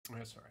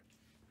That's all right.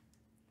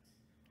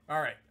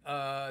 All right,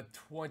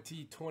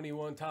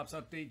 2021 Topps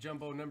Update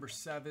Jumbo number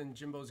 7.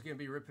 Jimbo's going to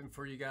be ripping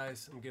for you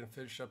guys. I'm going to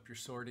finish up your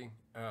sorting,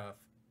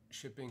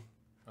 shipping.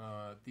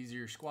 These are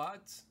your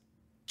squads.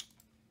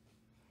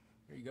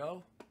 There you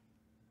go.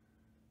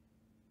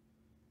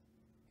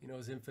 He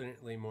knows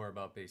infinitely more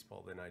about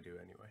baseball than I do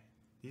anyway.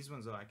 These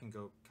ones, though, I can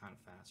go kind of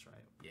fast, right?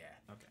 Yeah.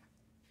 Okay.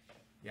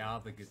 Yeah, all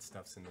the good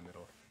stuff's in the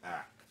middle.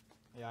 Ah.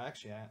 Yeah,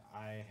 actually,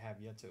 I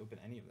have yet to open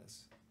any of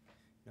this.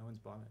 No one's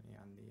bought any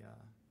on the...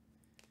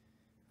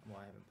 well,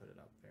 I haven't put it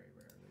up very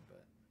rarely,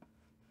 but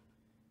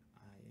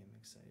I am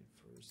excited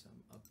for some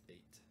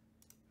update.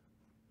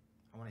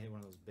 I want to hit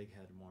one of those big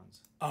head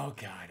ones. Oh,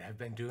 God, I've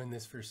been doing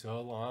this for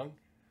so long.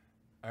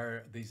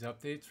 Or these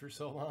updates for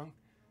so long.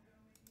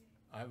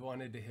 I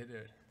wanted to hit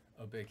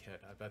a big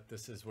hit. I bet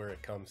this is where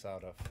it comes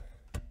out of.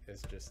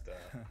 It's just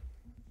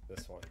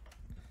this one.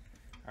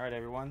 All right,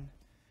 everyone.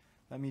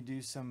 Let me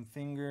do some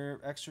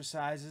finger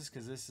exercises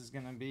because this is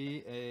going to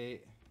be a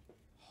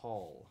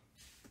haul.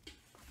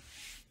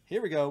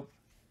 Here we go.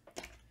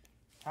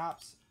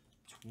 Topps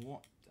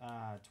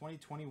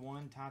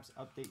 2021 Topps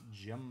Update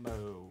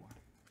Jumbo.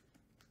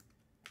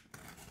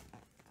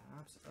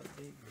 Topps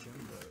Update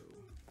Jumbo.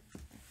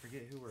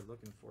 Forget who we're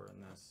looking for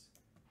in this.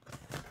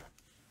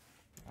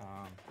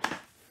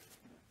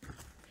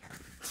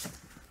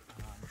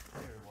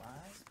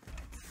 Player-wise,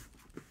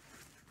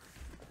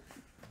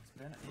 it's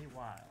been a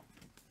while.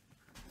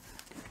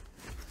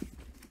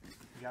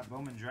 We got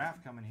Bowman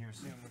Draft coming here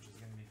soon, which is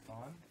going to be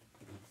fun.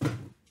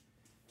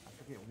 I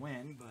forget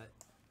when, but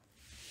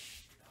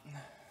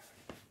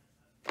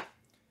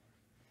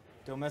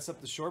don't mess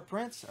up the short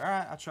prints. All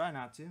right, I'll try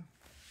not to.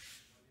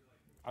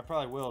 I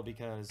probably will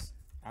because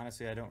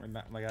honestly, I don't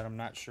remember. Like, I'm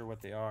not sure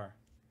what they are.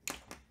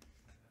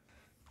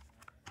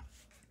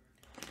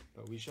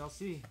 But we shall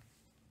see.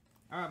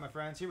 All right, my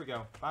friends, here we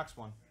go. Box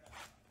 1.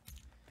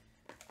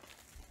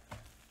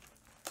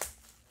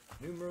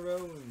 Numero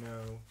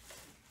uno.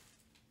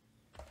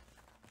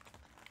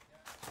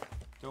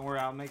 Don't worry,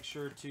 I'll make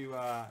sure to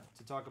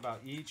talk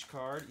about each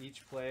card,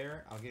 each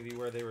player. I'll give you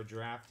where they were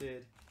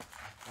drafted,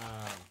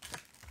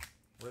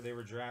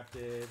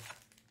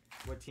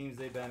 what teams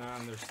they've been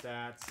on, their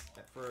stats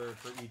for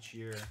each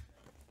year.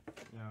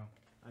 You know,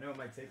 I know it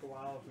might take a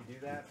while if we do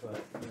that,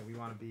 but you know, we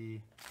want to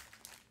be,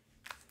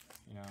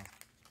 you know,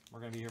 we're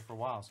going to be here for a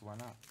while, so why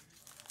not?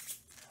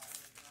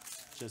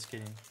 Just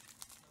kidding.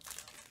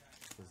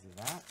 Because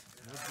that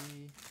would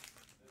be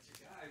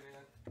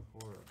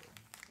horrible.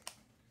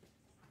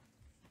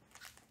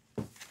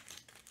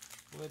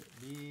 Would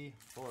be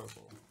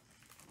horrible.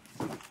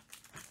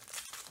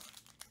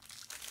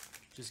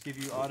 Just give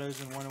you autos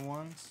and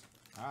one-on-ones?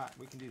 Alright,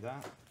 we can do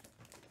that.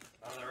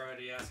 Oh, they're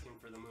already asking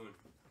for the moon.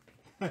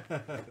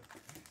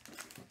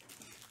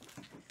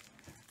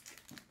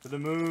 For the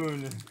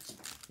moon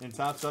in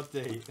Topps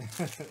Update.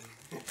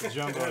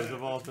 Jumbos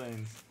of all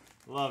things.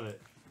 Love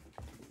it.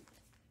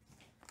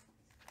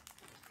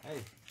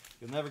 Hey,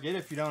 you'll never get it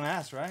if you don't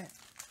ask, right?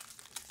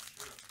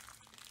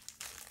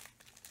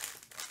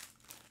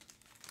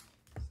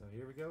 So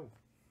here we go.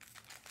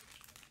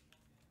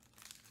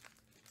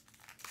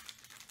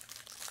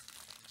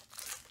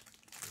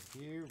 So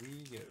here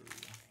we go.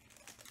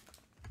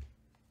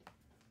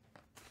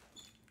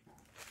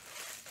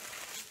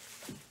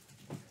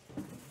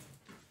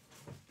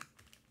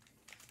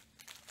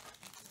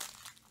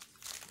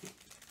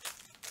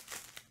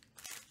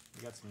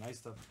 We got some nice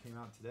stuff that came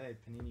out today.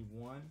 Panini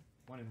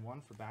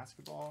 1-in-1 for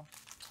basketball.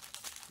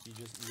 You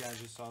guys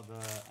just saw the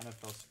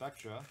NFL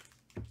Spectra.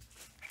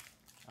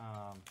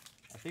 I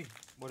think,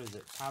 what is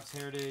it? Topps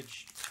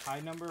Heritage high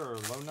number or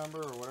low number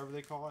or whatever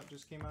they call it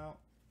just came out.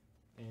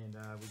 And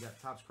we got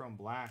Topps Chrome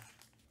Black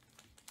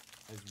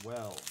as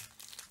well.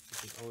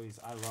 Which is always,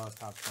 I love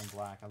Topps Chrome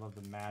Black. I love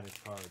the matted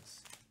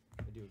cards.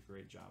 They do a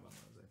great job on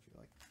those, I feel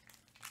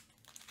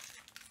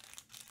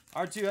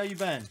like. R2, how you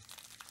been?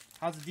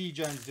 How's the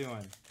D-Gens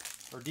doing?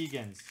 Or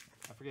Deegans.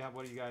 I forget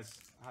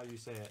how you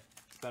say it.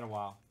 It's been a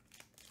while.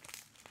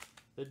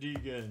 The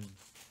Deegan.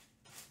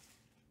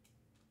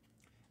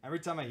 Every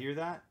time I hear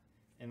that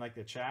in like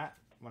the chat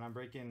when I'm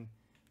breaking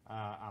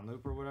on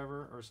Loop or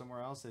whatever or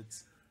somewhere else,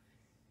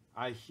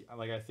 I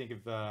think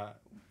of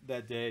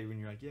that day when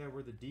you're like, yeah,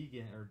 we're the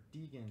Deegan or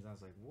Deegans. I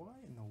was like, what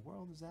in the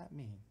world does that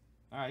mean?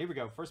 All right, here we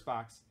go. First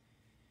box.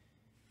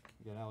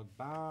 We got Alec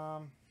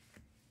Baum,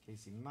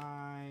 Casey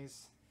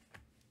Mize,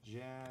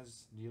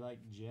 Jazz. Do you like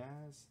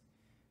Jazz?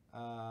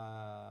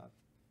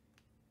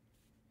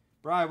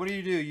 Brian, what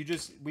do?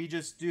 We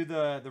just do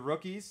the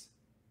rookies.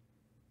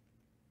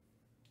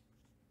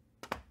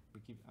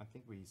 I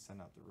think we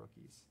send out the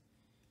rookies.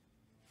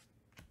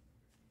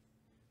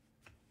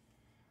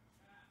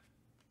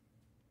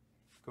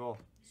 Cool.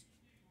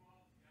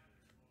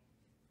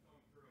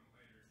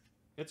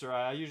 It's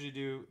alright. I usually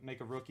do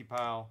make a rookie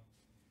pile,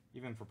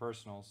 even for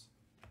personals.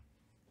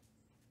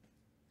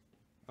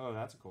 Oh,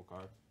 that's a cool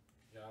card.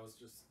 Yeah, I was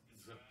just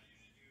zip.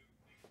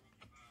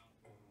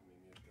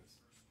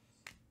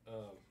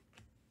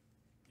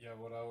 Yeah,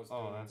 what I was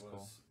doing was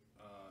cool.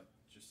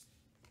 Just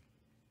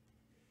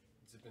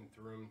zipping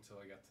through them until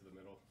I got to the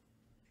middle.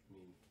 I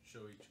mean,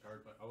 show each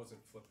card, but I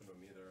wasn't flipping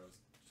them either. I was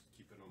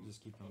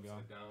just keeping them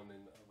upside down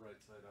and right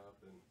side up.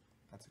 And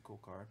that's a cool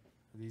card.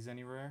 Are these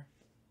any rare?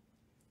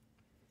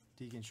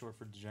 Deegan short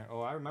for degenerate.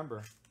 Oh, I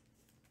remember.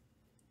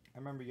 I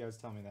remember you guys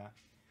telling me that.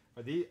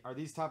 Are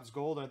these tops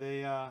gold? Are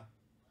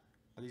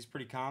these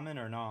pretty common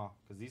or no?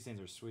 Because these things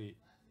are sweet.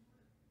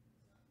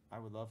 I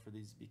would love for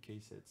these to be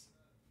case hits.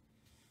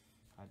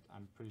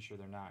 I'm pretty sure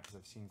they're not because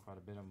I've seen quite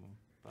a bit of them,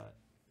 but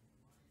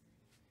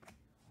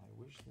I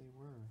wish they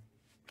were.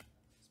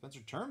 Spencer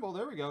Turnbull,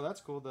 there we go.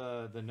 That's cool.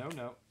 The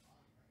no-note.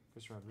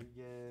 Chris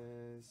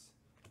Rodriguez.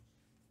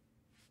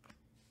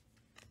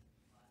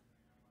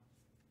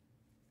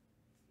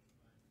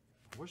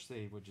 I wish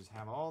they would just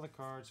have all the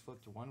cards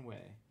flipped one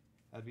way.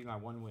 That'd be my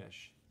one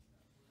wish.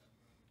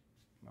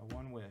 My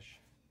one wish.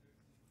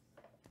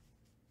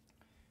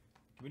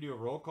 Can we do a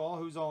roll call?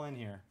 Who's all in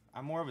here?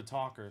 I'm more of a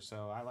talker,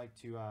 so I like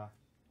to,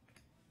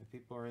 if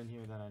people are in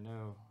here that I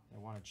know that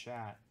want to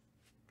chat,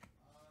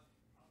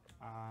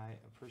 I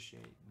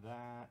appreciate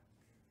that.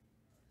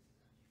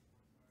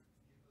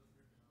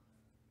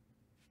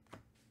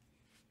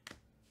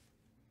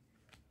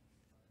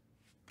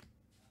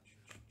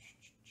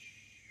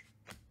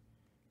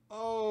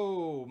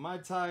 Oh, my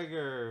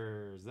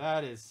Tigers.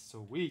 That is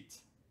sweet.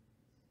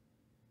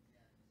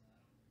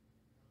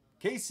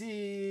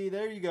 Casey,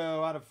 there you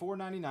go, out of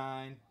 $4.99.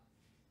 I'm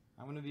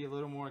going to be a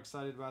little more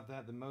excited about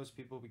that than most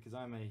people because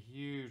I'm a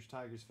huge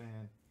Tigers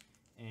fan.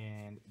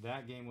 And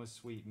that game was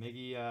sweet.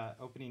 Miggy,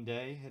 opening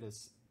day, hit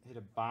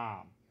a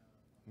bomb.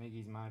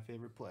 Miggy's my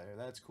favorite player.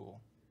 That's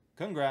cool.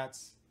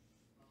 Congrats.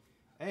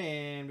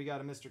 And we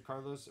got a Mr.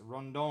 Carlos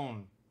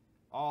Rondon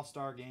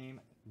All-Star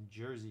Game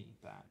jersey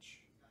patch.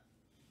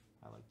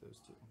 I like those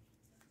two.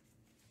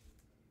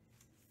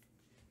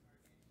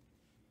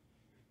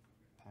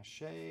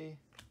 Pache,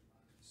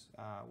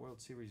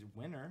 World Series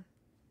winner.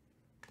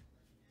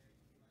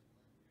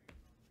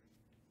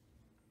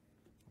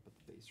 I'll put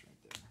the base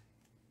right there.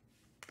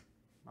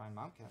 Ryan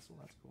Mountcastle,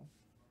 that's cool.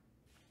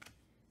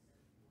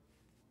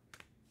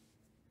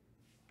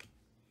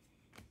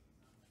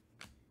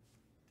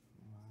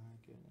 My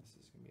goodness,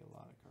 this is going to be a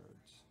lot of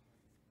cards.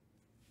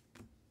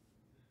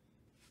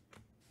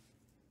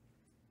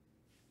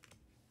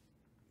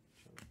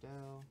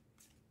 Dell.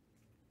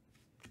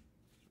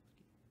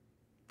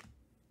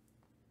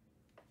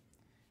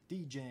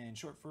 Degen,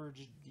 short for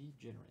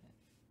degenerate.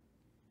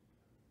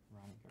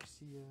 Ronnie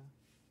Garcia.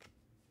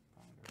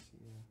 Ronnie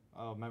Garcia.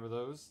 Oh, remember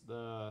those?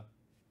 I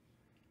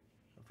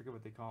forget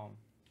what they call them.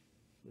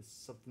 The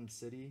something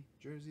city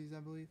jerseys,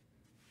 I believe.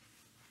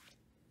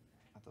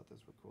 I thought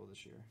those were cool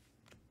this year.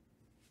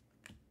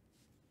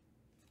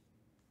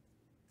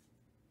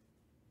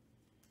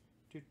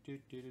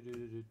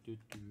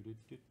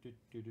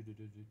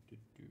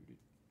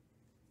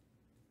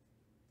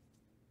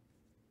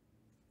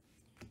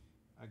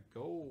 A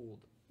gold,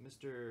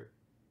 Mr.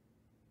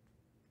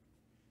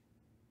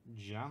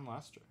 John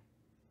Lester.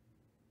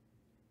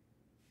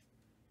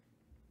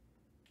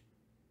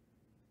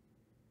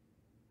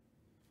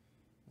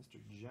 Mr.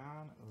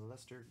 John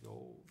Lester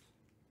Gold.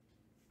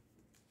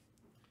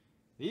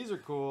 These are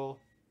cool.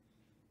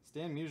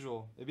 Stan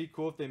Musial. It'd be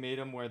cool if they made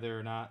them where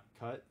they're not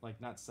cut,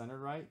 like not centered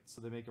right, so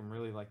they make them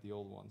really like the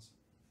old ones.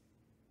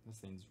 This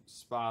thing's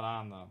spot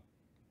on though.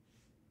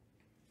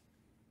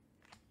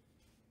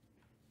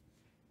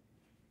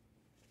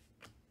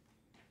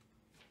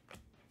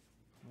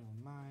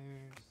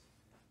 Myers.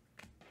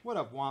 What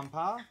up, Juan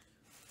Pa?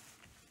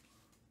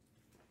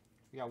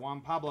 We got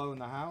Juan Pablo in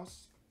the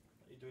house.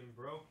 How you doing,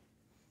 bro?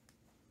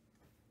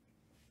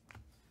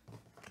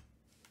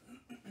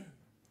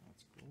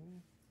 That's cool.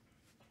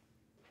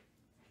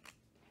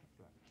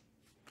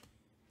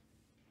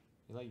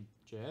 You like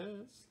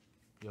jazz?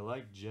 You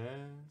like jazz?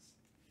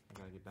 I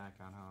gotta get back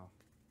on how.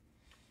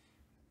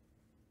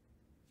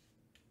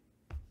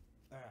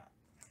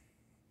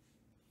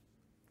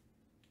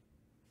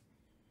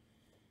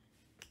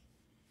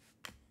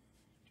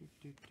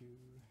 Do.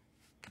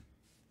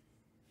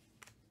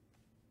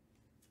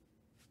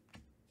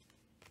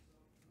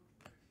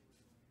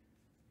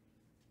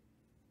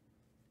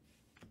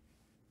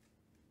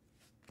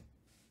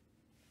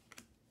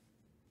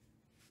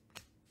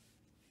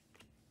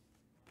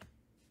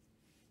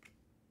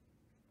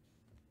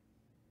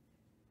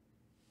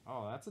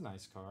 Oh, that's a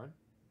nice card.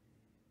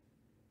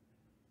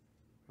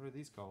 What are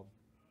these called?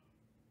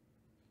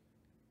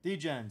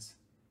 Degens.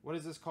 What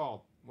is this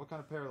called? What kind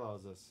of parallel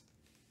is this?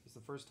 It's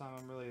the first time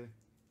I'm really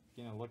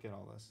gonna look at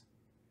all this.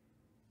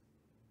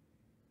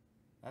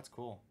 That's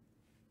cool.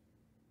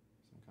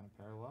 Some kind of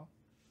parallel.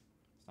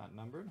 It's not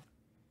numbered.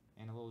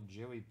 And a little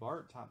Joey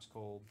Bart, top's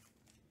gold.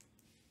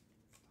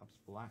 Top's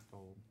black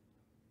gold.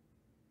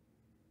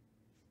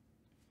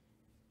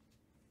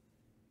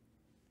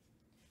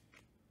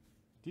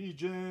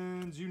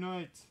 Degens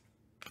unite!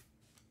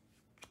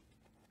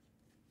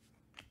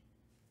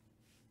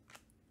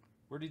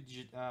 Where did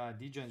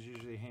Degens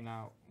usually hang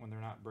out when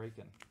they're not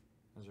breaking?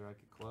 Is there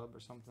like a club or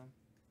something?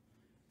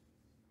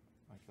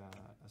 Like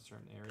a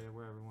certain area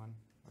where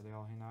they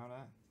all hang out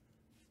at?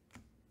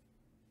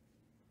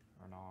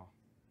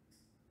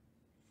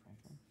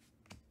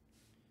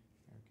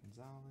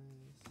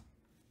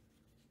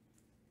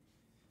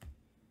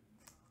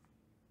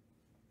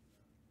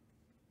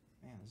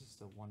 This is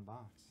still one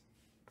box.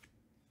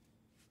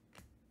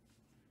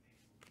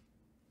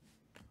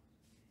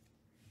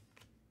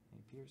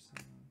 Hey, Pearson.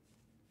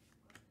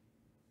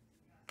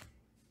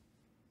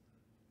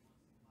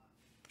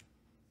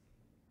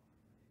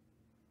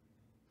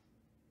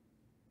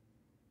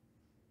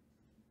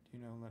 Do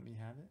you know let me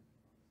have it?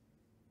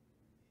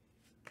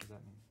 What does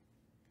that mean?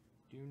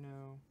 Do you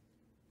know?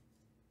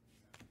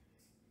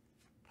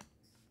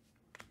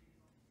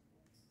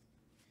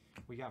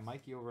 We got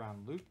Mikey over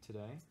on Loop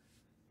today.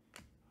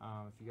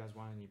 If you guys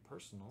want any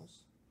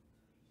personals,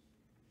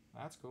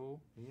 that's cool.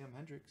 E.M.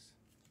 Hendricks.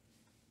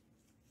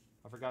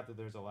 I forgot that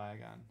there's a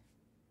lag on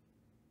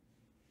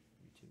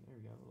YouTube. There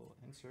we go, a little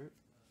insert.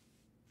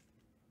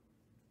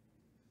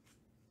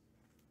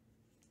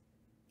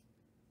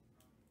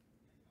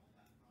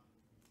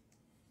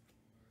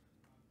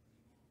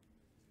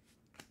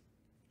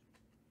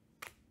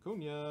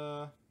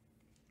 Cunha,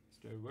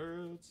 Mr.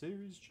 World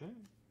Series champ.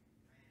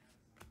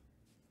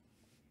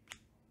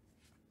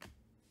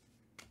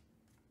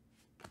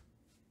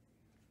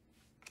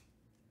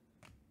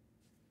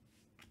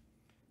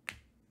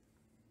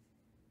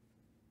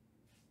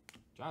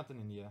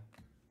 Jonathan India,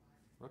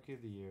 Rookie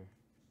of the Year.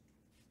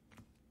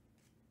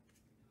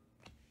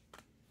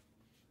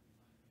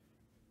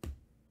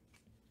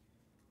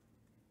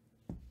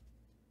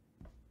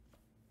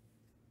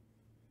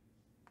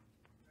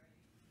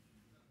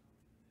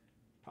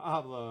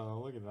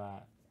 Pablo, look at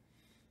that.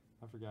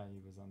 I forgot he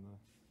was on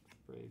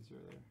the Braves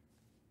earlier.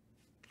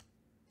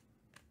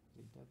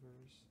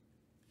 Devers.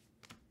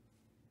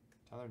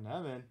 Tyler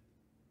Nevin.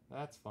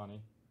 That's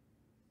funny.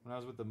 When I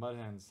was with the Mud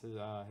Hens,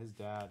 his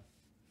dad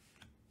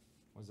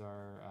was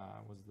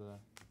the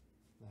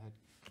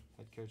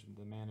head coach and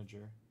the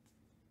manager,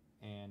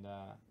 and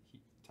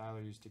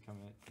Tyler used to come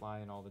in, fly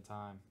in all the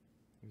time.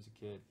 He was a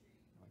kid,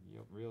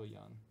 like real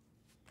young.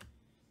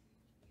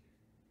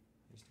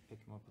 I used to pick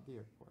him up at the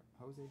airport.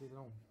 Jose de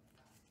Leon.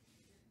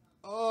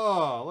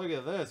 Oh, look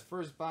at this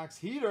first box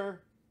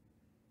heater.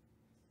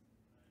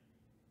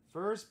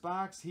 First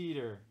box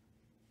heater.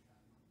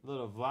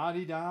 Little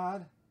Vladdy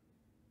Dodd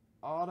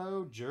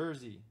auto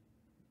jersey.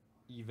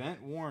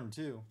 Event worn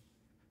too.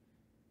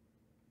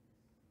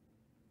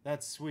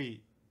 That's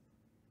sweet.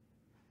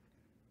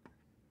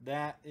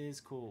 That is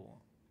cool.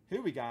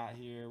 Who we got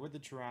here with the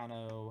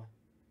Toronto?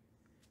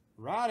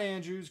 Rod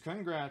Andrews.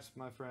 Congrats,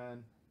 my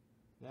friend.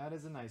 That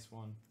is a nice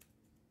one.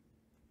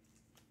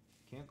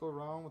 Can't go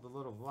wrong with a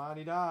little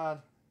Vladdy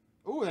Dodd.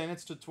 Ooh, and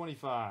it's to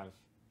 25.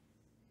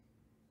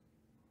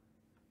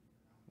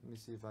 Let me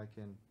see if I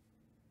can.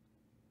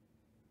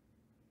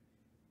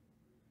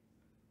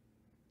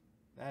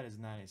 That is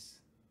nice.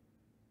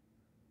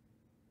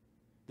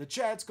 The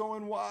chat's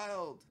going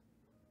wild.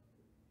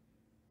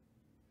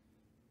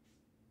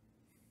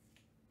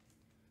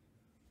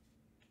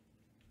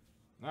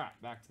 All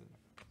right, back to the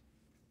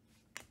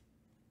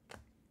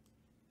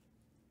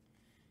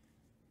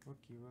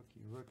rookie.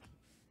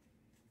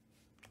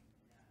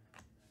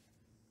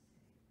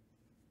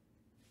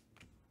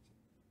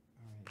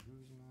 All right,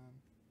 Guzman.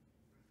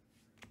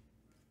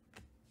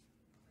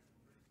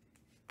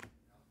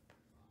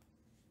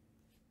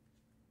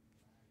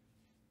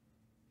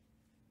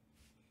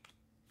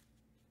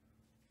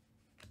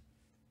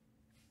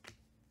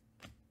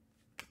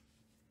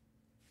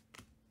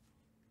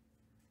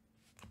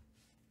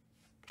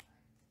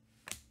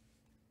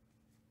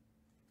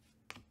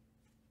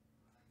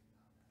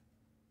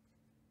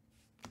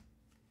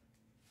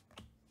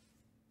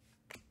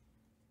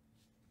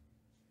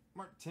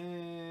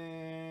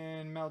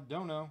 Martin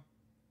Maldonado.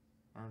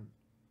 Or, I don't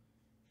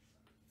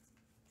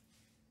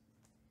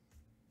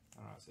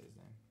know how to say his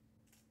name.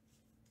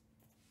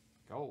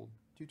 Gold.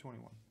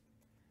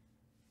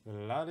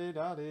 221.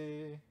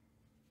 La-di-da-di.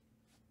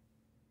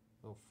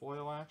 Little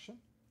foil action.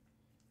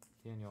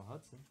 Daniel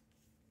Hudson.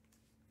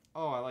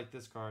 Oh, I like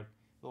this card.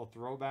 Little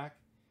throwback.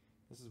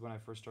 This is when I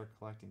first started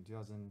collecting.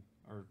 2000,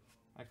 or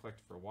I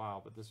collected for a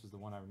while, but this was the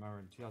one I remember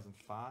in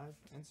 2005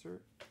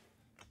 insert.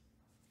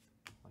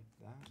 Like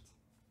that.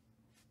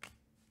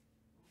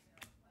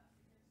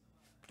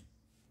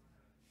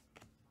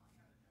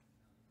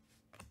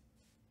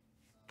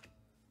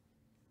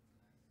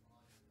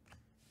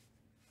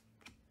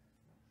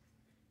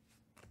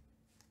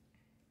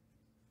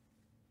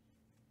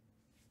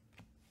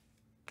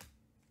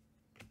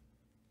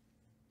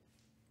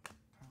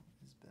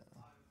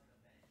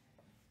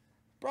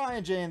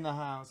 Brian J in the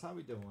house. How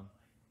we doing?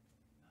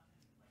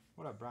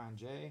 What up, Brian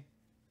J?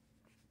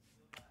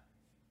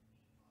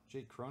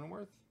 Jake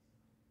Cronenworth?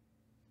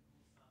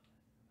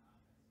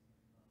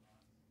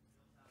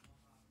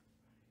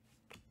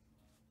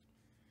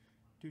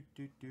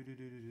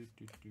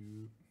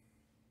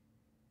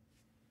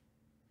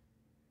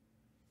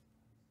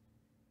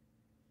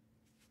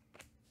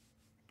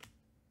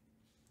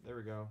 There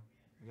we go.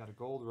 We got a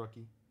gold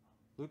rookie.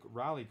 Luke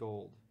Raleigh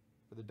gold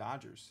for the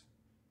Dodgers.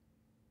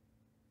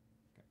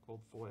 Got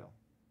gold foil.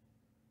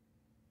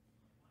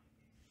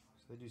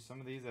 So they do some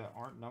of these that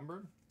aren't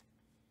numbered.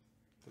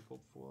 The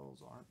gold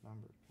foils aren't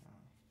numbered.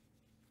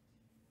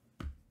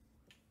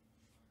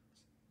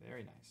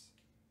 Very nice.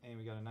 And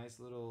we got a nice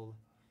little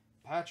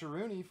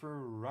patch-a-rooney for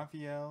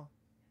Rafael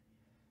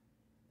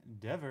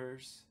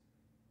Devers.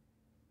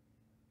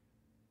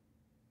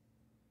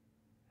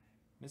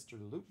 Mr.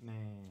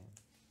 Loopman.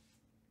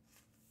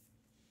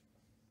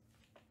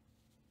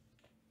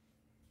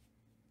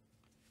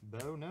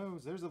 Bo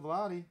knows. There's a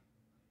Vladi.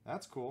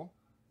 That's cool.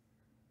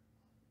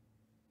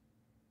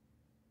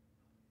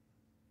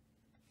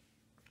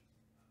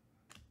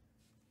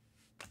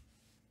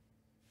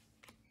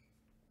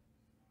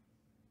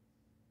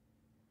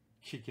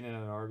 Kicking it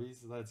at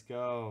Arby's. Let's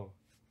go.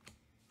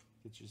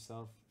 Get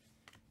yourself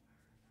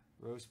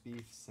roast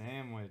beef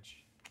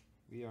sandwich.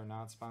 We are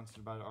not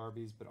sponsored by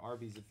Arby's, but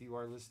Arby's, if you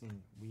are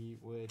listening, we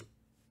would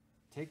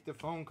take the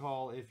phone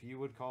call if you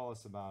would call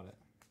us about it.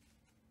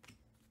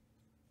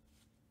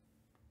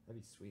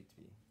 That'd be sweet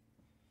to be.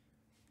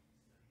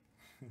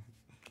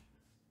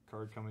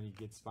 Card company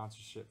gets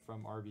sponsorship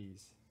from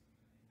Arby's.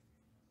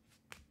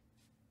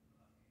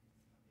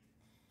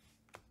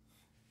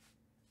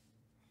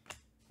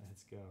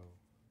 Let's go.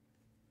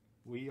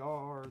 We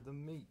are the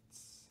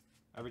mates.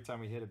 Every time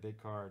we hit a big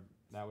card,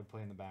 that would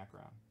play in the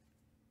background.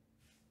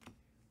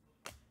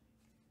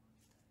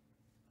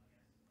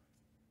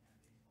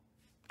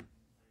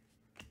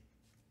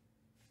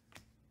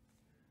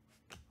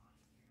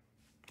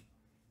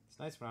 It's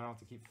nice when I don't have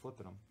to keep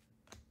flipping them.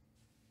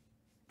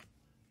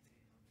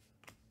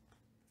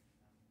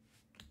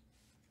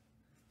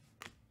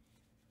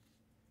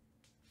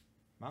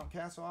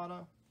 Mountcastle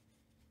auto?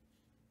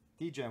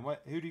 D-Gen,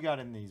 who do you got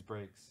in these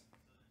breaks?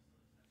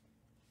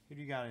 Who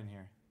do you got in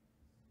here?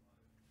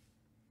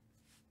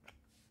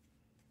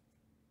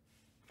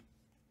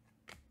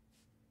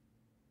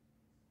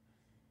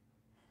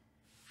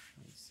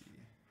 Let me see.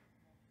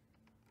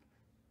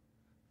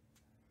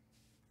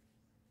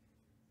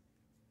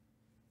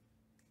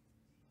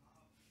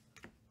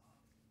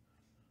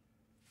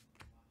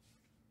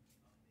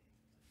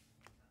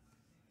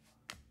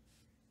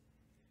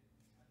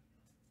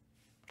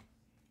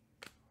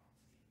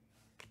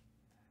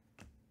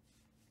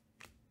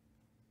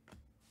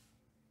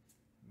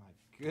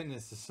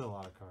 Goodness, this is a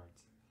lot of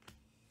cards.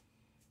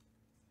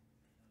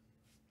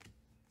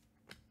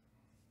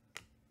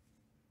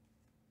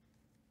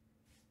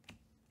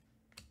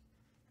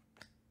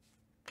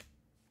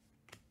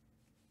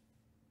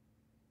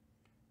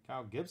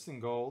 Kyle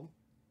Gibson gold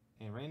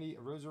and Randy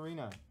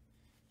Rosarina.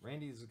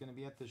 Randy is going to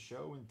be at the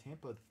show in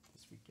Tampa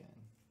this weekend.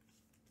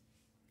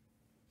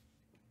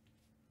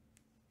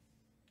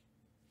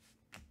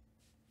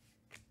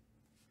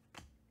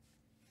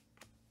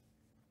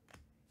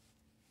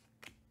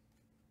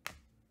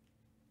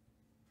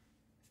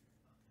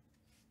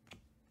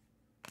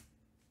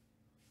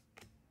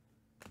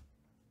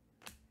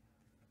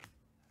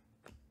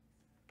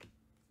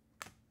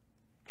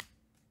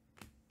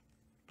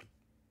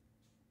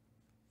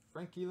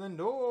 Frankie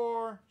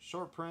Lindor,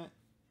 short print.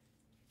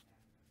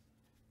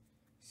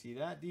 See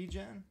that,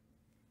 D-Gen?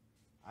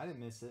 I didn't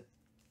miss it.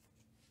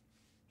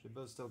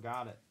 Jimbo still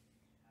got it.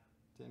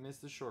 Didn't miss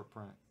the short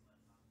print.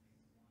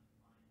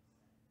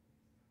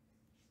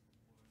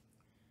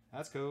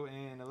 That's cool.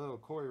 And a little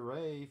Corey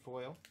Ray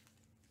foil.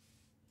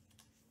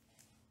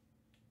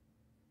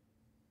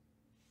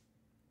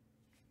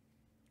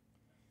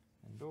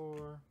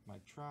 Lindor,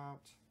 Mike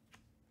Trout.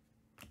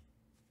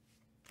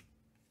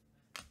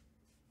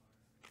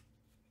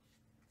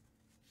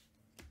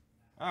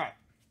 All right,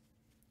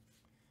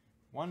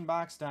 one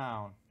box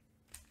down.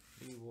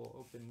 We will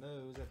open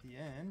those at the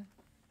end.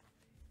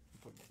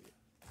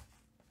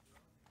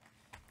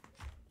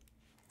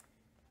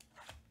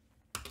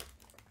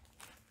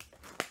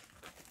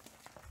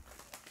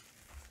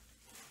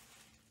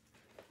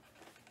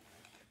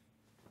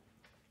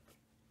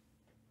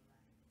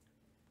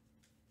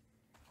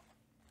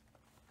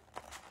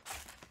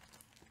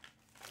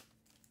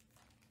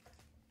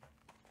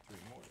 Three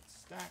more to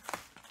stack.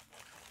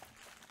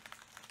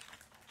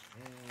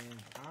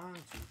 And on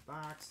to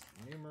box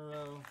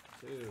numero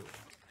 2.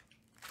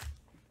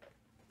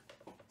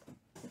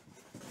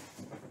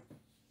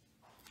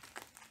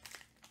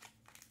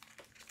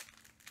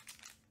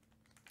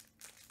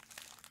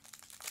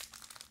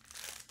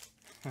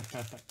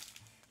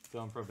 Still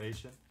on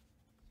probation.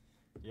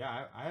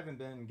 Yeah, I haven't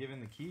been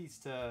given the keys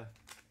to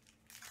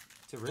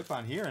rip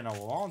on here in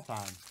a long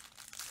time.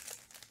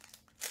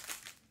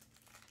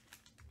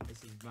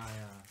 This is my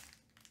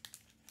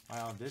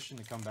audition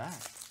to come back.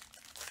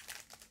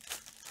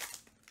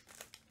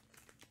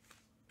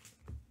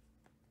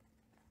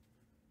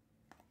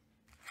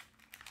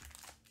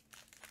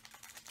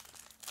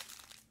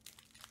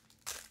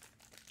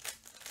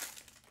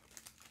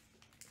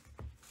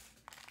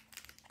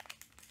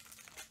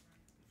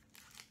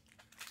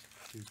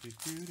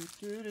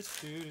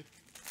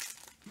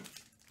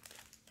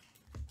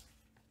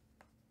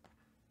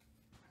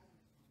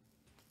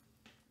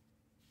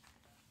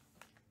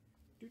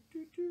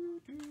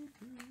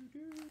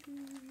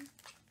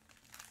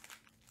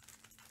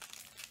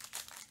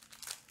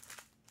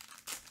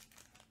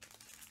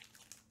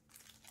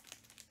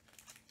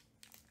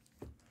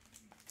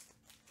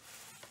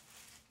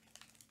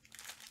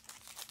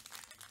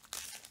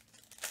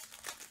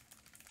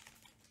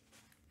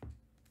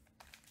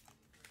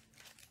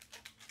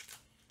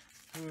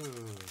 Ooh.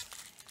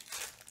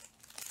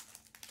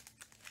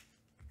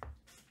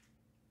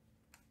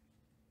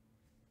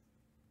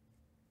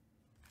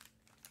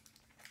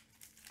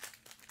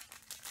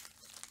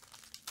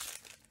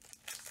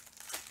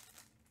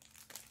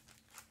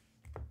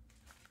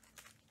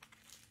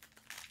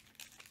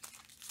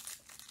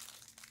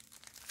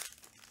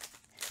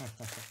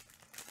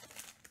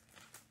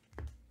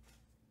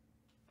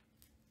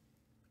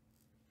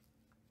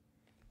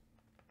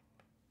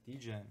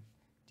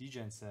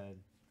 Degen said,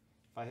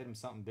 if I hit him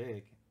something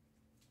big,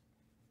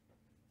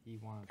 he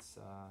wants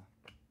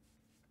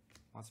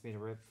me to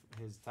rip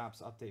his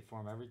Topps update for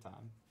him every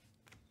time.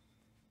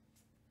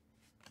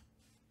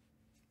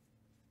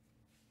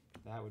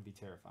 That would be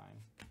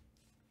terrifying.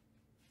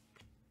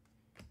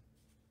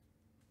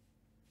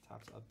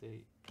 Topps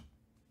update.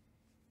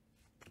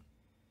 I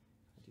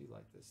do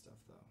like this stuff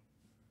though.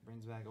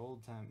 Brings back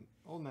old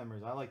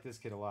memories. I like this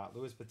kid a lot.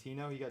 Louis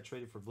Patino, he got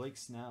traded for Blake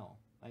Snell.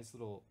 Nice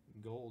little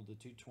gold to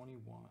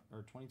 221 or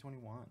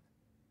 2021.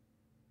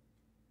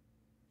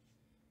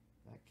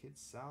 That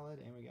kid's solid,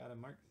 and we got a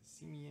Mark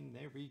Simeon.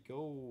 There we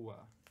go.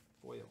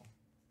 Foil.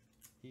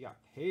 He got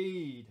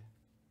paid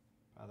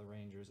by the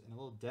Rangers. And a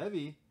little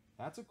Debbie.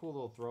 That's a cool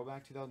little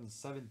throwback.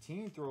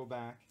 2017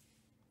 throwback.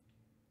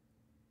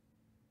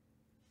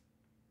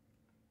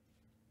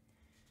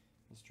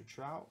 Mr.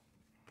 Trout.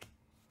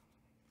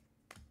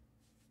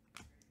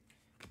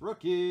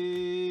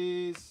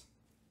 Rookies.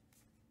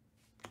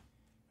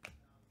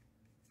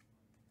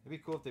 It'd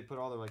be cool if they put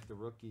all the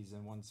rookies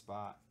in one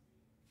spot.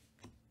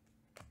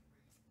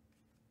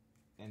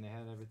 And they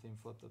had everything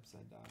flipped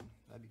upside down.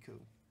 That'd be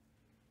cool.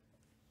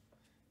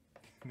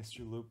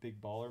 Mr. Luke, big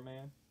baller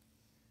man.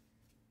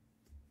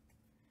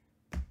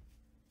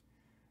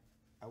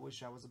 I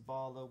wish I was a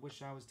baller.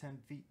 Wish I was 10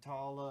 feet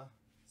taller.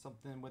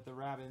 Something with a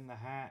rabbit in the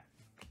hat.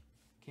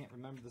 Can't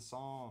remember the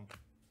song.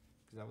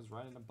 Because I was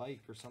riding a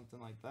bike or something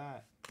like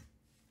that.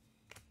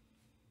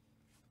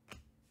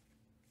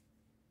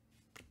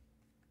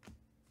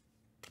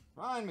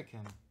 Ryan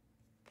McKenna.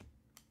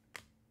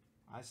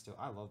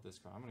 I love this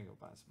car. I'm going to go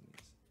buy some of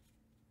these.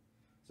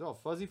 Is it all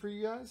fuzzy for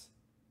you guys?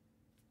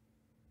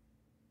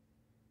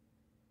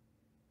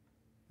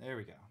 There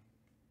we go.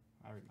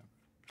 I remember.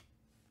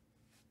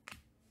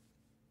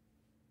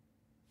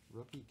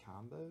 Rookie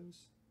combos?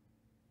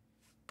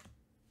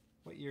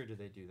 What year did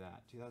they do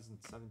that?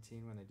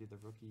 2017 when they did the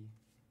rookie.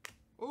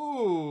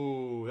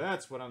 Ooh,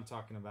 that's what I'm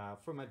talking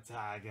about. For my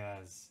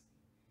Tigers.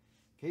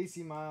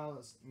 Casey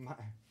Mize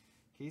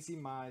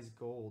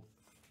gold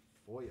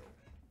foil.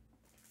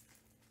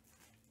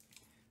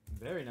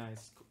 Very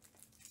nice.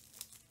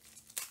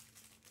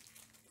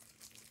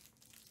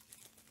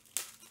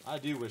 I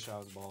do wish I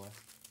was a baller.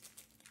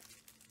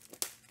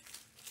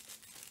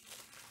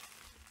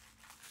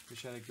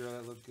 Wish I had a girl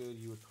that looked good,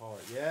 you would call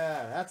it.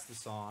 Yeah, that's the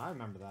song. I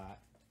remember that.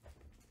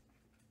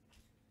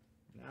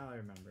 Now I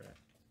remember it.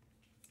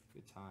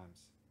 Good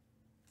times.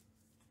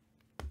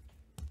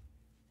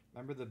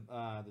 Remember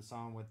the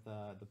song with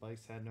the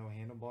bikes had no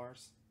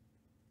handlebars?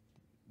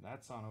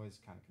 That song always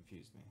kind of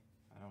confused me.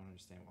 I don't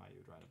understand why you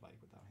would ride a bike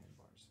without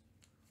handlebars.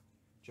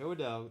 Joe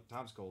Adele,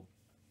 Topps Gold.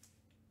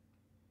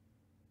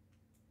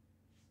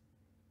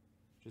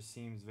 Just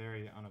seems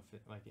very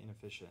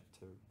inefficient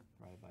to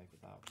ride a bike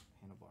without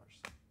handlebars.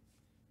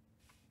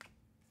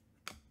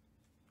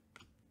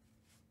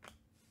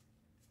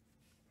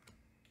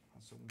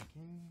 Also, we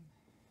can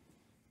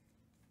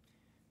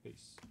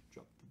base,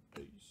 drop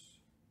the base.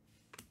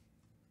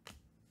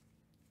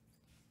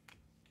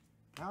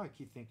 Now I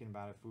keep thinking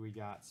about if we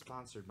got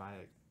sponsored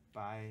by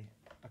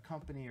a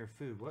company or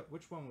food.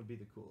 Which one would be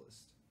the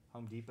coolest?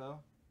 Home Depot.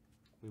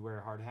 We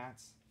wear hard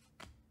hats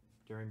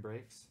during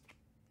breaks.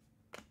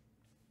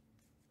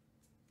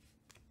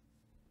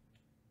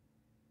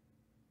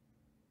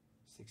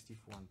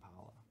 '64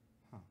 Impala.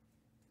 Huh.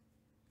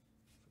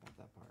 Forgot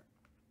that part.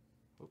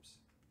 Oops.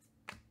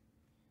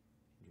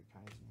 Andrew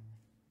Keisner.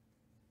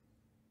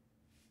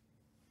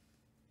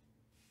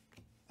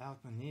 Alec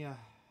Mania.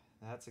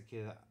 That's a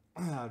kid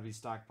I would be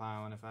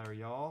stockpiling if I were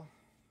y'all.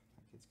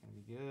 That kid's going to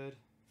be good.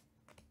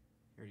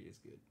 Here he is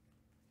good.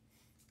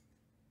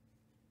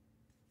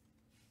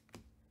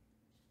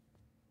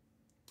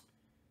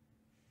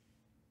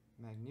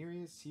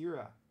 Magneria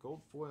Sierra.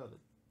 Gold foil to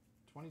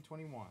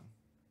 2021.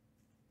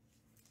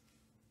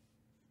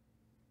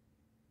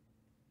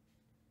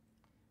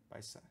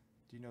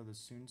 Do you know the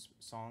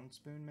Song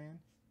Spoon Man?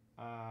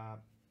 I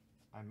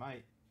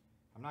might.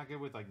 I'm not good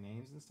with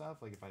names and stuff.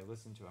 If I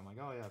listen to it, I'm like,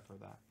 oh yeah, I've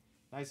heard that.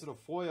 Nice little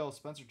foil,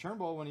 Spencer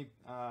Turnbull when he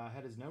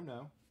had his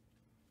no-no.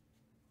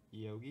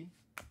 Yogi.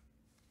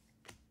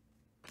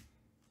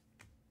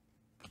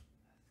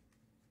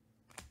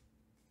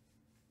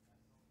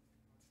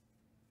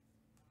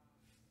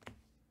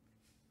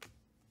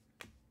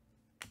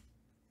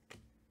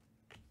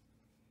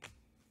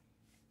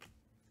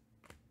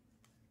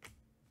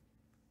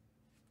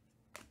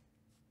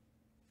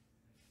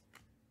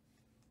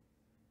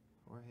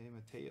 Jorge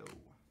Mateo.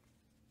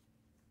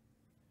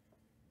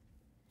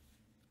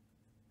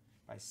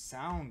 By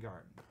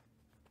Soundgarden.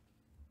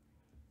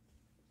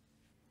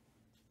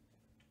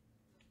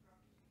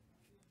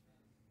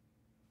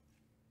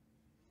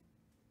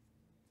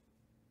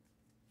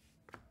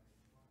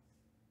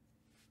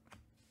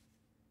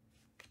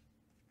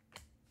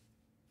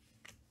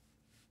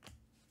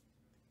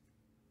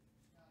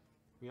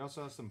 We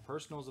also have some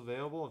personals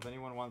available if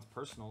anyone wants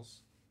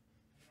personals.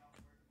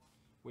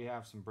 We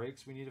have some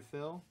breaks we need to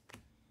fill.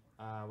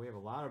 We have a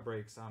lot of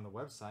breaks on the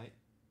website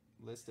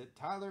listed.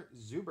 Tyler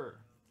Zuber,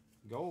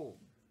 gold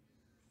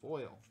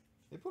foil.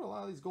 They put a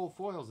lot of these gold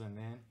foils in,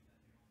 man.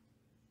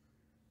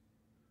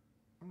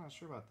 I'm not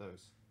sure about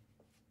those.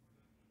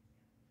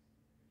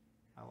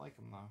 I like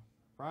them though.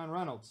 Brian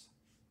Reynolds.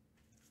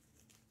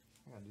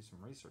 I gotta do some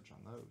research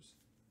on those.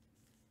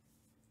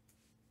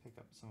 Pick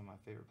up some of my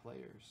favorite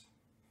players.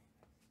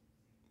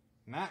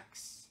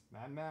 Max,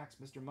 Mad Max,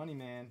 Mr.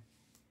 Moneyman,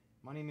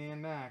 Moneyman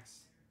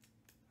Max.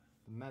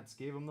 The Mets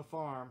gave him the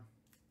farm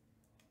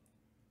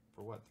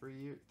for what,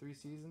 3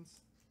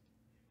 seasons?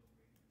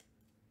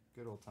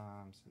 Good old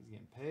times. He's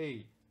getting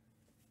paid.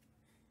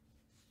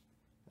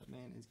 That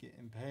man is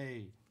getting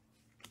paid.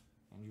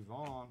 Andrew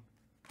Vaughn.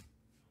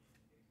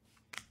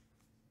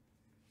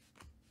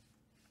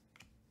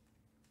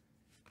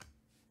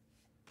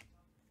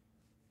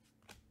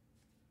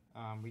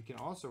 We can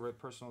also rip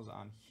personals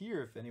on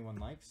here if anyone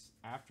likes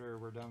after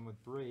we're done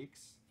with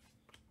breaks.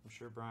 I'm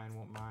sure Brian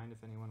won't mind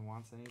if anyone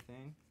wants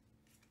anything.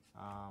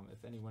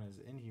 If anyone is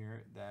in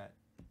here that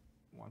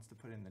wants to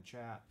put it in the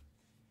chat,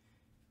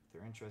 if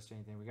they're interested in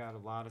anything, we got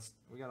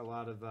a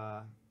lot of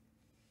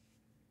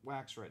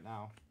wax right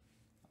now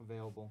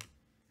available.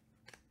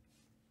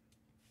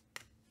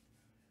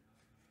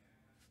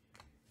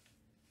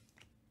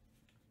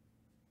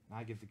 And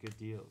I give the good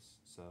deals,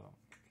 so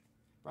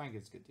Brian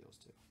gets good deals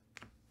too.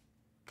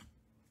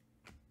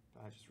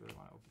 But I just really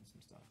want to open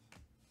some stuff.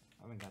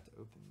 I haven't got to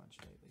open much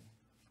lately.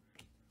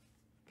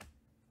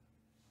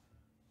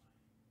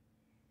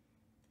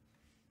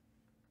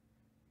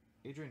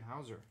 Adrian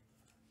Hauser.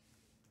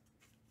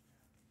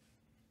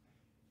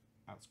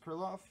 Alex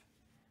Krylov.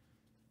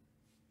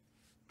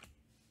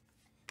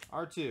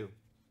 R2.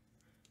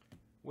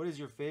 What is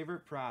your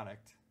favorite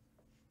product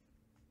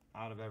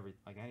out of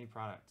any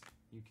product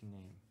you can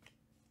name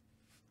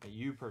that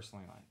you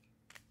personally like?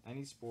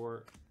 Any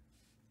sport,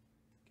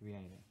 could be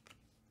anything.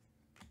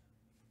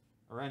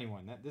 Or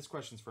anyone. This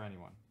question's for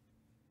anyone.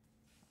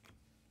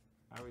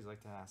 I always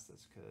like to ask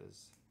this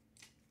because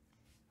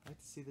I like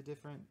to see the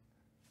different.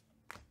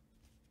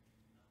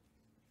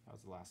 That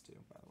was the last two,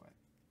 by the way.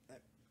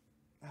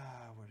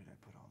 Where did I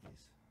put all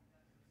these?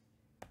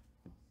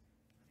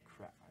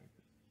 Crap, I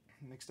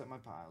mixed up my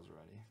piles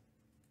already.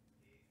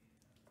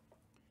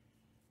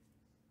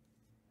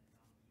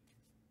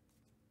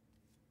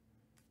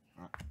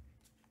 All right.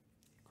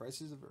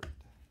 Crisis averted.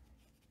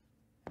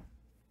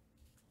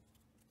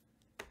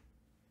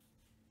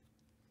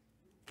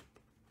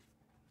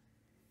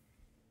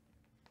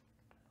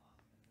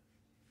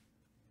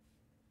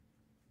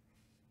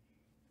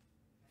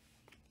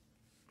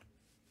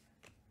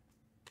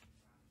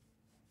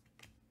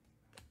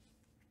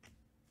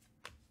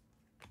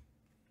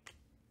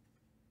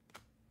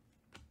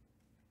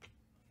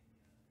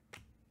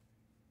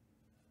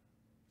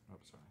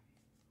 Sorry.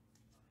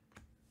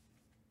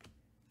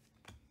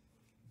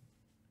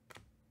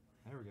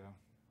 There we go.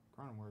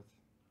 Cronenworth.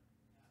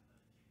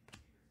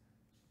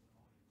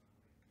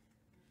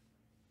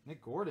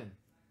 Nick Gordon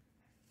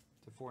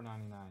to $4.99.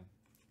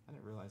 I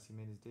didn't realize he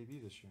made his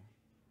debut this year.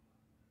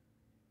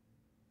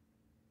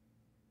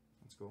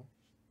 That's cool.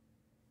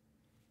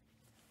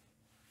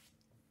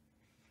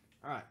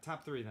 All right,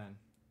 top three then,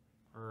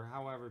 or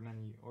however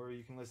many, or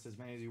you can list as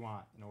many as you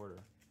want in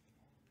order.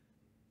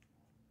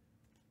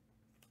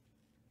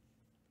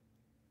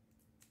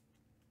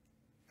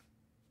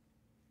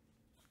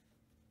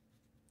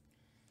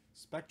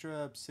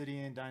 Spectra,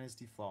 Obsidian,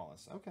 Dynasty,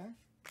 Flawless. Okay.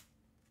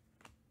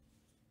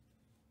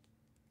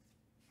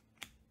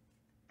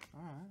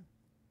 Alright.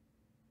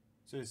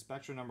 So is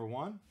Spectra number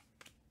one?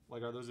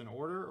 Like, are those in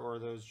order, or are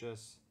those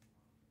just...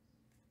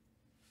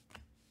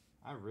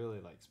 I really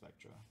like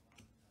Spectra.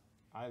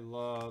 I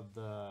love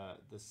the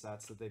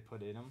sets that they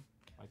put in them.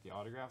 Like the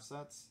autograph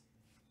sets.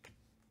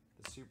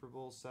 The Super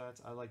Bowl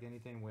sets. I like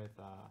anything with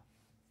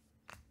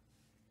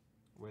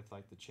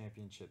like the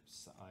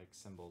championships, like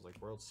symbols,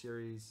 like World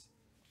Series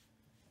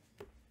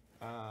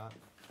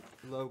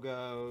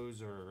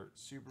logos or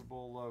Super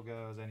Bowl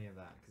logos, any of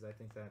that, because I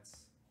think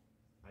that's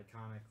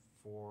iconic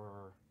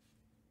for,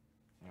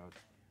 you know,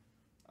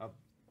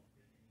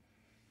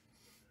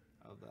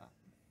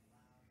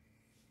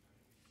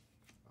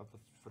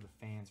 for the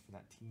fans for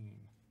that team.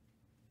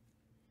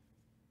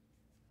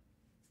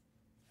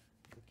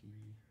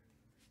 Rookie.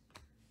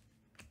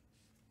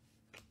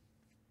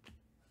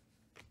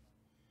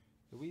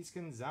 Luis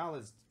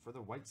Gonzalez for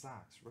the White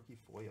Sox, rookie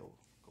foil.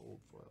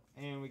 Gold foil.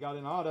 And we got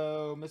an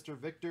auto, Mr.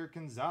 Victor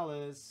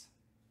Gonzalez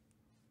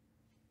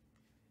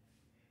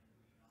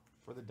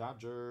for the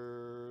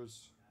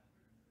Dodgers.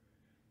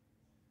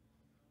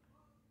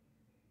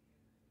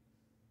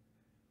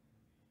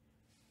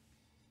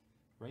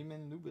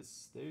 Raymond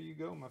Lubis. There you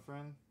go, my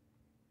friend.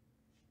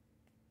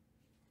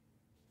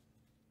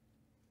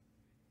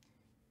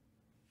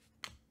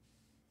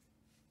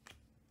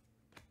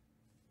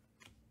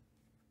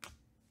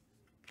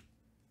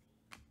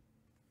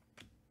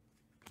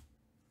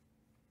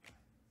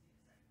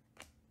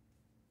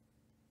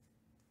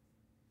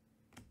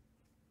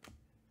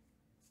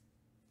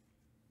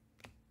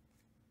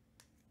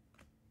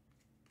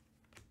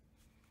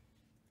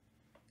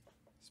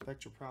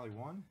 Spectra probably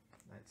 1.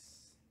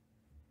 Nice.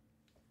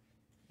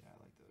 Yeah, I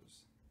like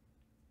those.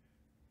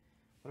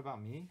 What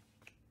about me?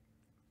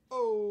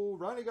 Oh,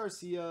 Ronnie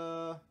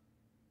Garcia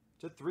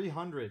to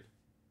 300.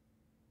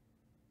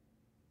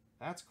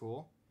 That's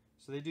cool.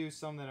 So they do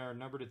some that are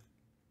numbered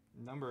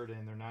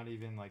and they're not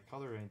even like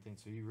colored or anything,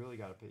 so you really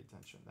got to pay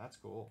attention. That's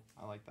cool.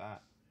 I like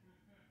that.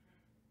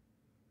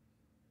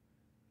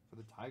 For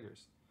the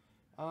Tigers.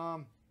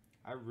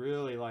 I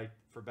really like,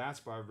 for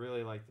basketball, I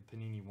really like the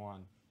Panini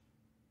 1.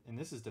 And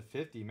this is to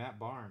 50, Matt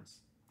Barnes.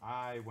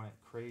 I went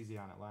crazy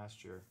on it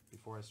last year.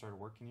 Before I started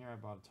working here, I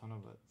bought a ton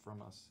of it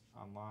from us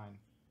online.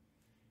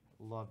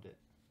 Loved it.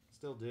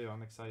 Still do.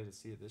 I'm excited to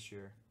see it this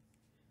year.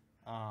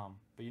 But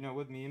you know,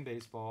 with me in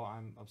baseball,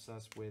 I'm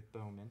obsessed with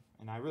Bowman.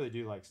 And I really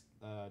do like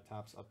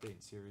Topps Update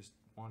in Series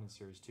 1 and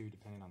Series 2,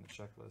 depending on the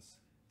checklist.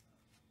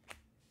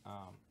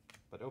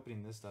 But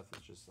opening this stuff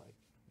is just like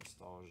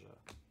nostalgia.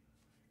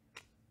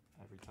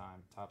 Every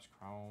time. Topps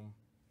Chrome.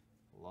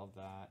 Love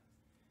that.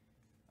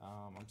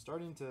 I'm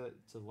starting to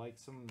like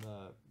some of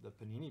the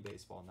Panini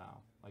baseball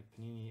now. Like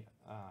Panini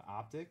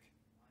Optic.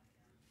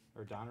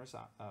 Or Donruss,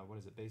 what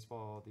is it?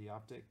 Baseball, the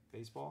Optic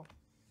Baseball.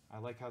 I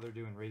like how they're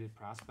doing rated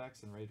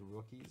prospects and rated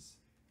rookies.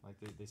 Like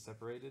they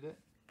separated it.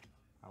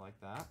 I like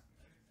that.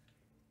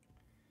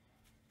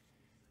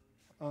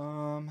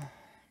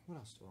 What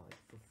else do I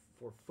like?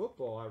 For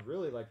football, I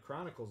really liked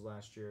Chronicles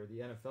last year,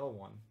 the NFL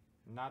one.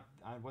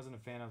 I wasn't a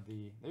fan of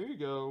the. There you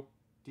go,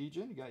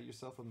 Dejan. You got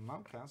yourself a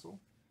Mount Castle.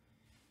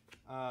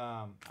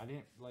 I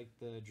didn't like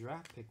the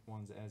draft pick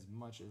ones as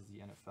much as the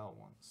NFL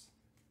ones,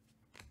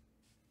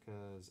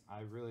 because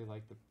I really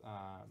liked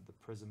the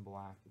Prism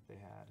Black that they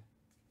had.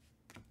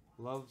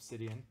 Love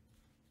Obsidian.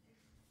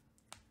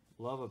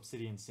 Love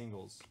Obsidian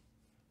singles.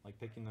 Like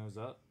picking those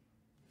up.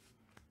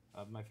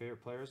 My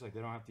favorite players, like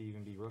they don't have to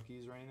even be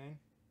rookies or anything.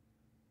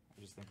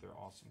 I just think they're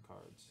awesome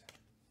cards.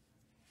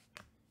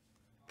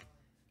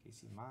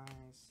 Casey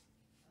Mize.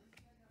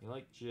 You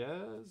like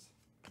Jazz?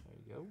 There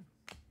you go.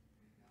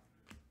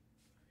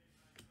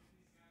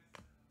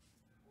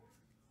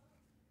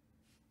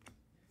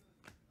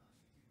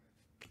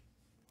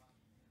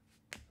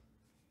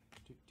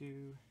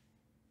 Do-do.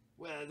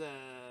 Weather.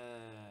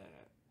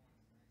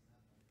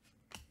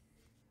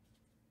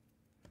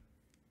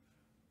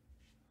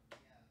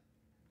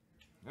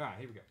 Alright,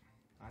 here we go.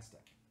 Last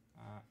stack.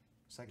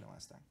 Second to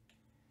last stack.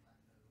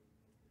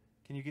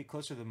 Can you get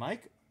closer to the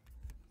mic?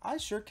 I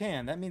sure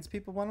can. That means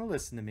people want to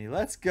listen to me.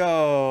 Let's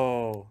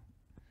go.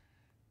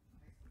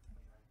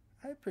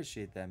 I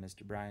appreciate that,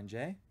 Mr. Brian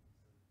J.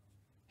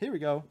 Here we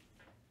go.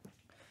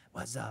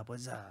 What's up?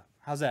 What's up?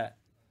 How's that?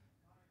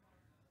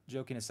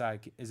 Joking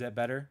aside, is that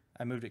better?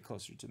 I moved it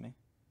closer to me.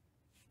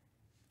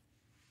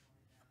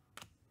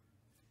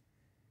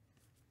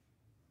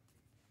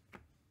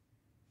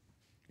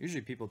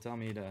 Usually people tell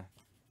me that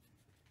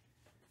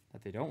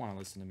they don't want to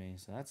listen to me,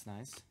 so that's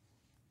nice.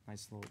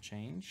 Nice little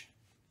change.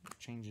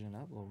 Changing it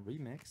up, a little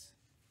remix.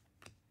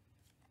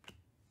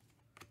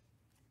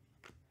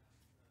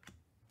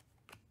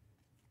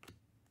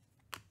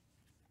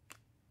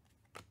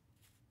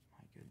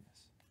 My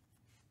goodness.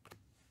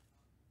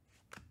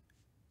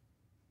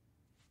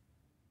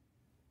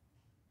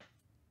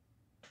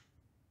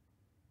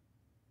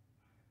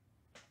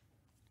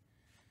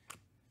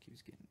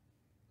 Keeps getting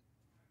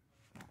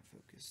not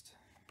focused.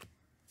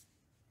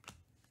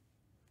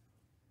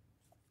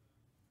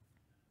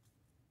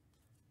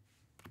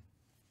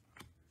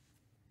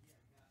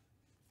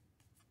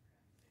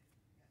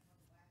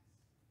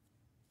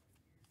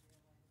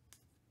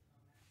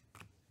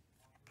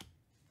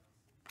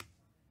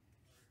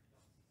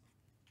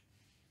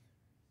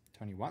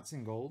 Tony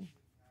Watson gold.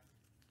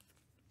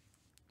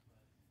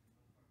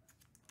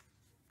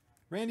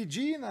 Randy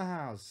G in the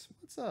house.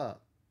 What's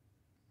up?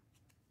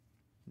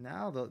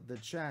 Now the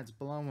chat's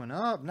blowing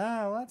up.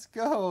 Now let's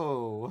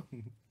go.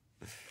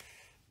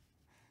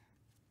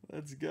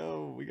 Let's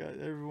go. We got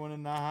everyone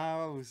in the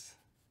house.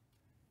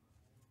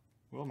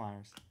 Will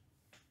Myers.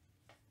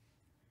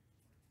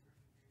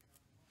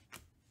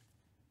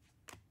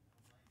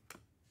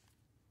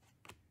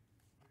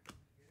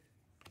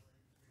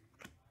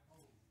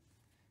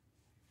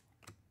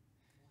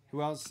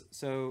 Who else?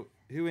 So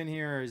who in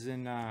here is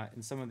in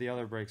some of the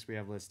other breaks we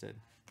have listed?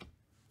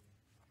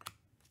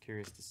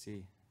 Curious to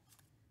see.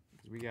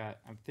 Because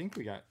I think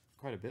we got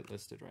quite a bit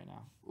listed right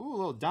now. Ooh, a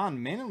little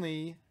Don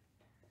Manley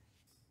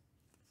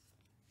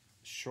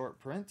short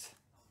print.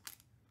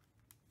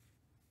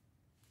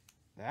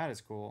 That is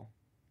cool.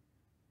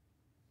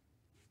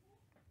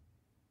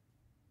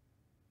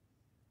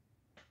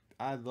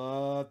 I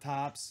love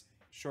Topps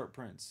short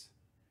prints.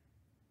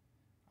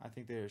 I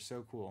think they are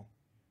so cool.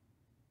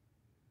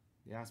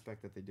 The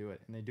aspect that they do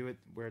it. And they do it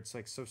where it's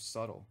like so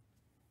subtle.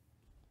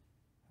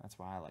 That's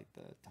why I like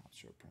the Topps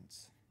short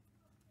prints.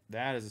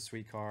 That is a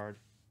sweet card.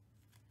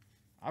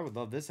 I would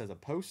love this as a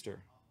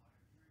poster.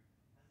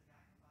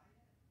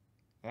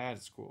 That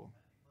is cool.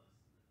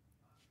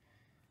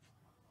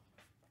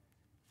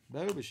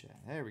 Bobichat.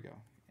 There we go.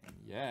 And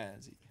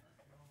Yazzie.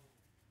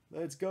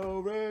 Let's go,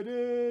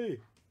 ready.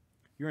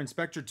 You're in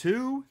Spectre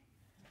 2?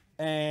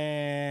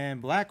 And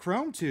black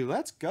chrome 2.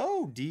 Let's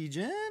go,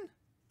 D-Gen.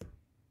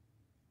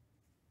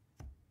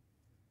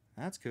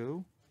 That's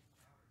cool.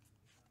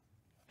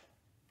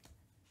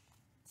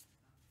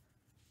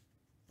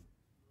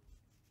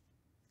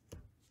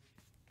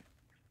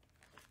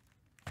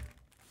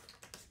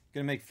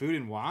 Gonna make food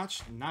and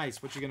watch?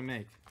 Nice. What you gonna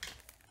make?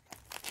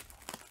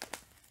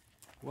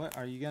 What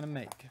are you gonna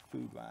make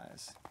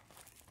food-wise?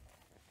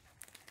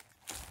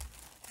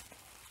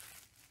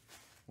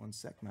 One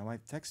sec. My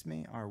wife texted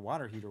me. Our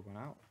water heater went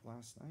out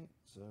last night,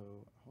 so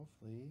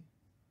hopefully...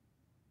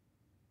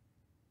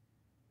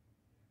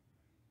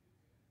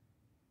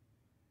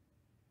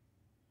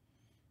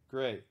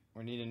 Great.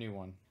 We need a new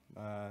one.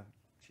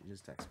 She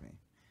just texted me.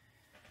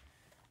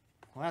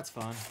 Well, that's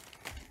fun.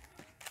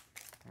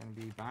 I'm going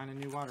to be buying a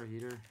new water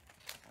heater.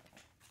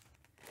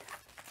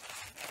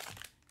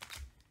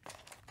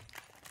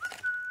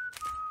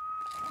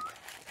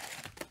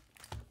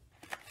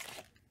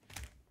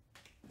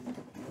 I have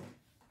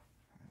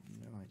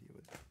no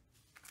idea what...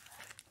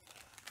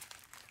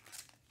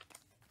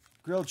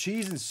 Grilled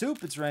cheese and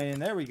soup. It's raining.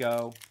 There we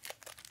go.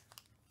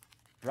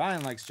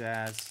 Brian likes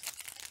jazz.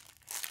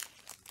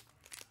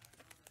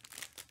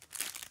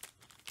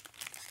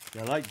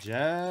 I like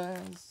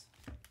jazz.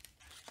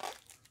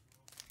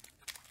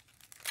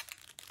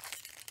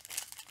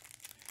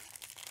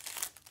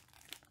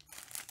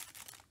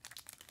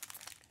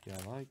 Yeah,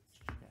 I like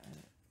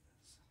jazz.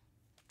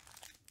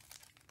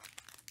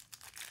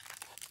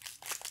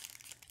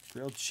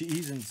 Grilled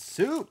cheese and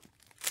soup.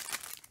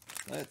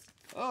 Let's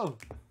do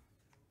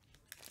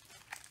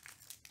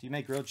you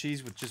make grilled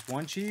cheese with just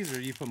one cheese, or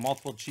do you put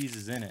multiple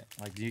cheeses in it?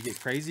 Like, do you get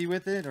crazy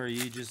with it, or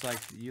you just like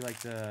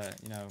to,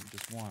 you know,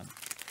 just one?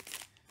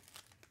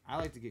 I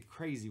like to get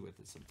crazy with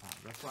it sometimes.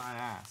 That's why I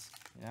ask,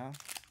 you know?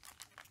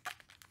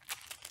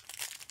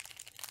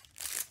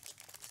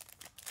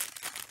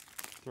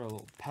 Throw a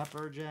little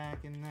pepper jack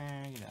in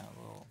there, you know, a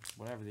little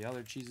whatever the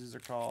other cheeses are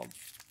called.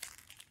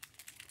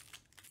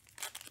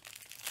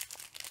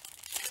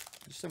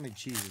 There's so many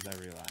cheeses, I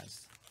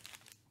realized.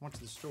 I went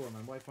to the store,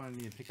 my wife wanted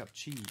me to pick up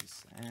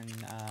cheese,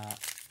 and I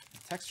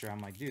texted her,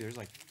 I'm like, dude, there's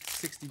like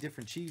 60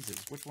 different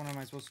cheeses. Which one am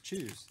I supposed to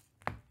choose?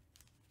 It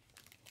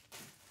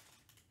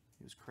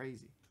was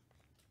crazy.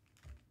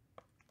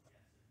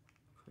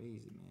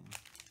 Crazy, man.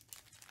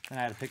 Then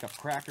I had to pick up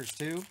crackers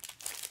too.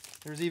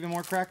 There's even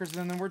more crackers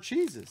than there were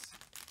cheeses.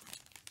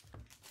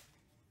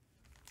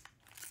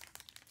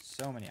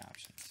 So many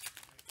options.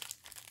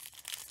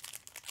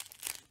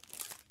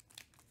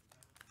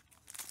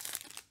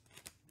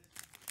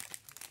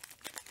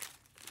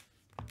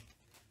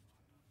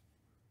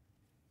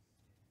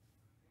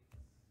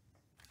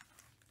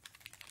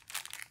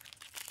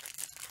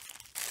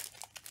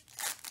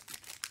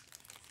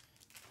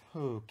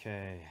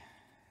 Okay.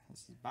 This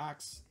is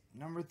box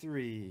number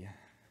 3.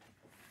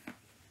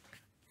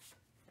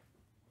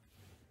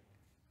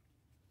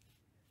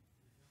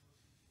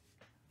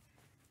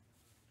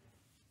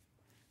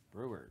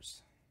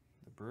 Brewers.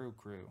 The Brew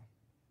Crew.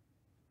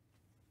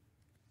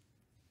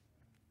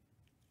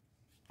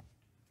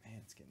 Man,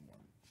 it's getting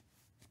warm.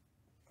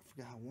 I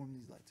forgot how warm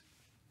these lights are.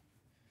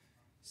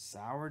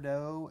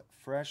 Sourdough,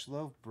 fresh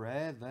loaf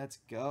bread. Let's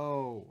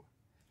go.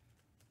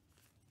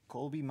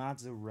 Colby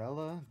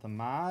Mozzarella. The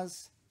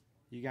Maz.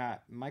 You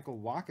got Michael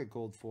Waka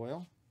gold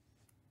foil.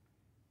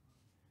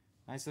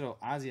 Nice little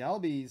Ozzy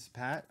Albies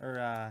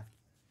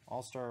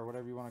All-Star or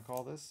whatever you want to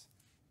call this.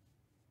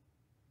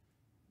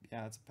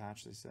 Yeah, that's a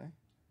patch, they say.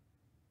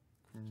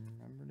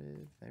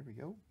 Commemorative. There we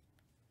go.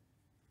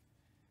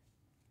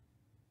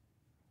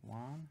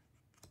 Juan.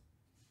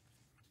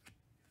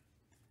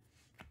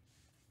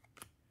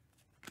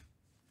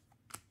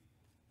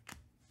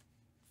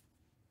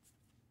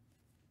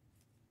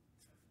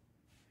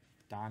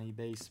 Donnie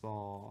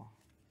Baseball.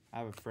 I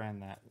have a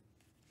friend that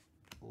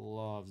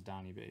loves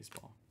Donnie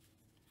Baseball.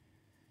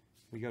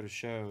 We go to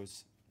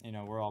shows, you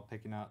know, we're all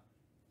picking up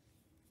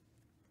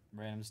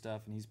random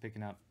stuff, and he's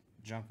picking up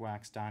junk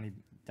wax Donnie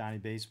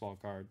Baseball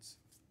cards,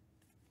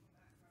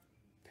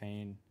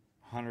 paying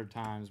 100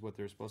 times what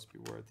they're supposed to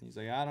be worth. And he's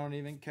like, I don't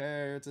even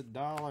care, it's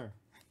 $1.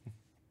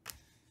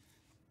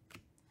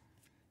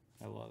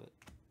 I love it.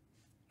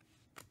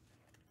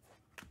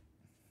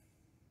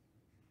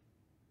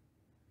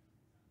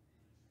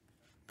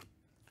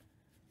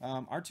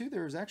 R2,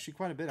 there was actually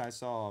quite a bit. I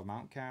saw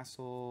Mount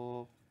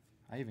Castle.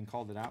 I even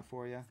called it out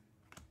for you.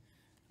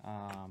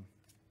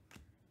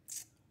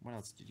 What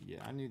else did you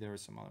get? I knew there were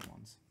some other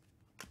ones.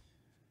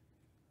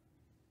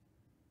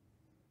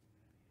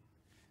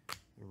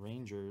 The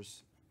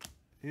Rangers.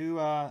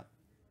 The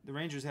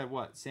Rangers had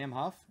what? Sam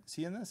Huff? Is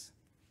he in this?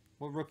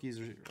 What rookies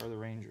are the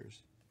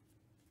Rangers?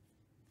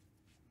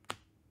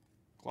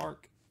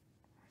 Clark.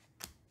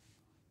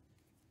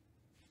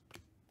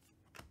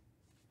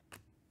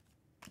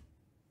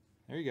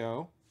 There you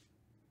go.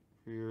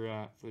 For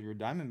your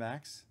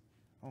Diamondbacks.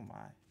 Oh my.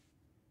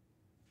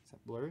 Is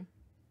that blurry?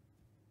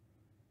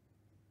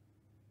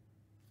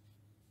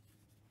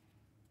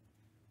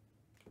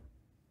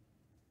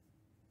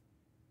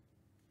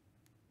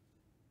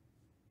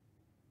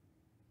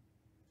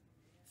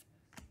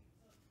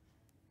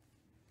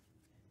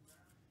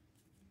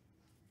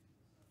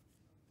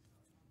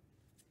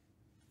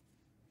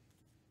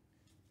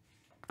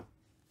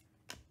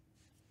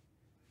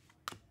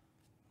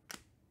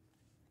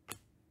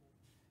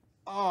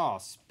 Oh,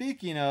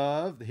 speaking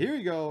of, here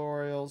you go,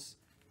 Orioles.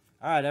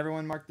 All right,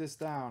 everyone mark this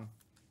down.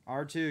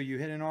 R2, you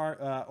hit an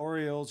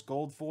Orioles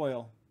gold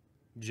foil.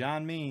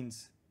 John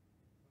Means.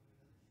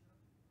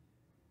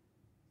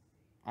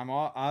 I'm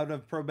all out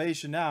of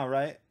probation now,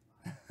 right?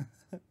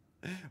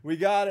 We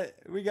got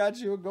it. We got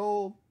you a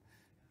gold.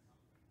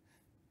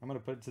 I'm going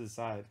to put it to the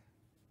side.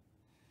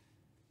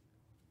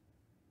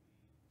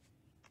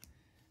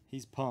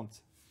 He's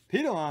pumped.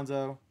 Pete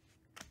Alonso.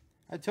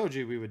 I told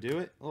you we would do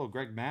it. A little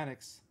Greg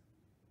Maddux.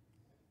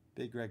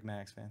 Big Greg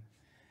Maddux fan.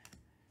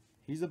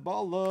 He's a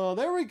baller.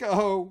 There we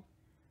go.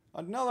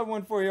 Another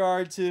one for you,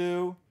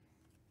 R2.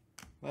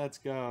 Let's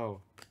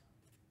go.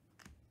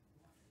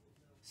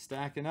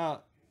 Stacking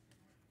up.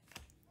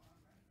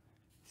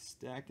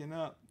 Stacking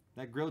up.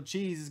 That grilled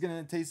cheese is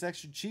going to taste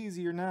extra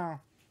cheesier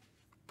now.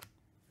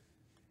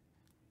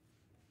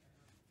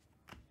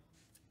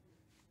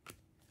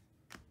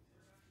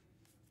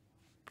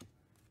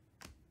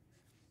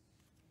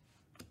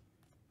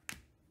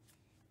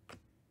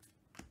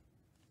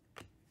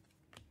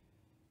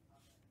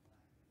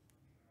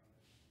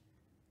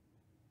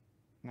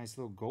 Nice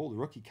little gold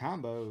rookie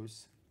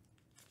combos.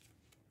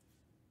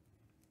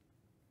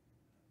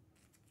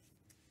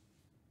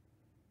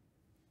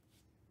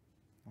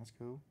 That's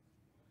cool.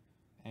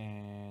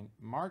 And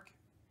Mark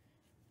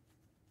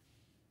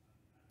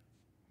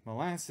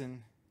Melanson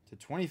to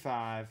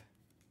 25.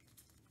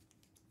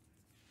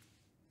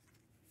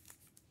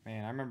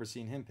 Man, I remember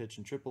seeing him pitch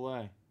in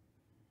AAA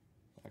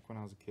back when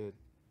I was a kid.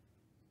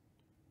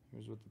 He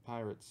was with the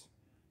Pirates.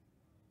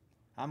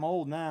 I'm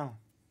old now,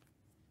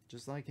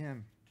 just like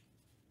him.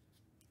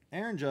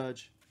 Aaron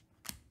Judge.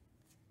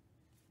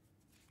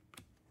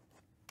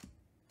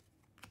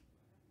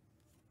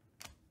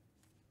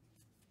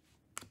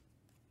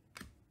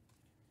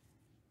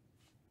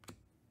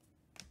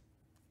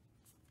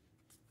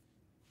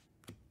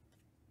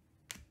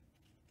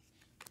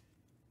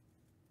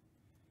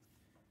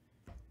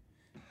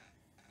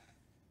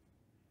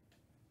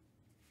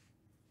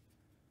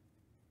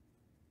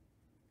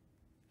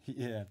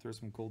 Yeah, throw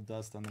some cold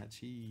dust on that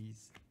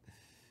cheese.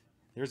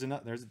 There's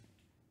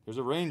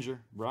a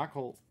Ranger, Brock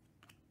Holt.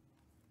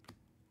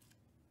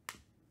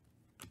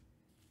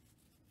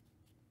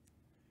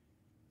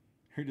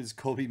 Who does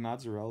Colby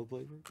Mozzarella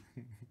play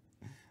for?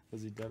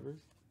 Was he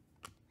Devers?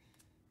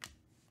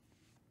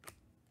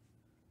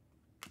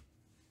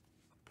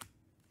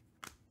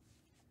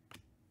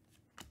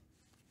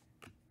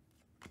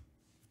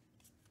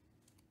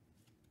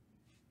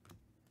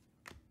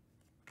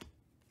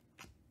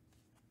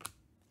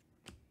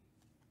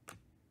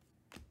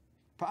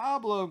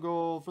 Pablo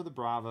goal for the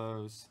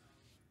Bravos.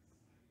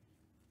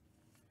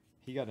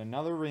 He got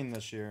another ring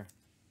this year.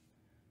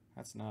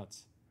 That's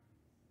nuts.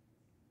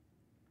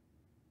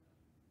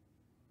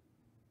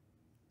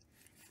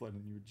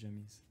 Flooding you with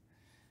jimmies.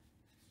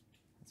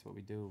 That's what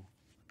we do.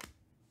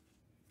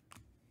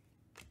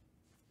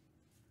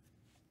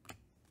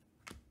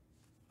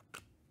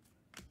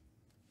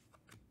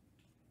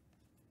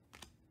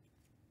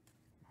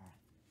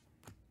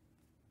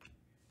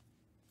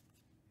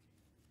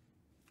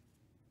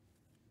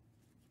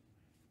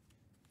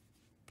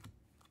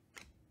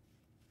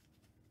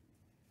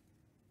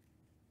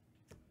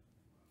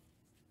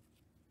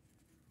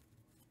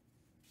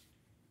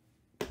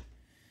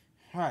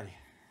 Alrighty.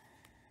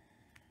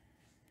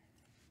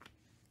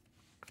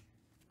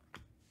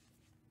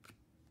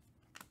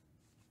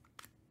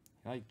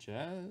 Like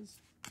Jazz.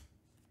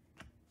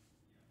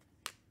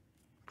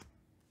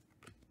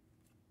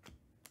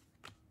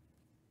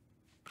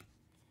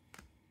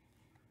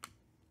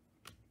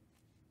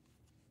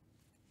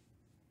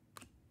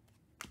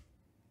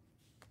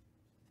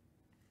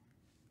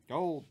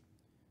 Gold.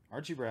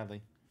 Archie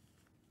Bradley.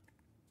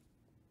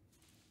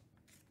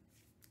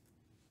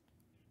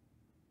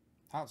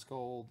 House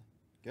Gold.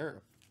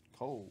 Garrett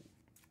Cole.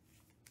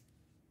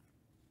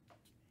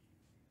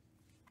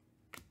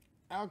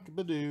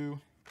 Alcabadoo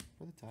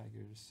for the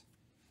Tigers.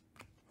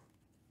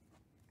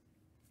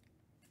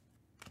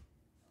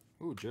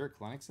 Ooh, Jared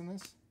Klenick's in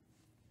this?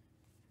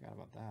 Forgot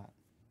about that.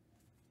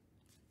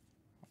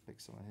 I'll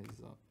pick some of his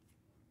up.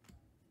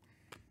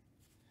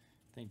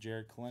 I think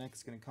Jared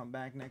Klenick's going to come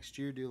back next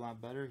year, do a lot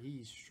better.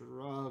 He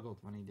struggled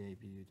when he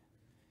debuted.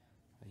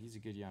 But he's a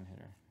good young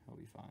hitter. He'll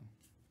be fine.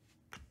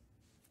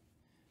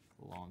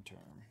 Long term.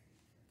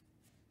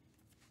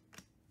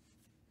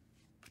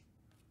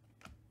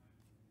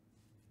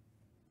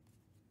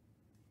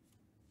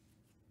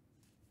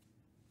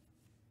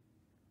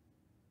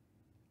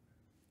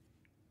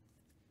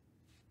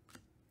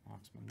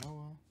 Ox Manoa.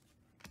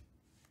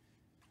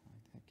 I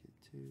like that kid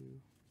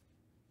too.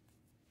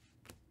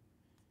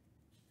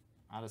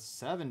 Out of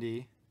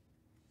 70,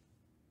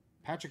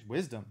 Patrick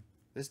Wisdom.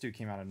 This dude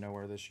came out of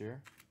nowhere this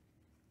year.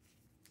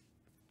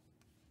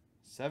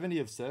 70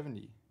 of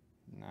 70.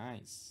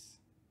 Nice.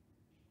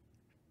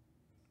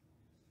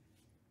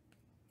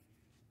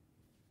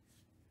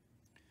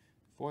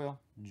 Foil,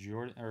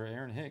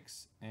 Aaron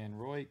Hicks and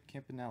Roy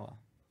Campanella.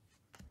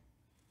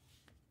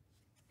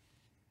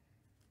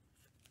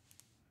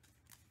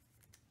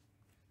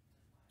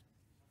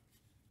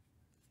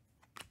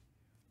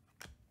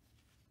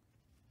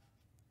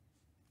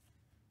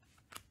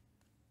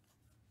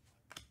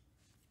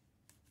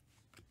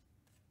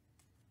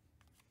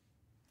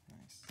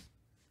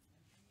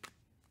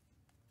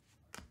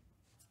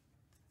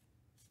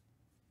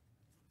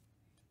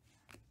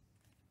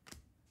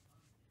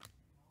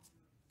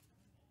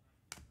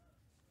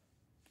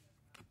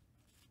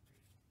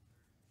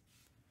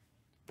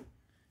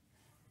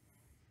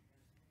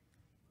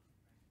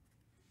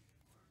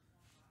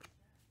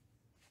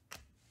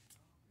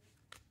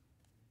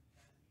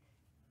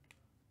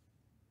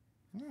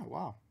 Oh,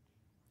 wow.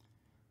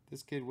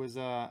 This kid was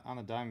on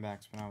the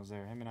Diamondbacks when I was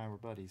there. Him and I were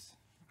buddies.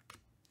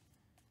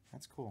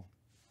 That's cool.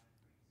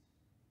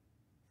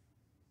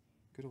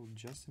 Good old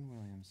Justin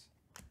Williams.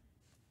 I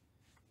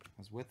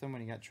was with him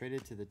when he got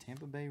traded to the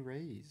Tampa Bay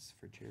Rays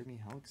for Jeremy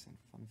Hellickson.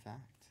 Fun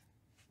fact.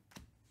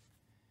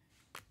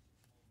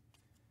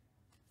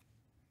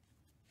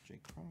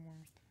 Jake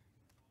Cronenworth.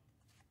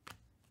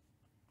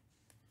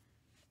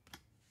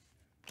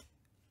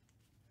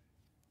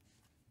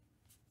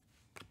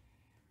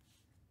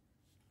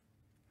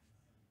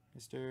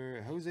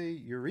 Mr. Jose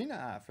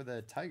Urena for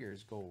the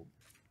Tigers gold.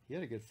 He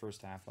had a good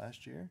first half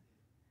last year.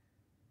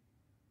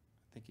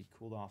 I think he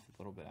cooled off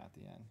a little bit at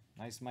the end.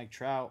 Nice Mike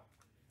Trout.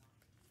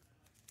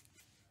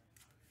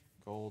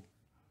 Gold.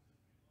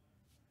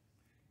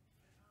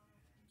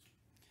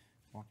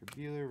 Walker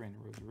Buehler, Randy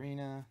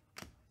Rosarina.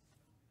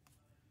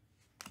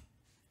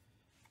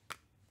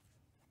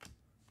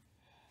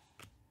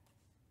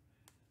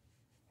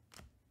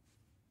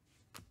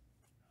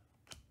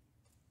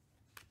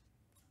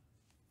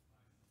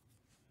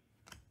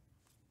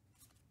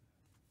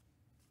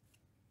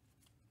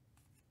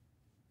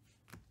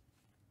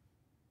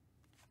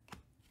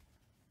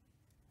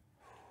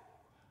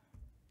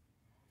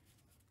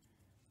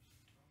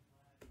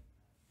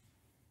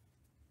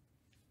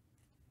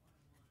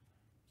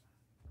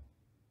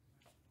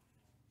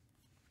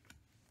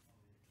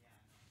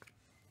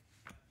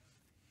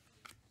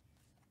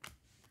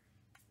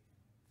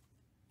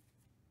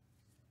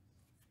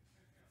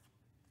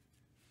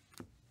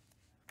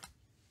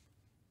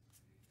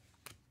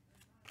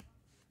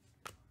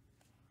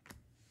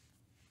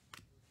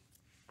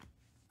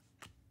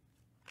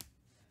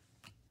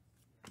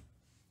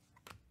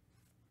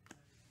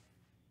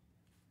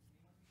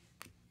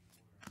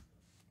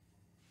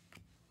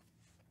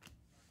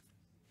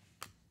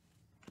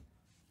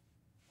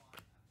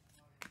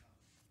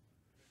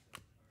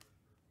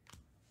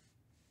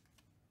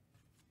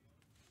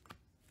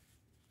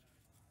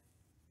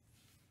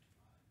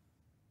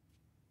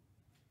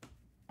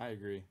 I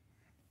agree.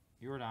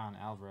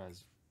 Yordan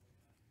Alvarez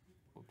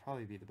will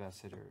probably be the best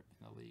hitter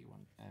in the league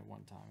at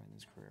one time in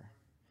his career.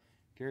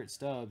 Garrett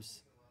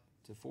Stubbs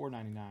to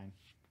 $4.99.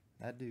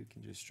 That dude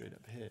can just straight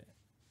up hit.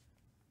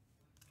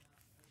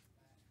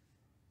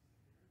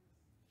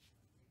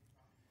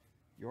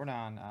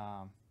 Yordan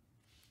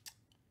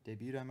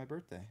debuted on my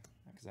birthday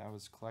because I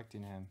was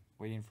collecting him,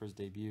 waiting for his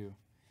debut,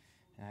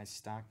 and I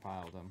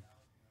stockpiled him.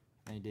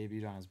 And he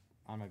debuted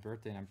on my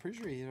birthday, and I'm pretty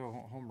sure he hit a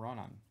home run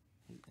on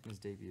his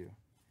debut.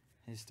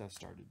 His stuff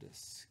started to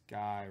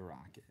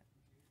skyrocket.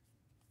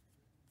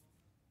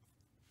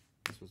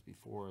 This was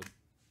before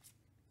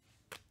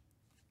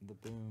the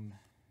boom,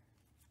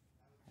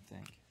 I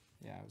think.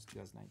 Yeah, it was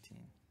 2019.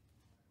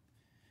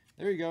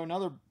 There you go,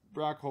 another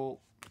Brock Holt.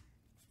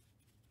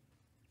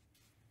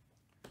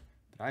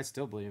 But I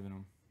still believe in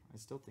him. I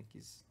still think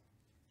he's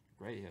a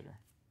great hitter.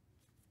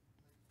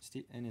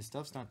 And his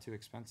stuff's not too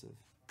expensive.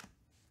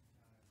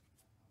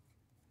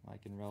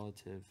 Like in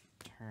relative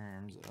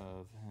terms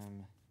of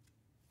him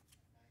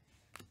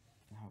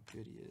and how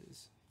good he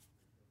is.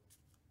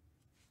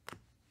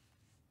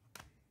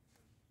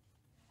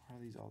 Why are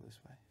these all this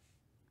way?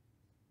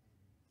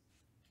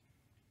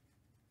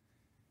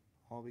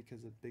 All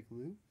because of Big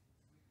Lou?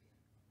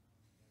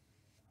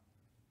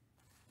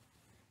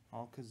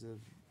 All because of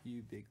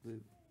you, Big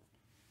Lou.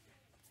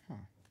 Huh.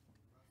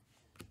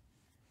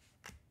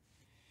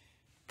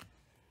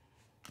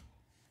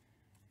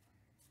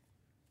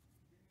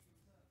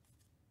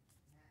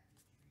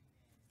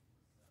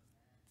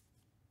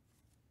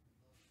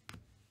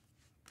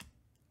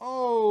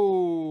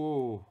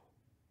 Oh!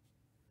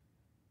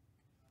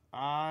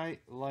 I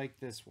like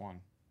this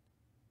one.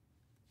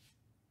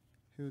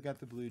 Who got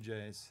the Blue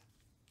Jays?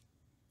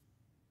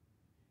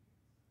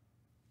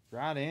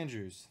 Rod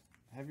Andrews.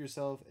 Have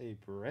yourself a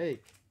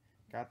break.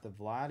 Got the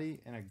Vladdy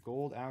and a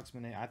gold Alex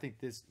Monet. I think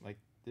this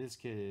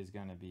kid is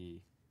going to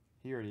be,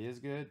 he already is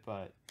good,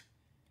 but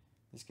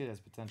this kid has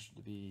potential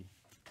to be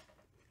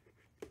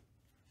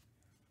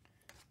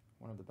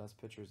one of the best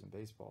pitchers in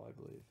baseball, I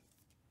believe.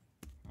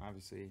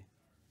 Obviously,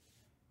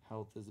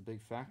 health is a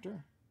big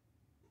factor.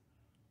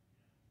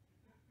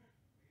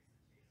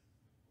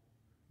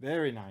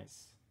 Very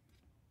nice.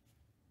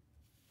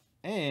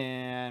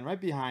 And right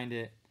behind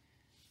it,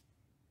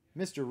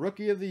 Mr.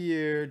 Rookie of the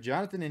Year,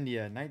 Jonathan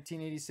India,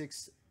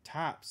 1986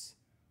 Topps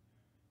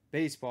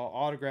Baseball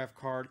autograph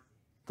card.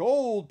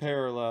 Gold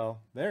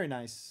parallel. Very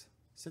nice.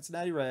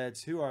 Cincinnati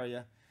Reds. Who are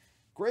you?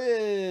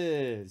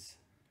 Grizz.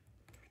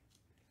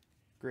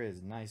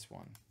 Grizz, nice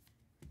one.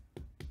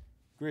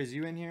 Grizz,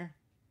 you in here?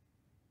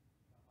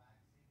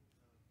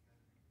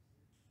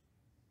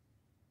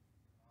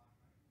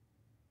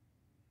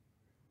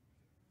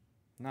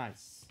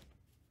 Nice.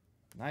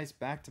 Nice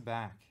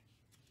back-to-back.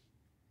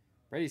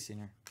 Brady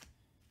Sr.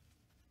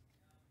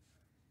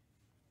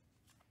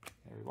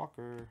 Harry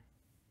Walker.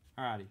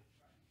 Alrighty.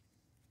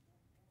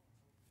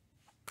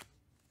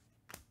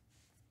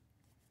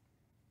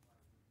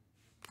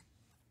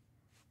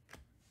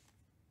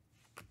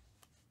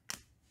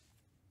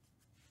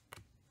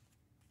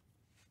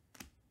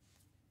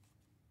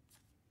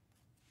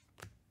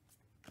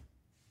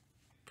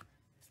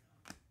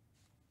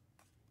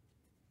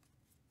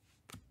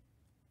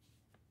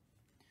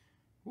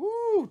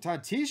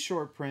 Tatis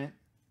short print.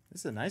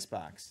 This is a nice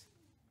box.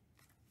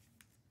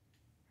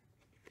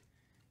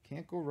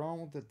 Can't go wrong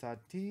with the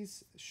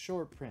Tatis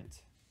short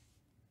print.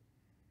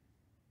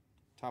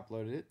 Top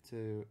loaded it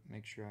to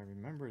make sure I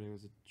remembered it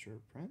was a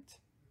short print.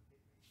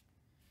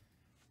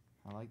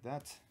 I like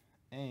that.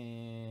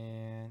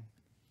 And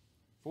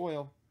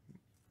foil.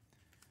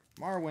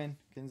 Marwin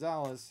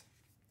Gonzalez.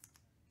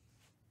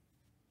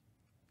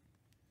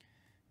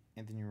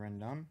 Anthony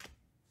Rendon.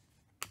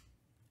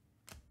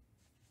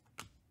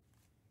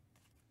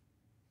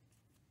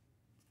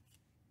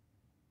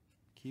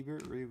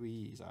 Keibert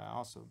Ruiz. I'm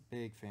also a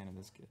big fan of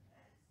this kid.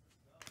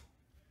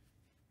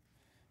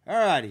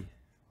 Alrighty.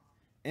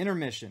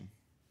 Intermission.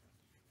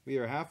 We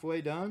are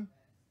halfway done.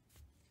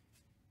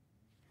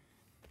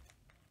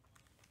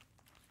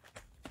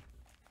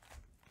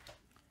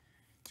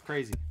 It's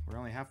crazy. We're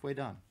only halfway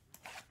done.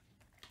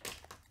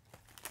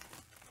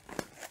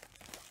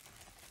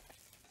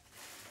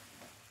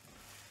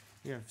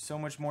 We have so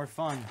much more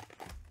fun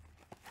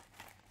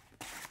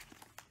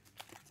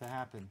to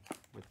happen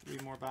with 3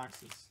 more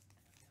boxes.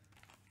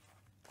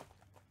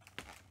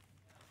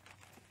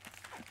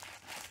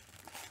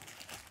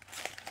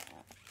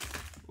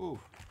 Ooh,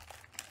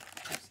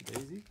 oopsie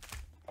daisy.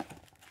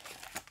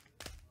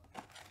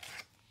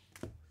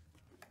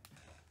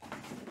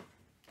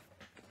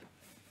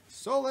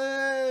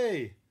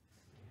 Sully!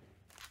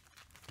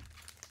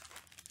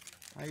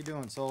 How you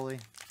doing, Sully?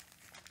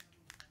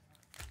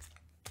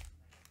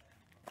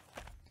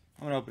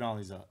 I'm gonna open all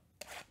these up.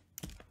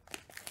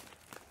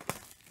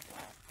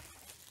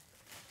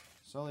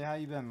 Sully, how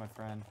you been, my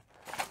friend?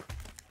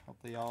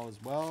 Hopefully all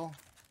is well.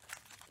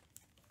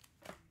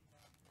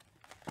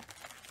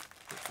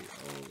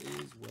 All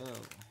is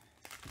well.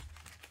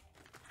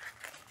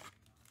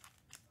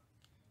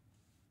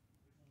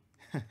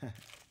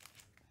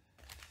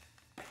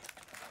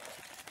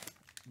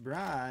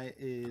 Bry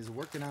is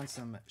working on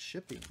some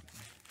shipping.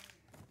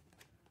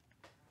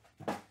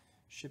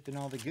 Shipping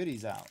all the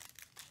goodies out.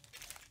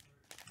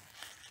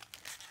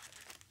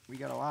 We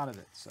got a lot of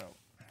it, so.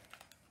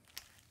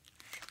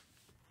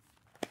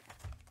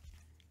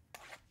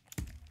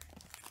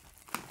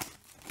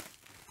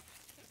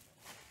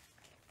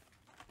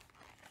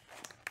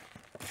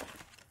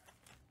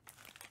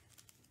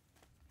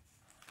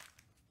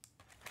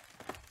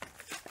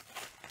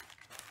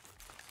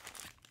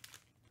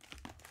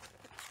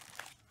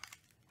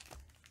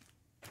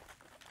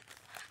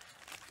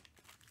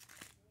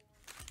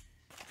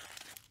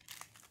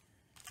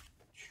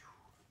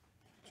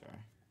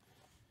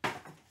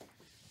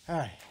 All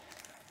right.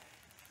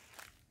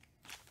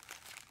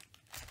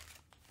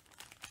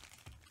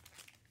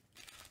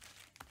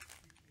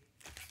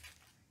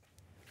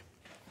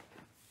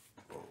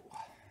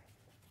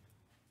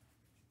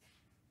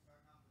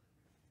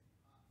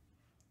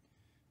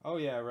 Oh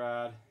yeah,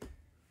 Rod.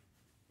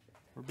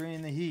 We're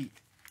bringing the heat.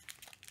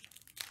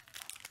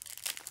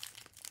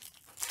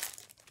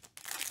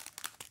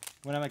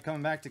 When am I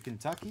coming back to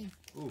Kentucky?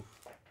 Ooh.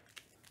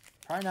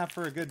 Probably not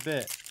for a good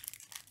bit.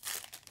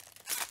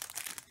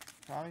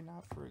 Probably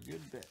not for a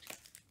good bit.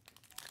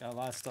 Got a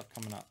lot of stuff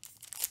coming up.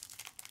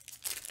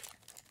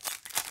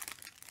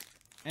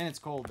 And it's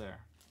cold there.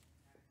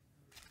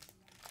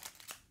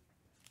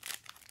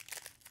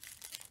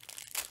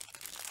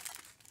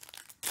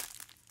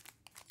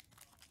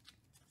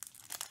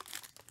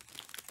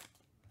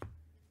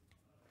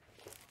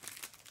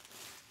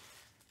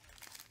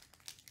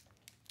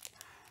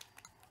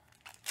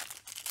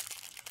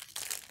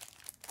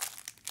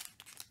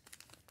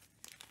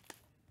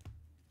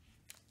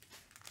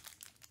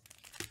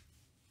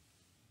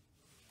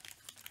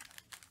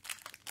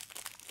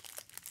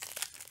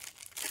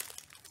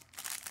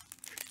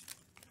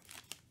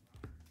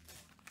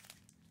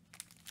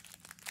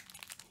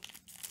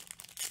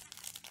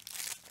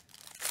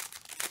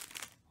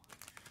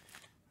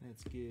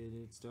 Let's get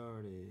it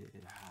started.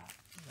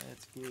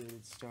 Let's get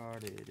it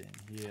started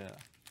in here.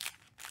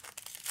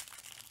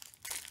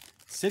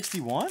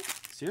 61?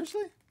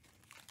 Seriously?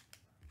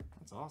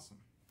 That's awesome.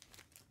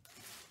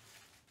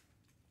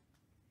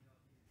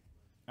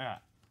 Alright.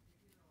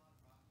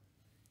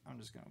 I'm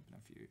just going to open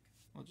a few.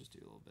 We'll just do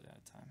a little bit at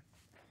a time.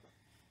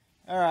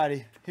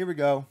 Alrighty. Here we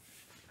go.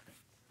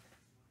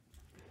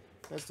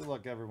 Best of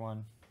luck,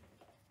 everyone.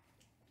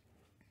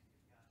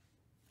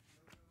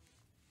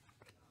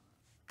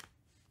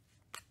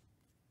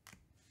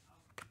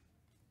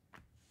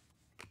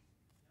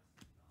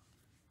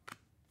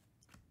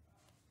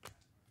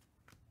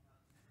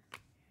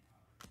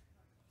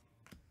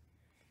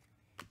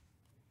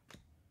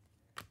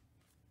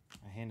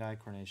 Hand-eye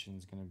coordination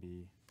is going to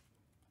be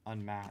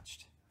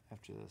unmatched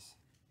after this.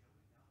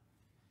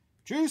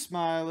 Drew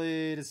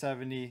Smiley to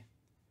 70.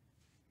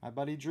 My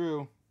buddy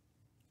Drew.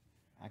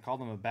 I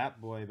called him a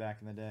bat boy back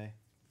in the day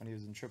when he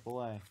was in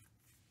AAA.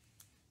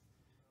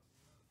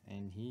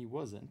 And he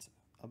wasn't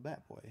a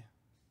bat boy,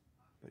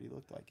 but he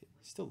looked like it.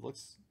 He still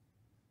looks.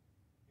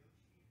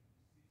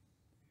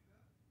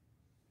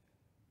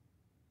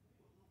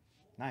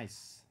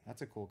 Nice.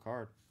 That's a cool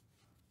card.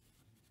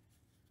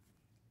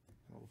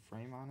 A little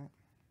frame on it.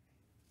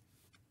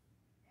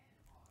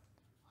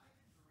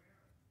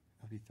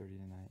 He'll be 30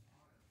 tonight.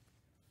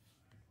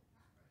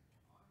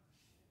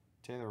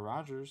 Taylor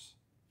Rogers.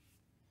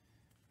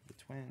 The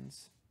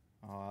Twins.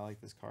 Oh, I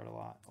like this card a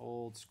lot.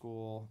 Old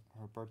school.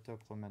 Roberto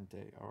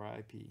Clemente.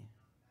 R.I.P.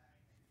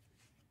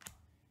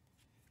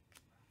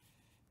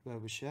 Bo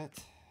Bichette.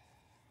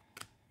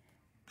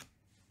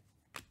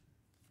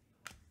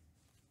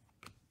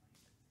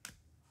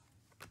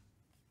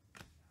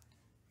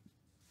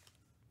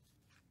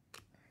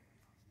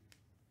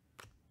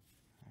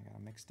 I got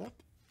them mixed up.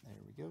 There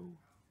we go.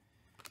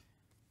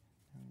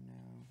 Oh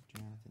no.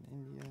 Jonathan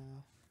India.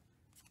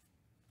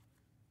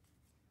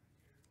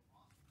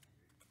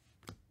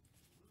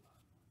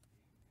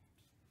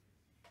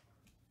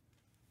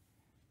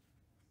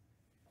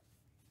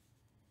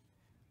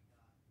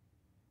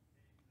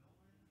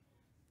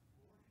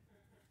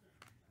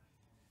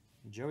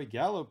 Joey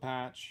Gallo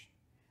patch.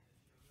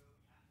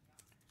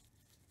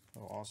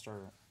 Oh,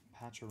 All-Star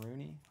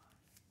Patch-a-Rooney.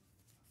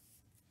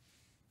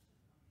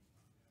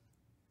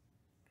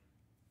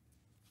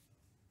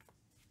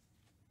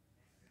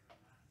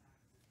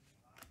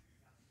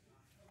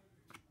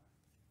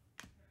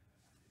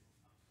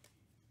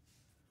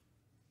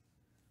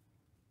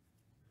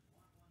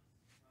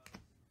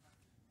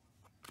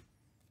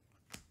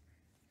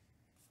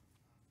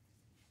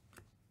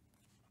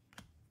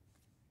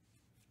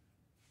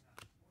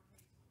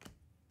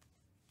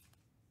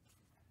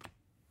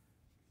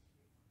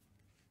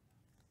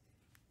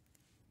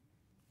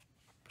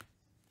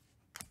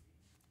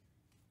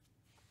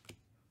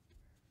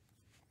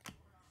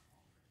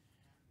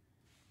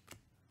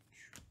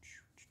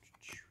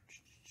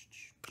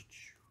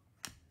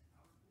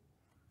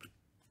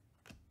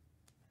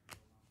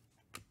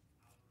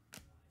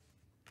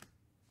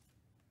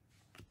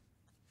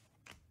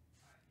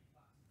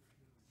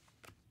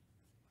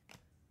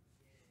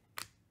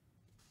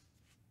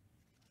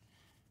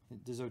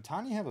 Does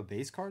Ohtani have a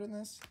base card in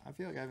this? I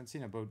feel like I haven't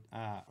seen a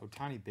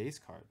Ohtani base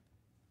card.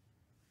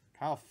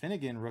 Kyle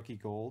Finnegan, rookie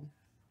gold.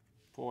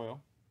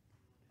 Foil.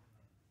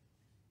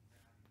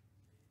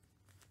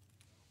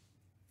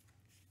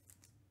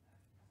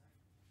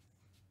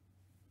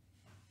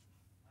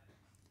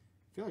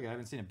 I feel like I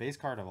haven't seen a base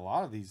card of a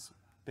lot of these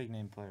big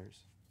name players.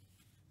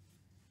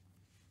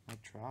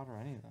 Like Trout or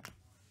any of them.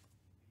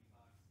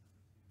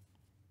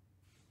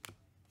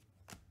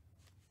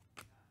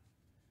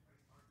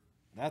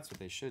 That's what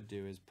they should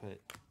do, is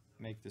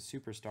make the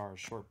superstars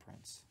short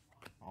prints.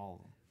 All of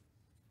them.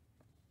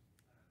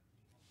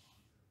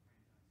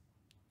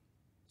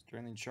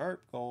 Sterling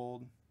Sharp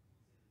gold.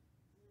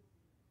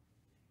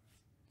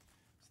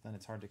 So then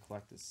it's hard to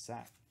collect this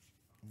set.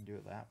 You can do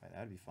it that way.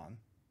 That'd be fun.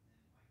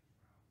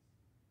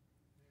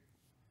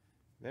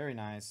 Very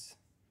nice.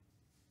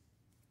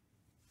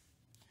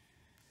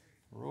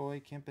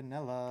 Roy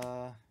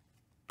Campanella.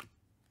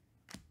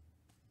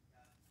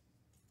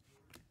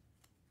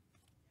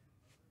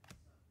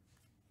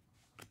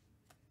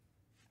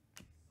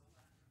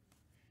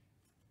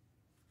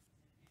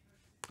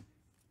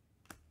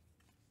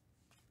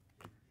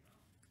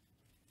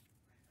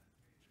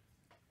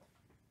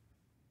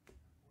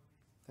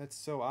 That's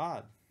so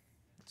odd.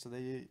 So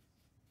they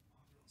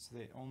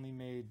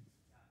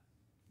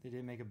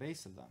didn't make a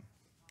base of them.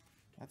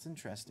 That's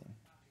interesting.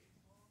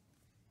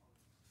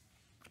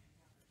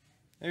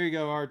 There you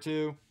go,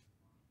 R2.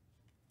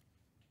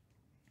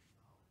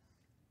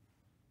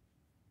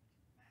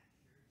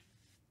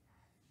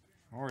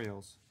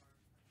 Orioles.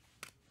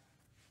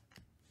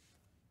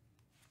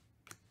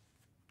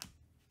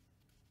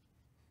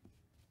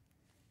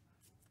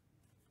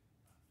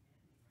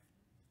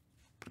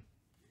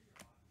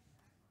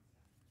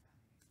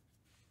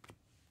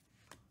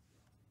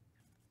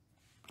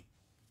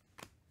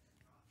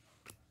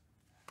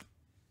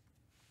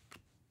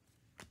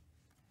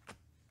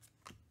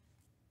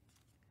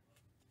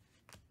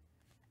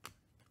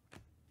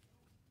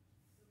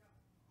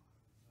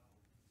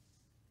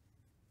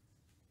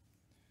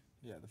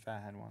 Yeah, the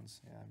fathead ones.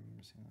 Yeah, I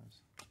remember seeing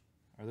those.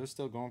 Are those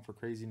still going for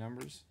crazy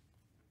numbers?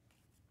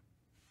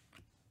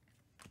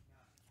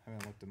 I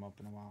haven't looked them up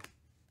in a while.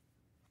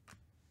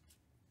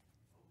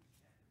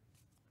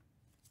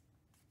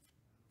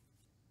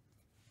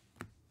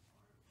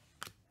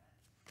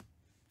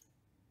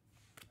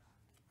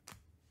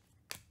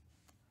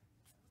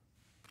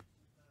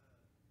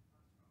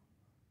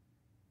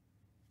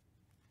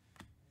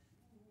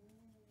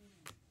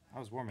 I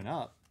was warming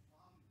up.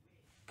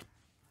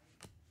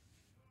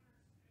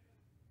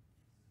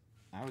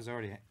 I was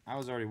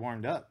already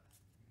warmed up.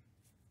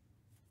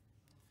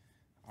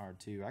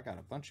 R2, I got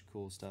a bunch of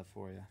cool stuff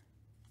for you.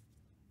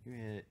 You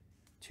hit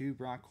 2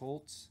 Brock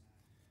Holtz,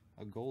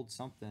 a gold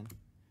something.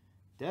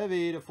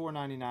 Devi to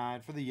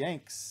 4.99 for the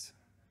Yanks.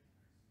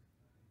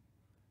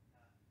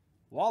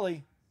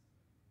 Wally.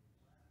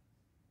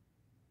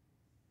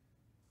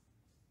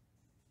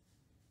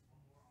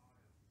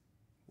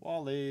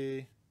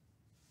 Wally.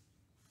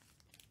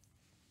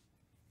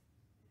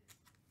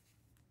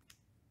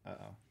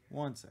 Uh-oh.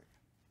 One sec.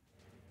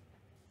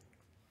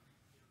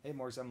 Hey,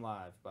 Morris, I'm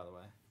live, by the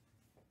way.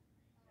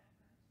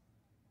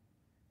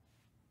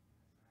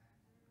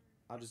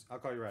 I'll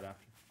call you right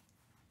after.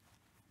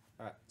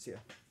 All right, see ya.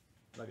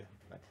 Love you.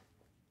 Bye.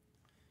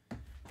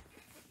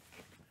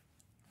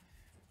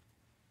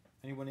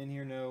 Anyone in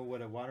here know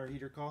what a water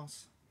heater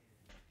costs?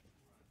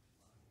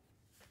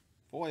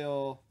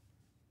 Foil.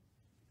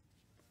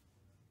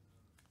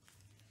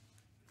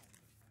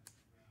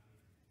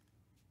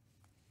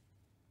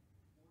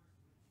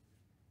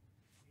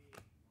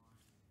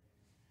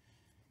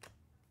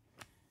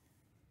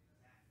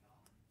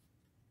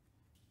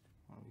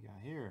 What do we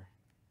got here?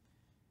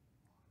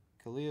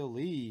 Khalil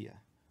Lee.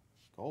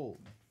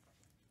 Gold.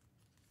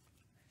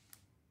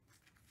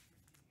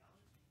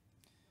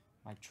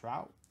 Mike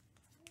Trout.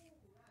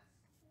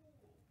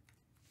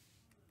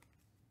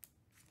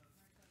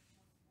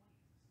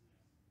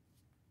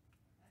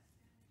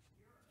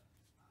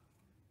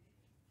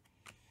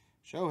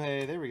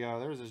 Shohei, there we go.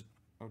 There's a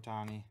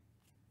Otani.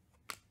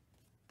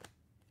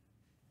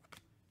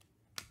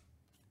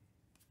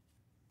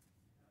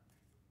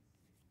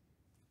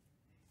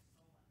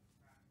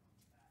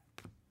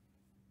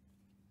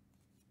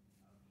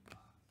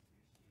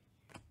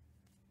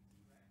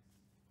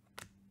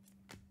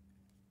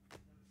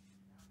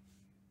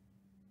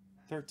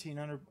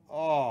 $1,300.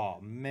 Oh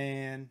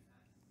man,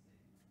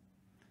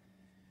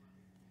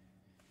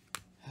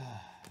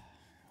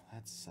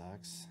 that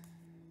sucks.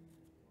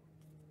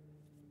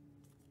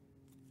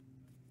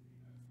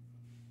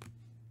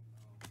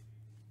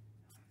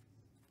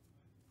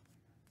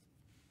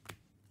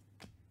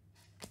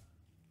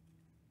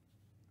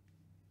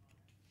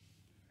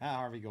 Matt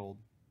Harvey Gold.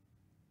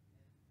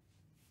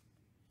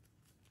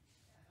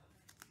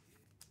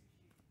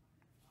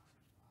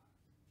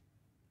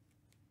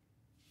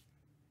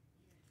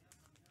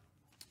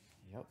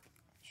 Yep,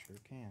 sure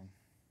can.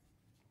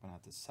 Gonna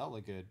have to sell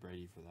a good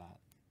Brady for that.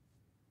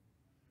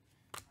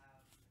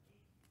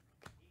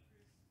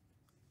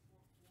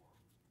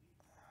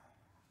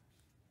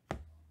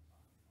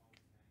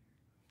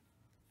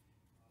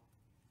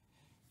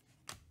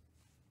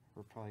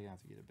 We're probably gonna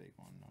have to get a big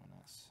one, knowing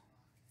us.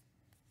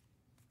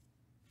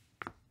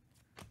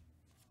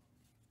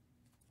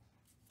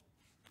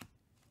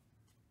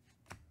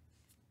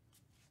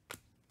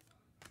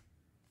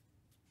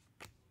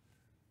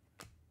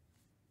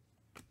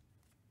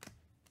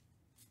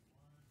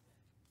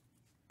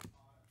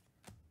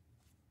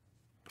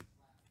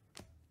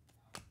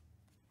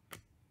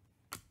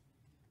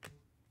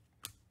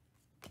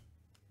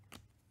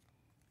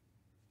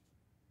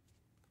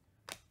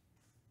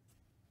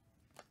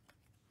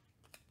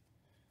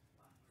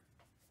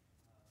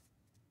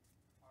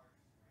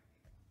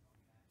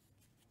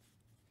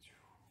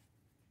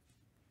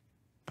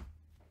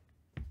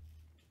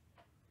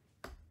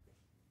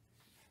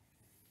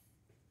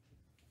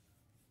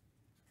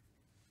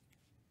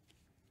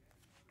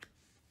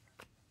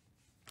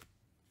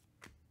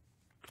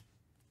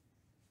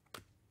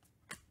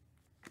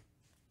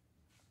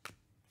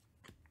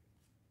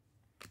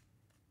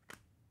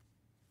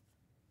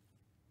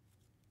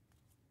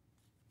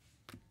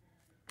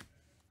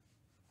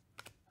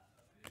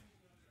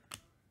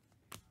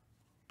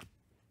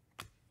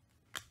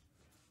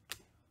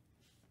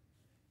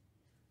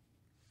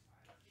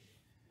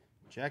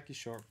 Jackie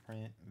short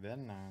print, very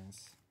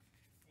nice.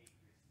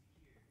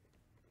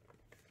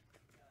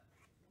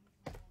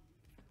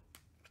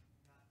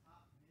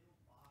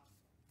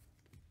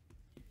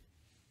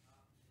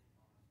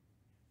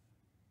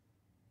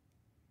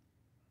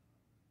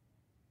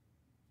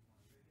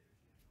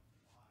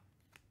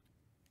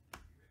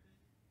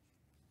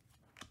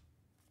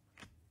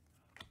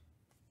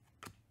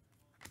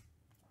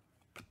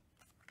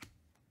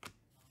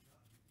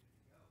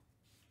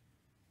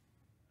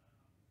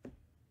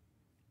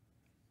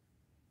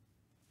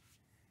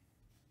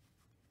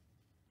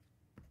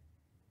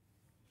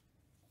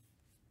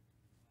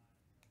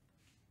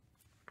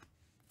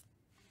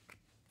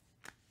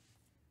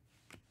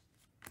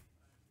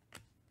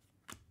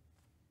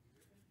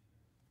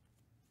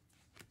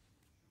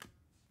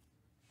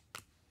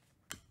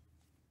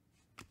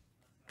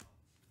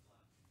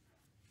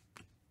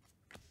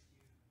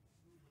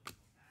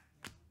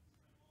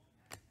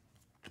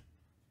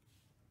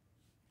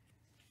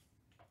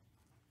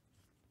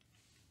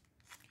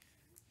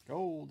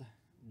 Gold,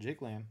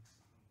 Jake Lamb.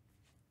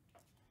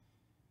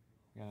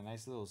 We got a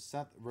nice little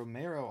Seth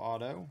Romero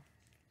auto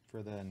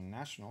for the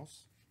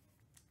Nationals.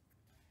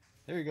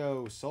 There you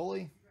go,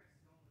 Sully.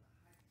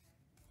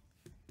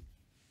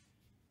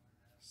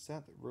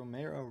 Seth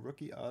Romero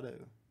rookie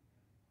auto.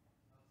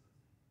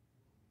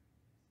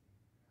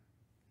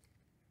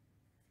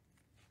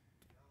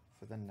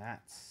 For the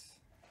Nats.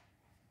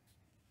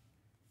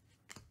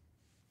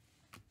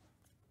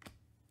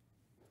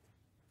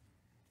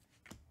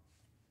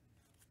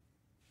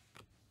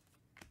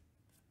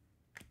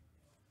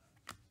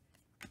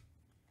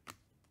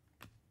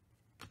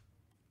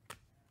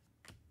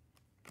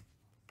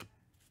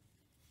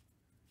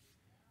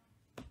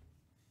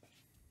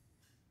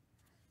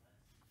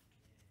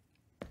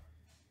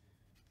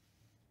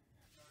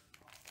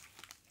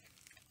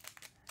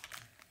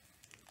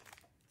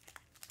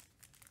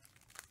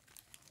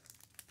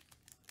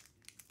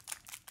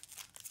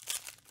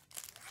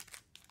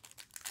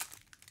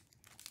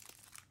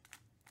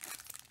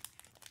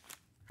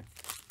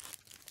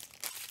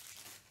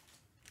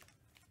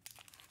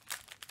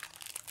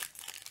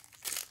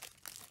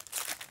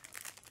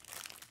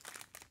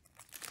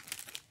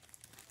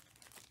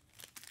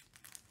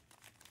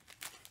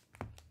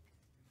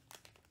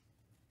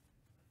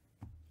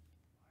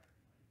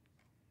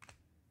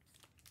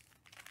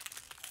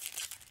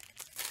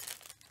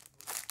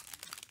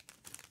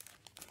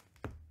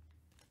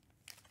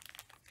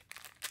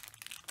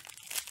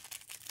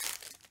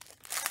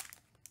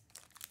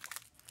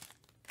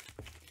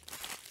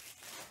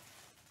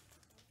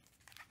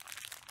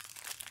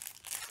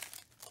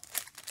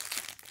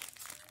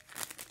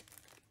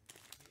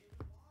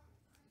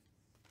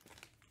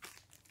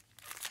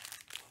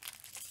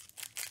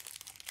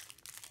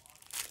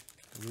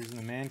 Losing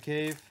the man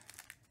cave.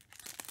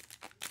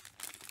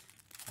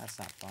 That's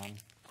not fun.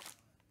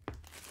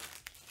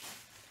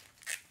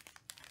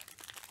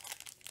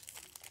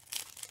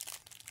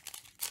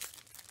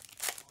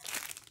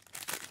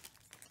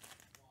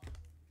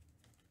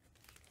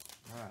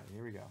 All right,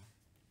 here we go.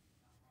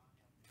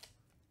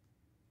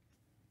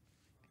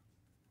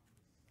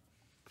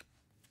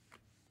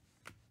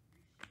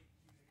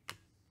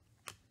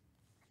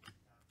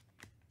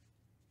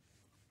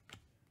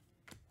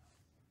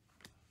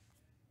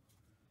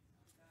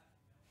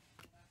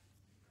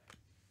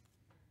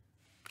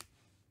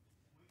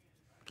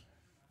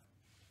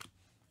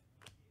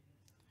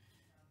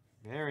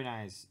 Very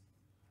nice.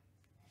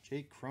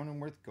 Jake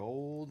Cronenworth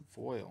gold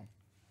foil.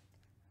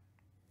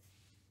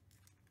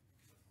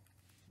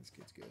 This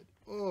kid's good.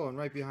 Oh, and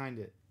right behind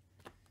it.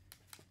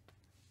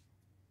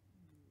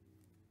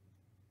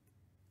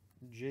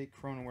 Jake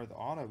Cronenworth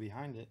auto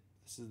behind it.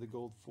 This is the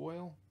gold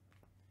foil.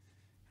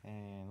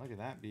 And look at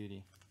that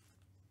beauty.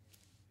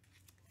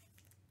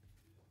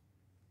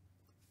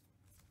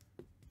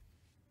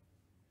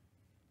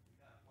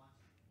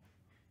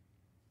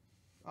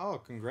 Oh,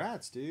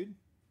 congrats, dude.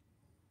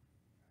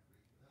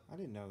 I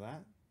didn't know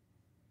that.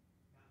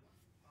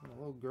 A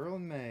little girl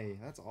in May.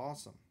 That's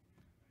awesome.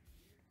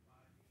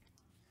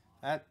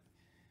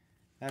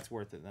 That's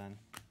worth it then.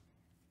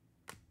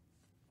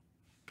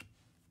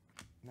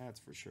 That's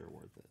for sure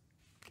worth it.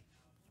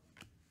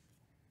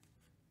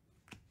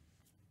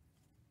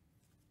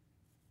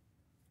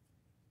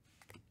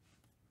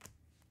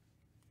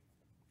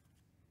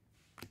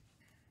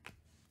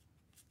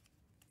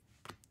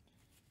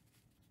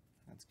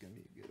 That's gonna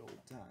be a good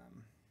old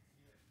time.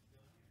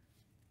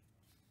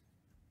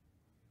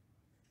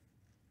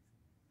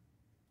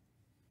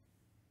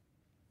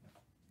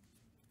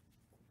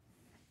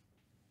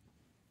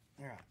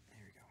 All right, here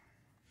we go.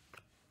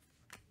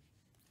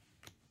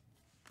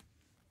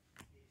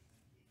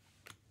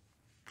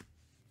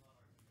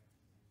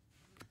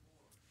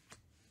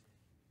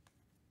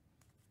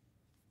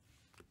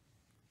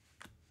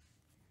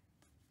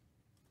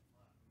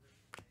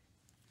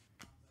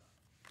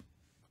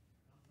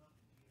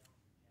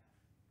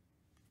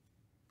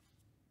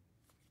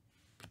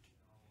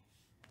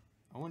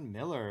 Owen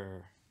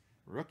Miller,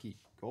 rookie,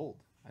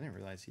 gold. I didn't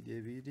realize he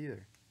debuted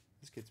either.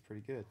 This kid's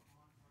pretty good.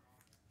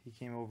 He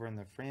came over in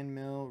the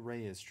Franmil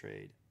Reyes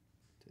trade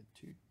to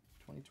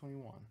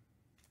 2021.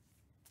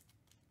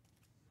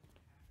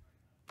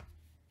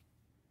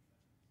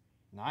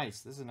 Nice.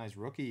 This is a nice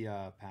rookie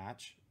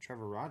patch.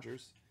 Trevor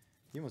Rogers.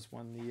 He almost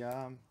won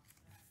the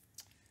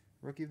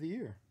Rookie of the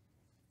Year.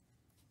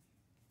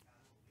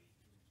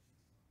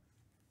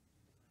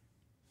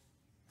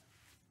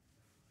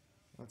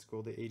 Let's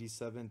go the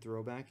 87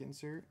 throwback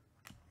insert.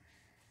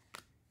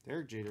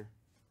 Derek Jeter.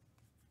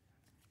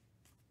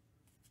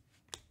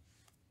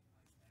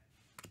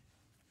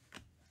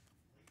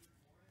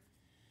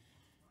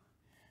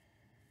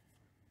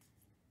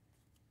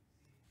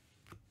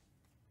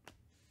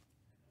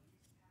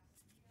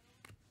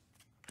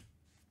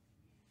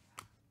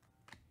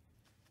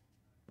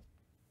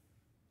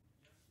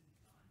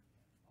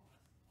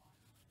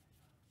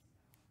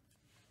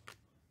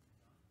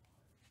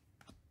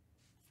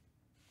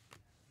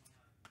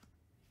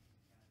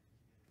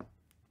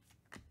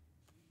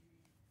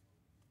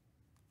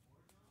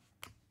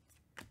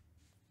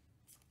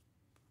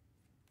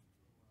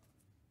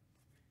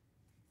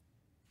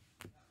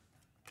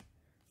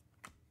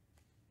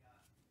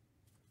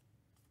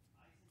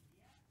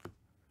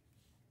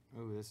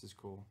 Oh, this is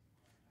cool.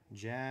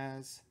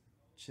 Jazz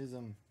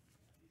Chisholm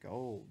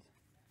gold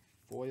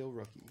foil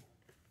rookie.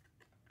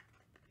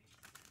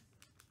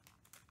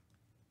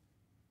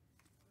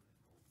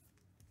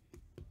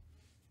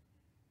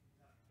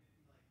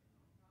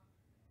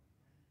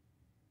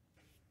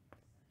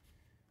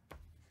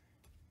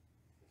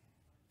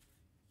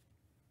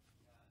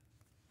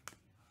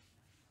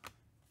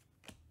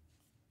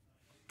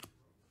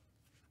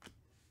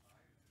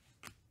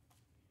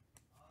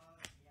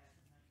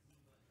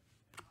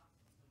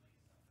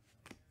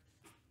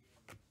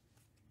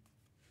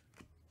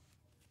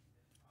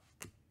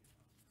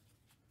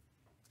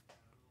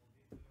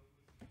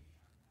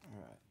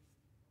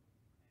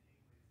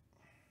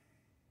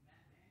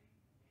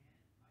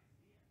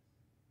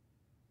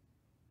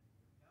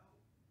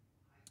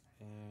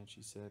 And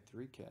she said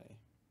 3K. Great.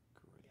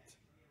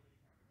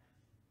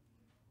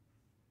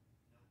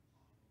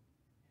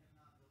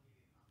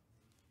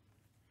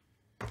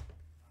 Oh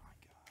my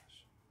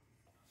gosh.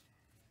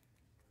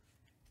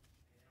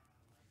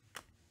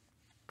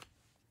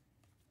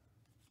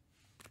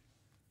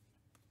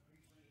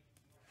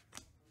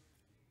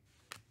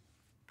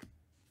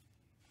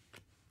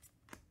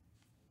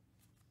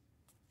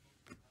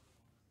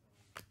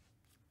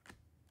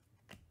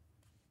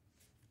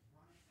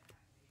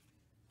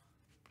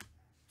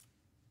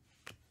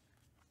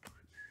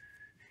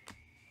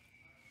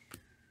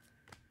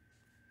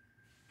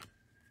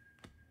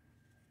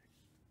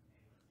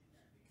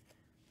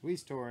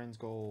 Luis Torrens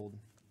gold.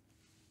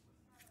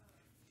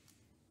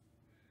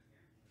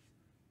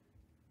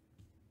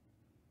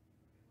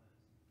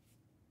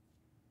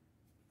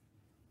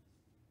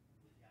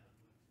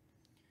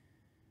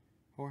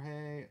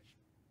 Jorge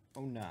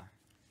Ona.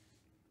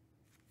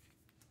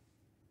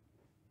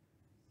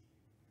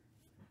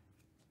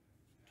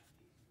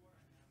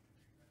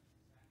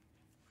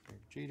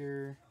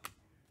 Jeter.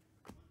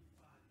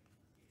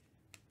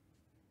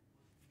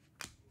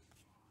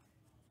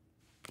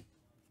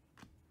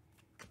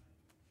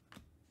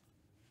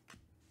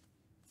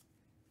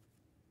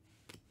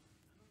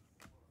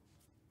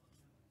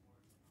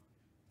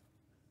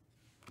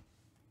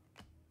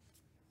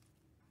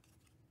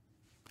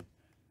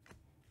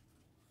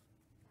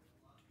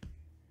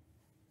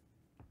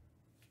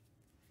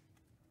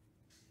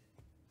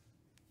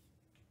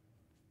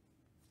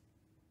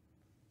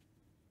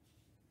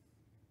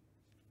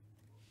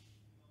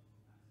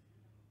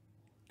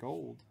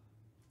 Gold.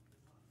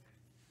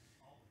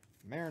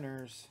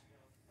 Mariners.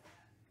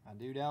 My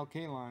dude Al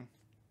Kaline.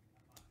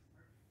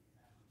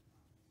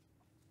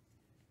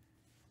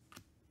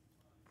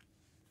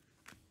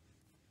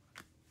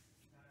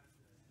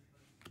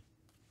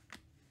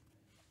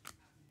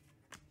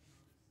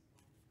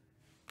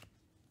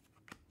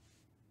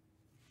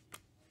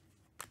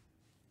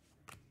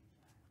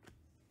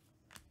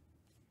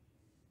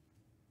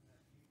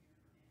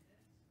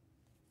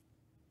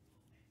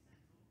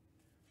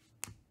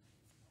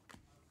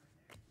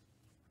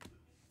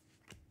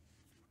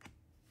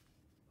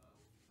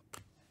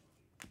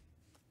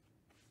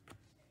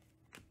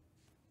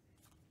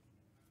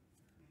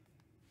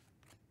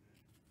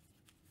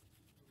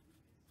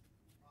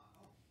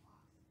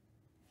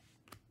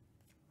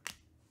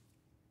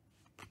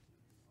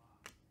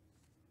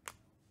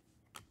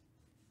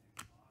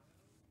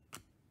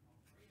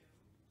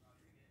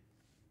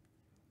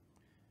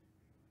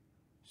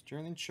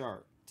 Sterling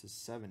Sharp to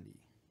 70.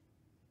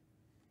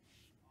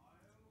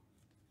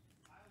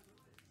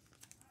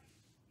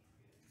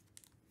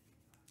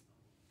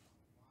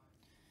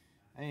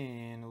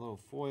 And a little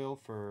foil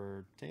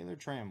for Taylor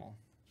Trammell.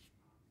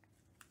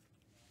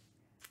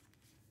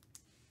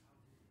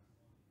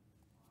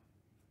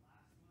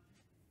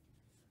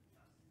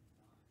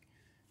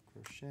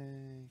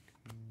 Crochet.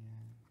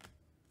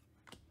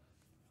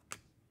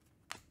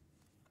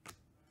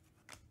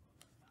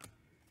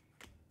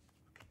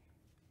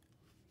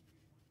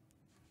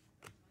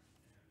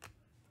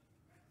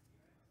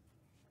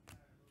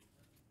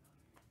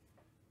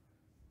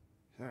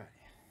 All right.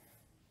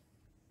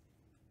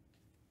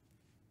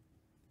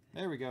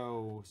 There we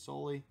go,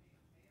 Sully.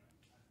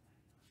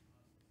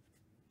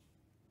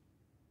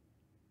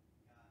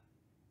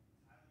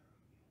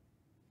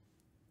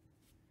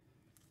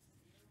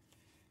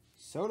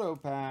 Soto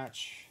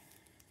patch.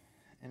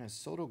 And a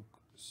Soto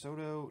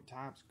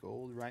Topps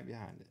gold right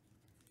behind it.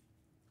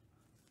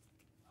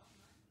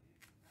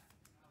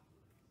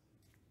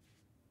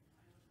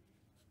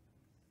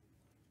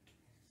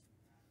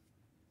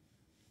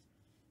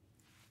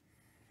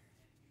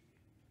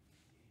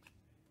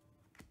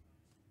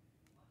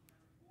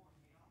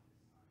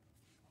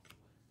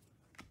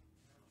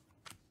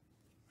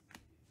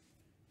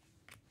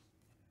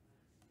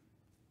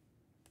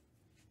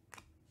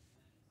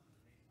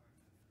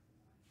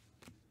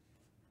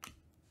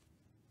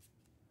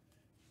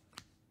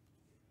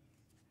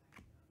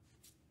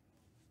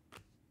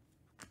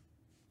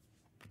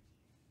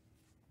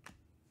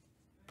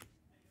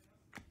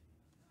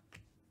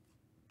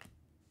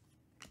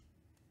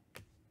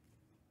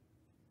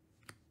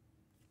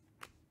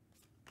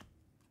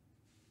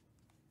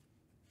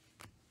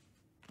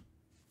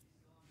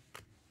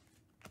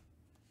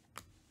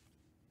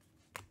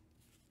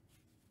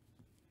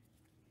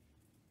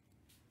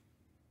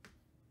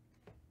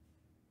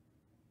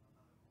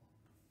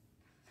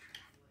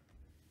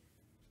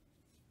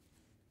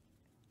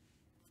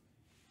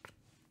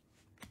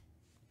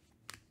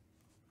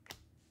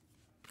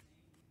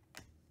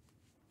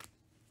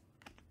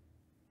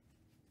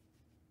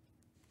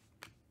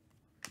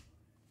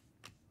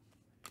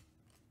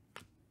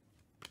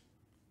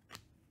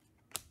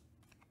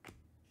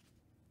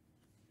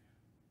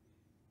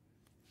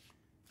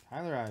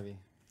 Tyler Ivey.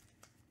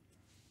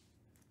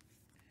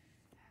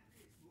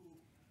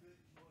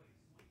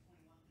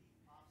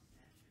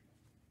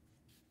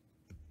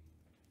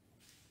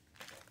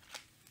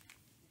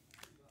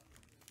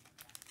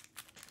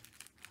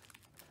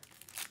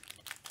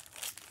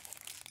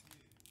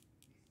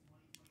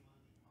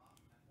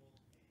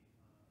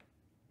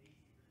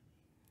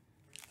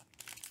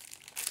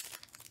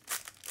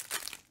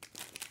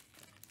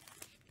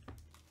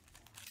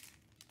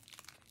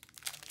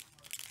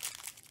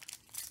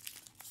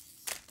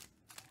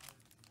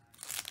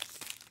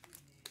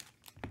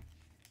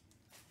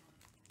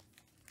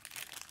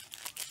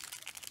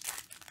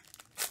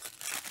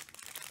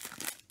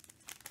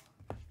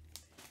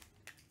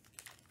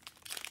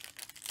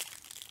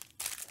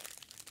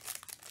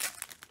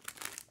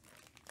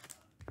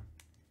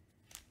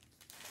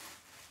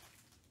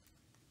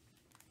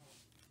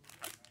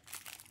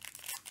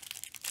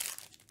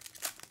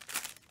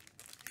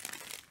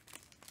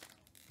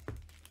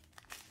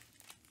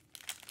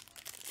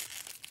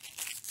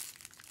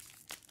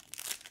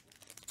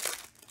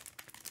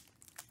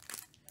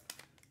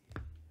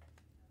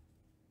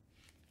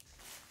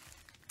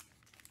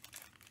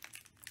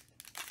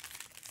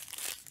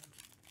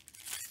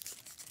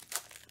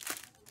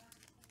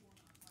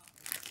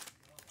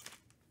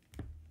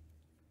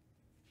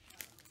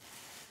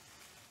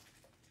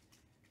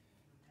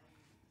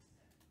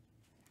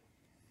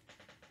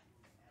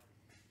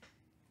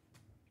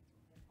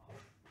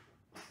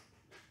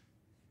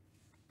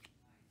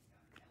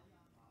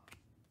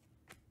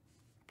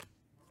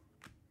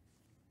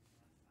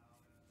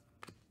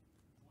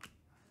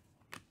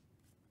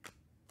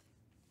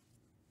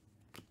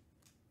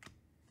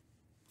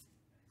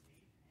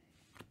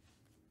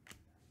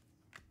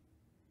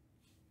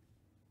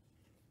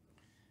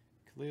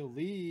 Leo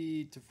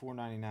Lee to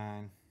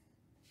 499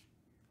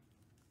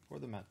 for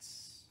the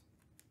Mets.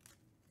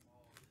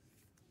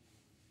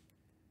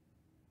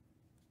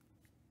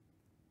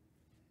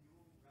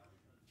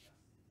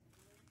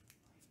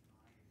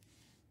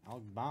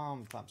 Alec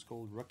Baum, Topps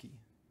Gold rookie.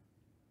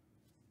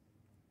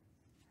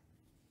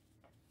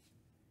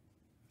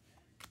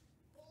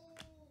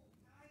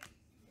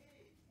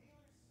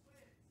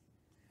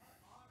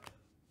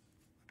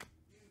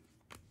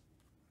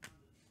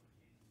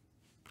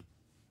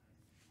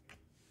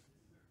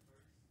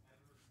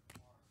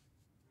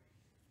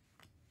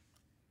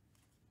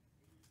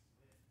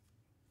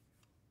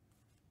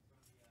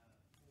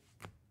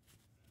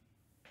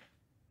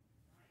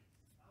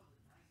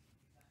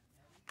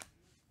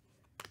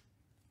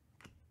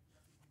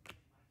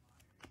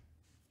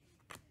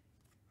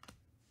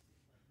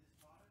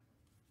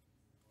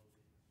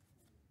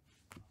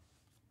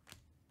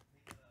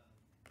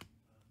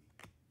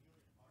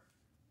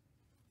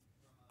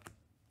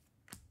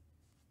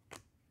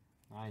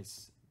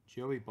 Nice.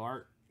 Joey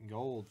Bart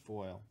gold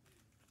foil.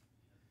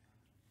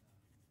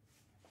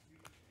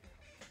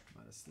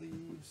 By the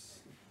sleeves.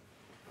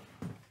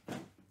 And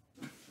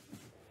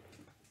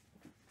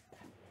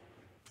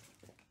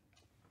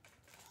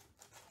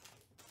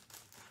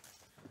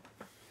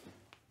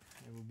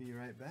we'll be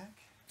right back.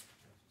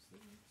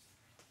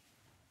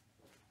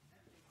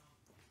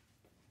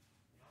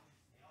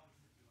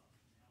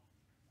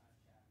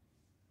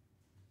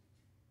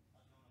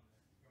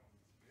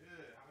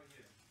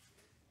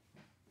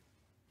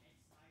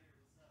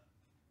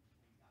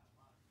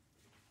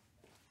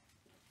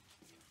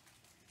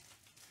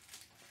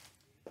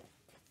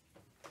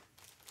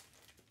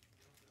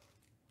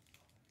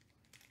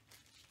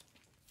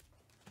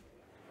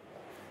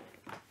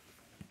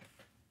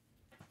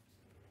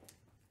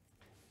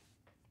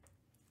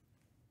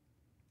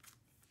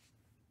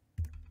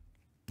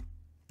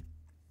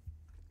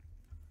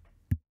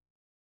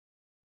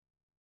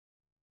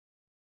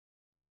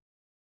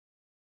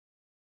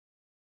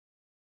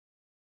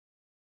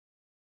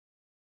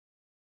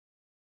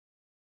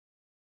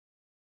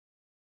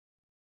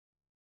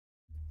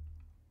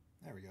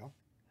 There we go.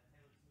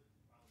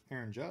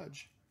 Aaron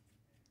Judge.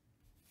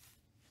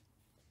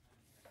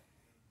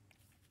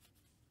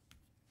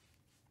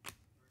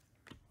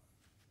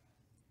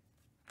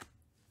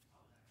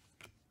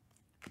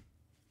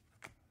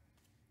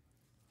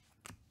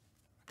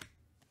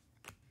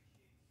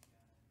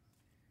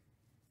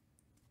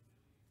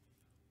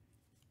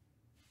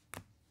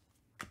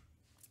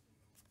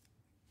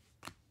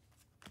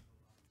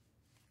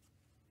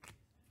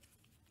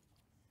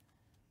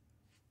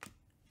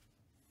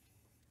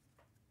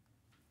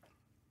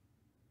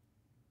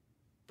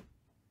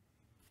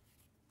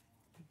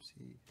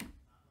 Oopsie.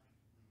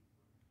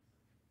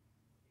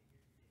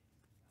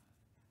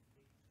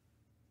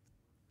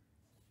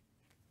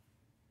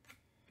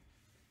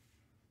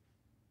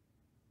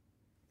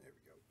 There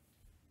we go.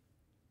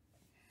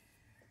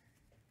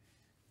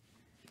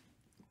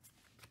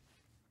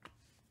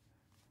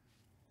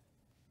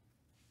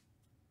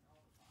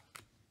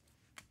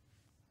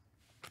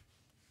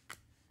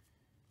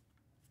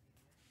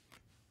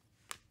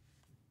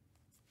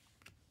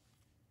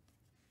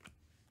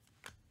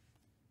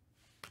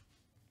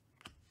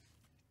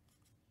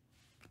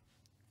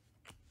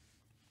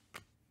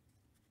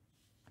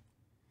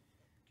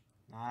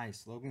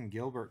 Nice. Logan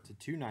Gilbert to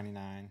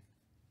 299.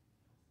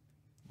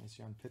 Nice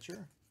young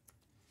pitcher.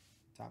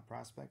 Top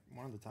prospect.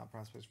 One of the top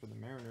prospects for the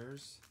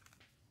Mariners.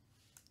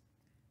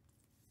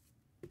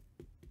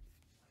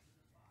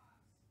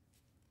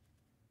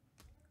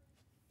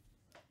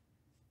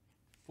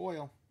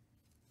 Foil.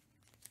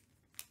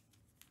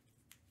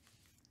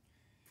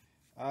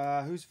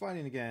 Who's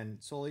fighting again?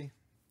 Sully?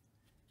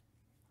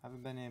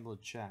 Haven't been able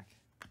to check.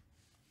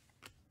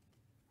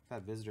 I've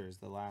had visitors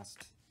the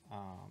last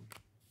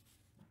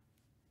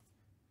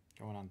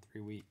going on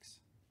 3 weeks.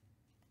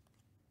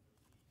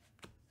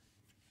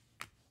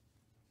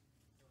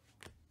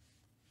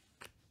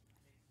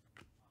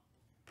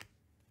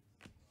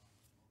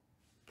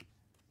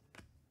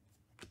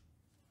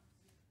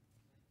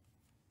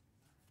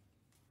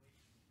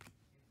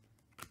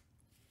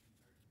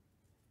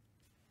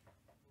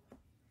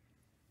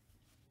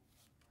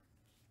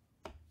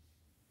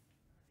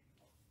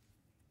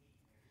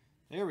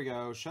 There we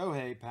go.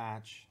 Shohei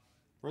patch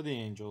for the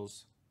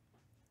Angels.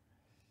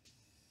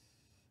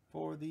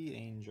 For the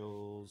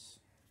Angels.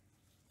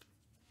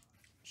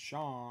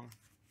 Sean.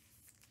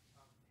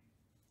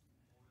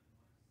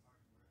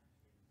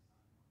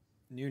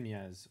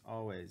 Nunez.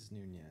 Always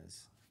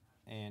Nunez.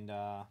 And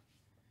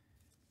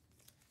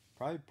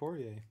probably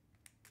Poirier.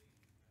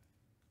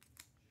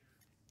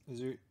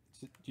 Do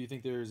you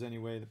think there's any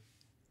way,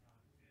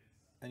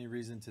 any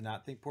reason to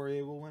not think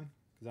Poirier will win?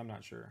 Because I'm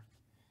not sure.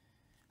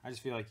 I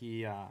just feel like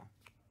he, the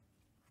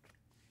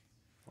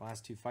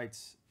last 2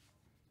 fights,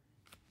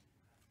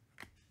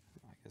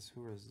 I guess,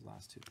 who were his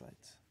last 2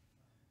 fights?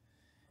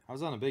 I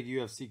was on a big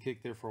UFC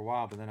kick there for a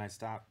while, but then I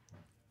stopped.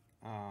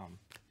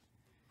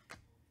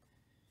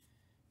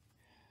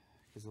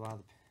 Because a lot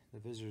of the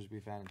visitors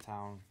we've had in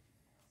town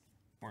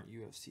aren't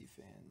UFC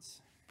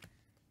fans.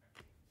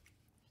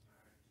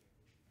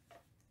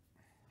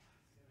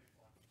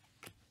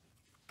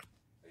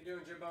 How you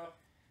doing, Jimbo?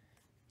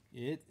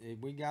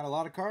 We got a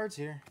lot of cards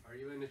here. Are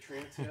you in the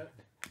trance yet?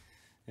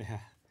 Yeah.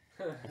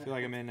 I feel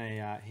like I'm in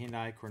a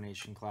hand-eye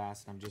coordination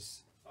class, and I'm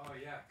just... Oh,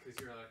 yeah, because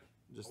you're like...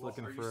 Just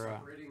looking are for... Are you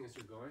separating as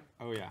you're going?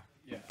 Oh, yeah.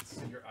 Yeah,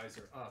 so your eyes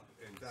are up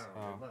and down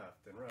and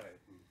left and right.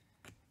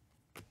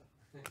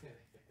 They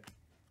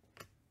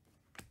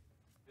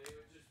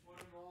would just put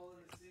them all in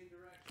the same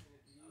direction.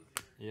 It'd be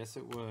easier. Yes,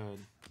 it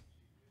would.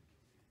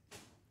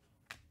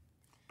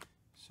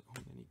 So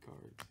many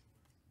cards.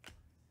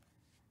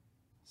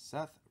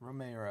 Seth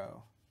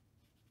Romero.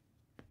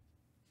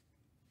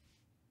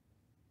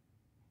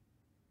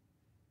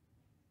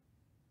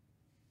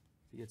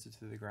 He gets it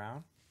to the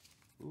ground.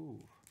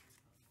 Ooh.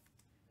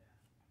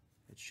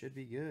 It should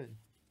be good.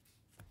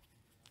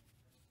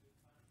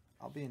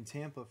 I'll be in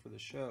Tampa for the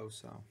show,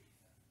 so.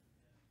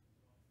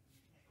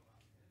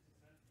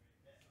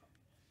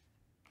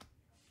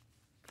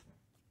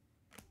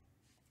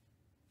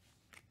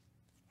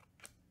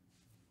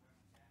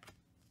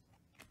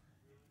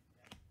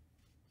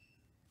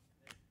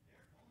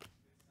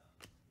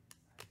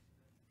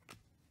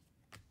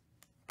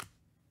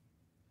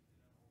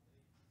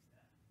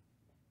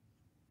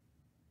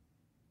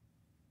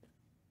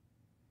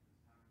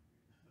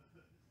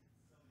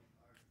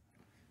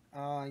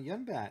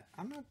 Yunbat,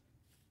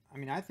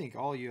 I think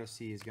all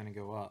UFC is going to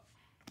go up.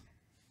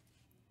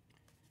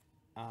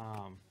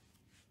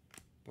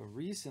 But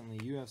recently,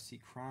 UFC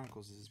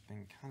Chronicles has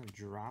been kind of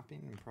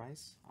dropping in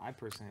price. I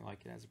personally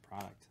like it as a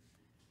product.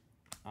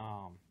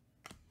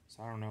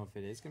 So I don't know if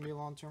it is going to be a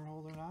long-term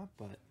hold or not,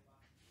 but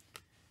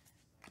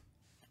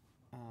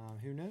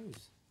who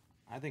knows?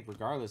 I think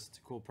regardless, it's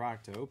a cool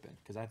product to open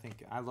because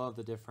I love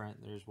the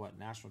different. There's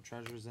National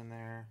Treasures in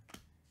there,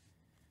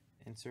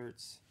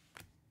 inserts.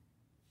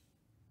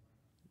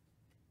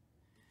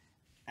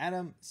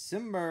 Adam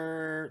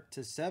Simber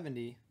to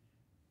 70.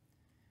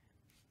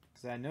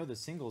 Because I know the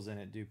singles in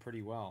it do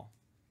pretty well.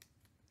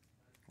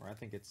 Or I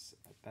think it's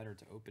better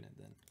to open it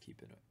than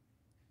keep it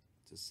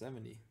to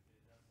 70.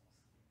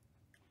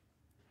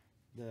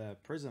 The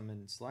Prism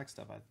and Select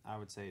stuff, I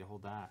would say to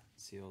hold that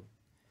sealed.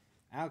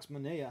 Alex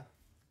Monea.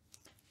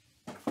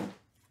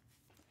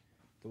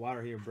 The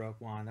water heater broke,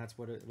 Juan. That's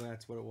what it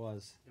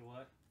was. The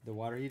what? The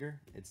water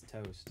heater, it's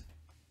toast.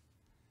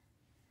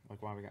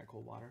 Like why we got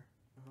cold water.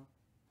 Uh-huh.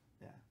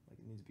 Yeah, like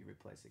it needs to be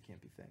replaced. It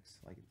can't be fixed.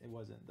 Like it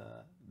wasn't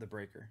the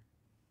breaker.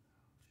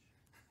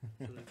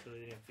 So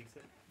they didn't fix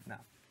it? No.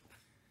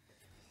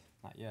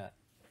 Not yet.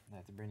 I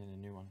have to bring in a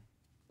new one.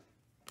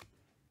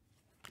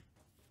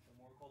 So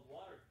more cold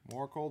water.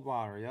 More cold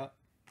water, yep.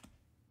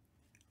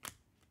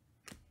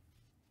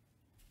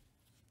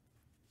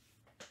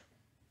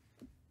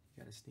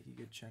 Got a sneaky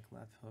good check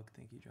left hook.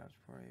 Think he drops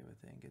Poirier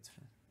with it and gets...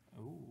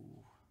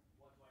 Ooh.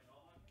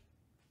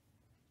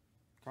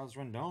 Carlos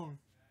Rendon.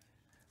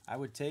 I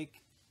would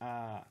take,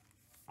 what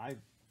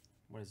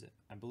is it?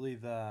 I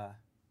believe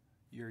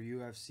your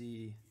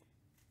UFC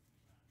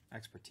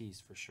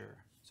expertise for sure.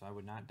 So I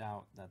would not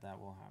doubt that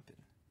will happen.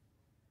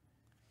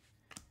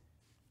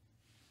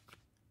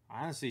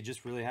 I honestly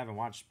just really haven't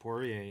watched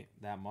Poirier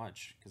that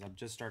much because I've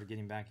just started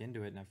getting back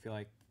into it, and I feel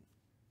like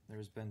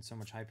there's been so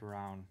much hype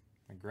around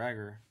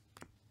McGregor.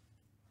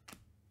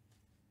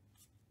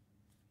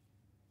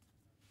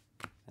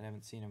 I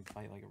haven't seen him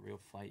fight like a real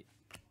fight.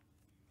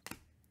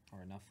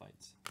 Or enough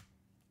fights.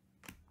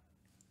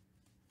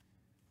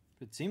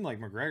 It seemed like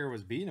McGregor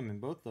was beating him in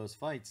both those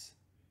fights.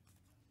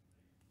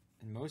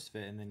 In most of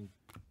it. And then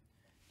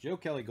Joe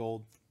Kelly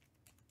Gold.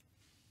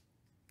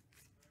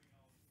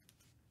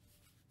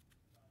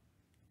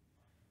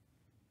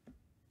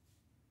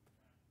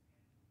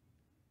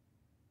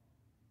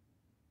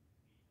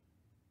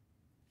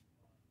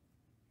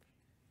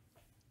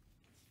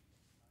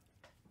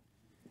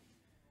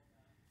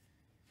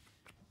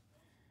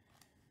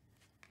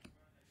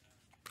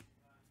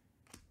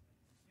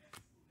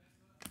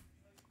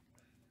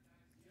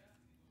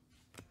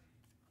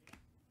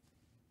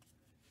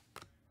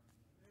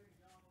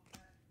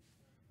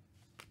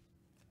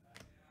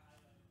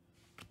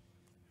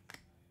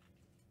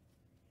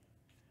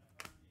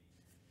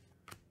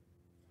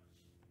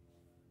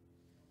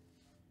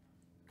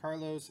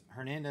 Carlos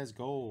Hernandez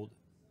Gold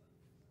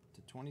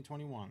to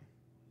 2021.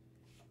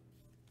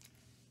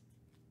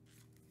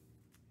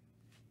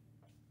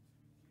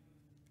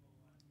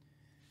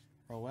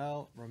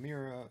 Roel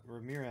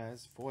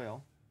Ramirez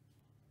foil.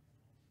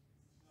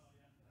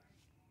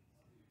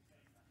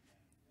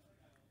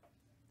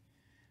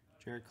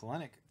 Jared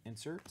Kalenic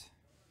insert.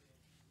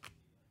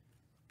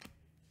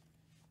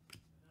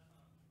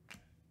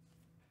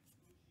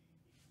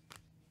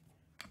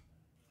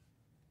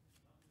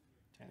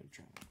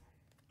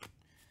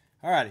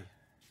 Alrighty.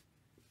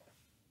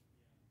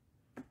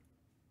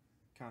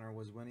 Connor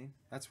was winning.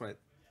 That's what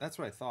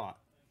I thought.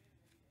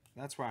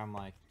 That's why I'm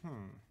like,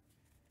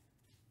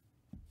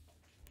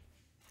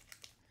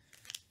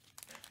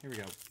 Here we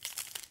go.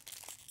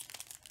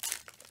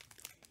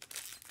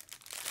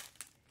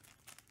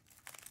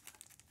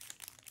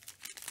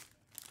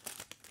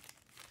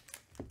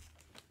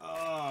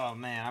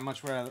 man, I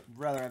much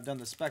rather have done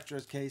the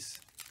Spectra's case.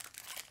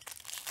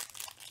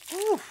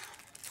 Whew.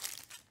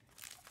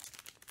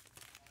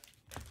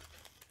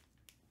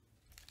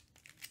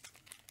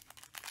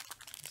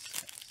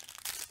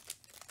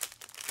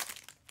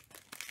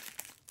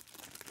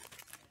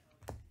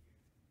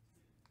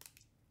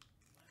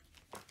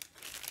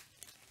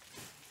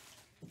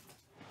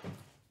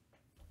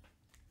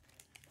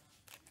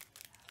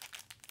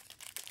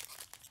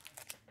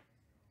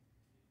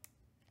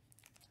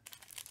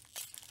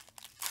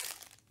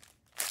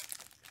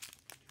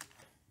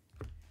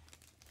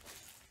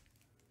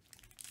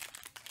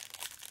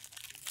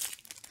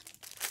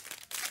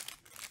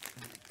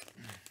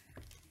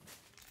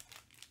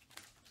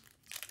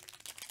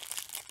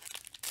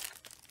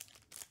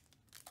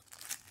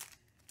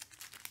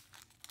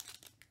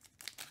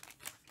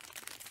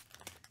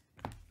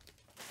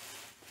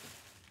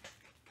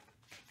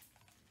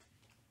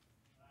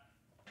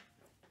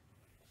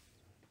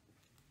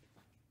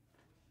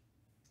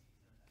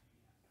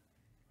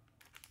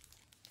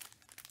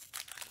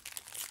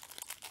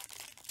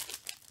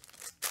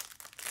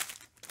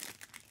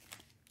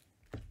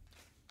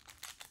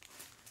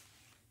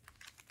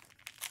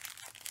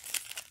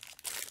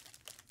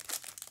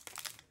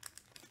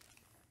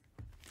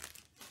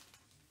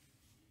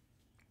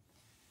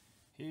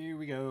 Here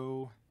we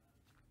go.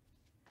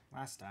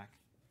 Last stack.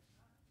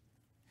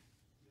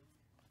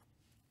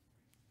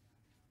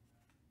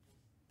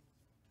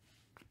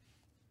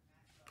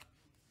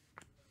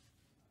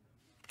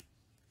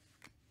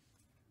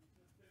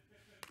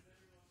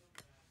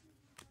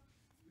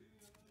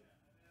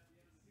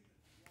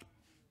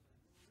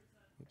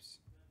 Oops.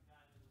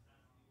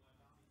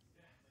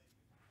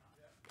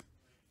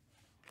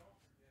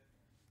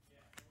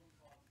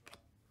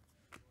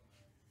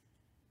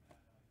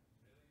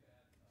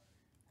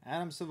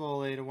 Adam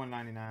Savoli to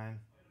 199.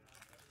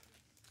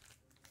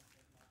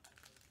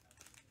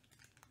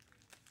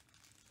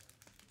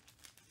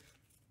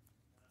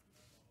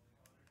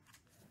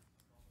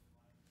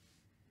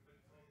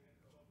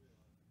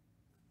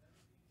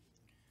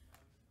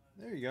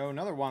 There you go.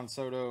 Another Juan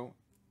Soto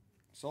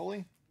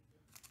Soli.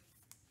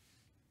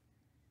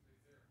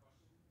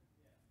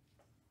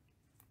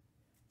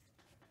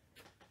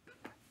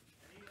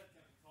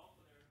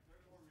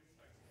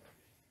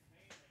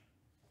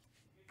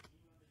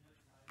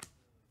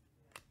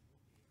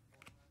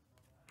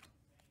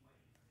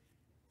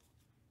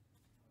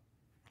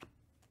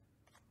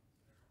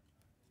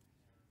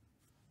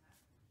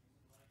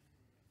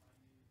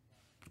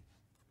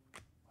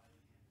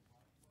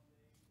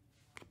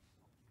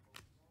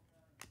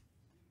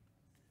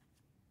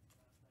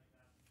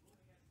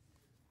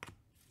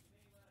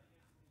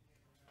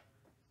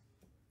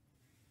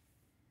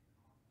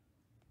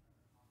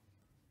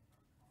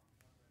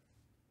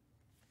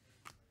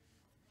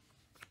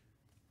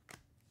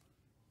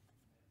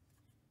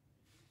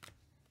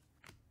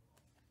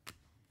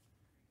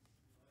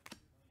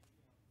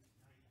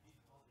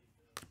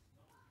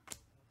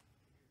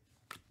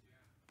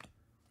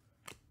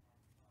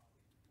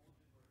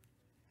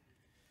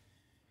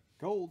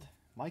 Gold,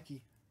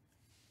 Mikey.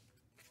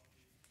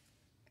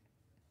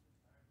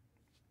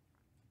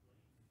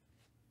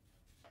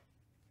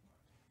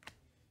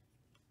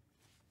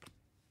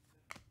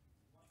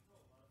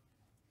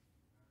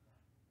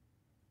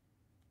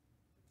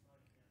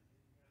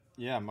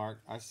 Yeah, Mark,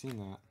 I've seen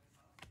that.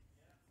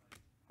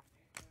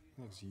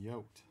 He looks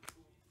yoked.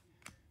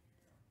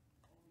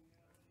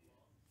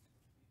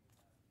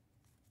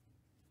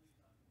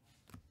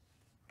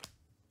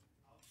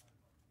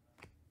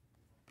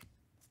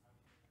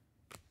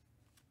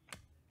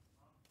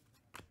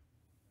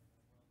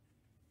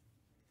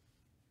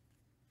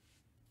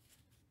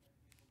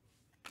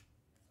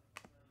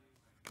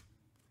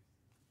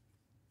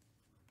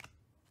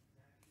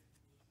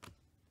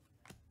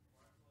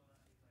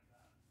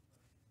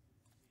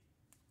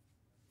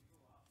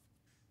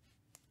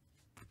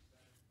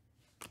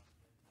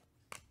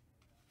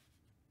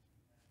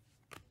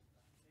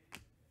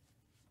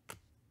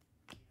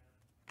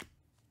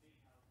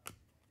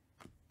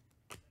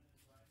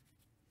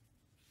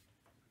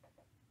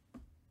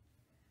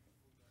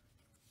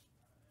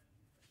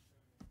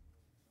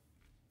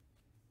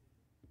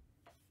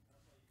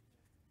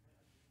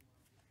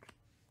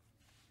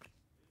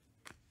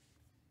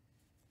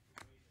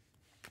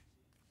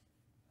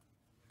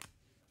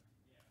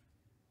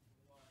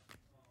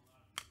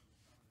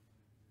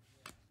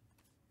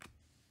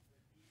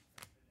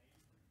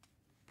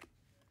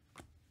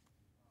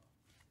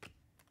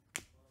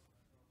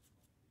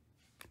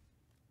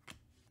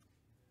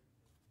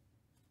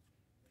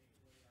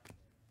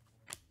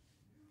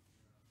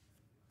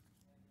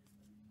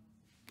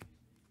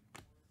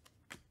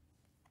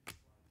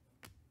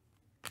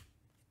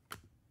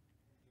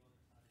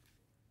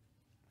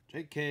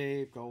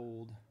 JK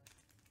Gold.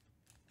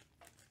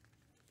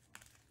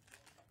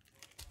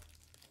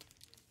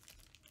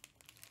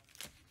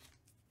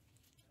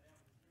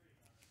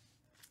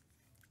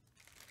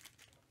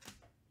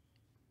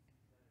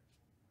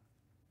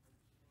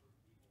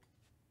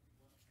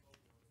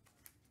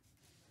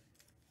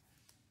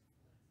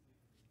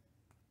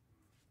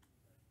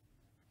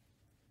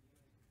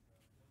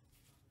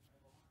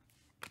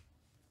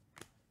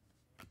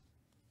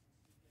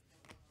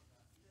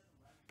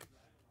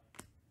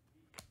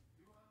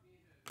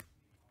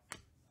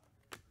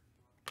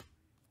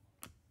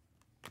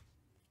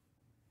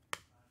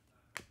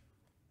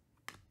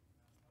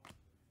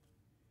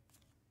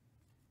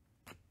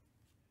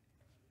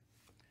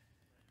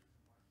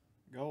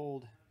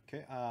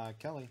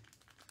 Kelly.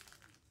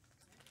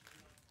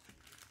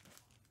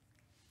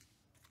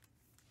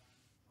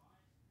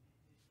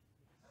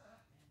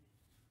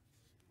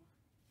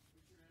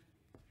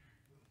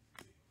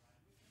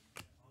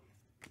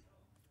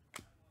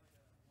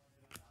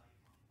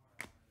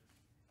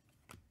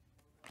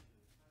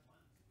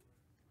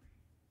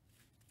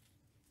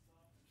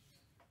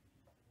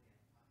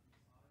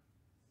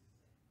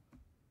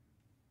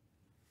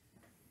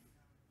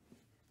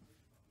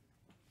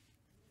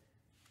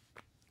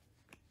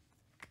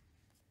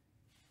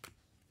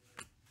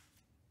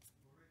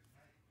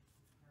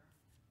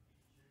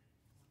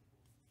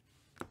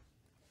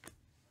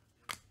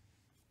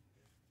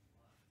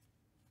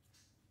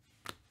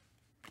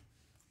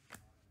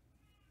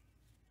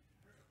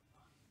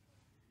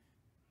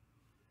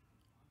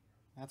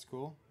 That's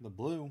cool. The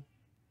blue.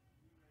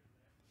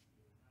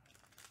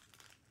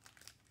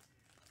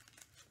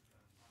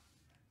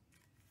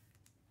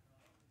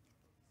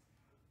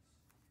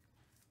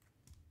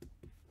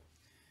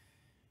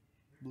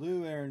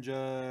 Blue Aaron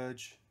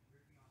Judge.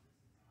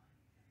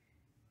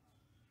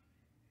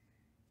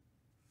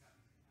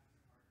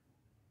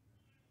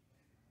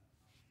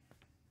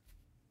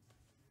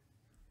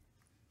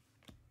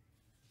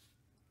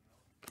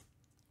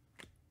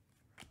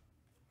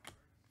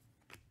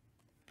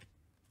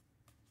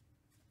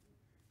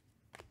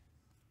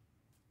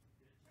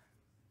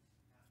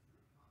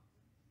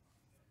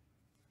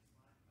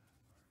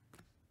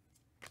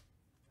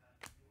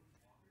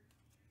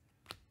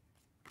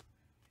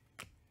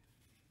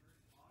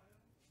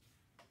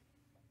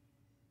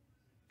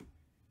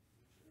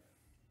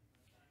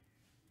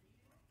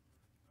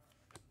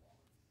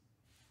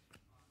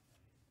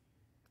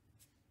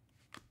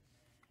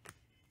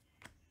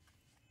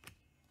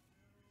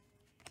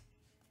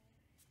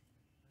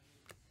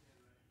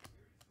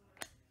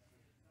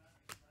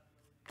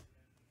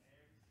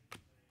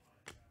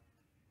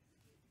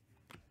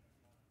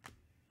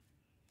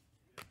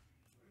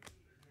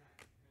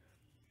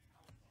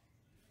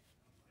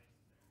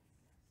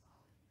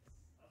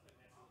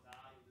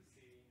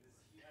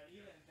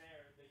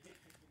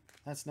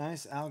 That's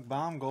nice. Alec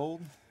Baum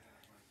gold.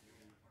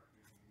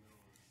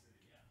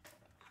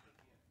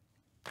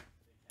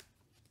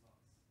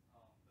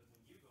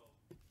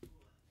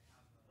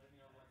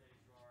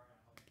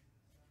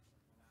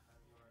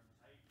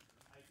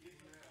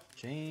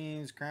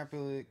 James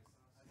Crapper,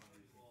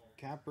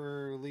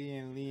 Capper,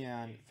 and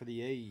Leon for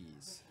the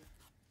A's.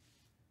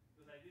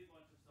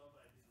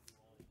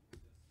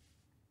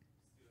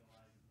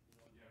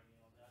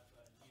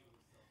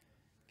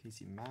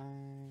 Casey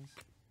Mize.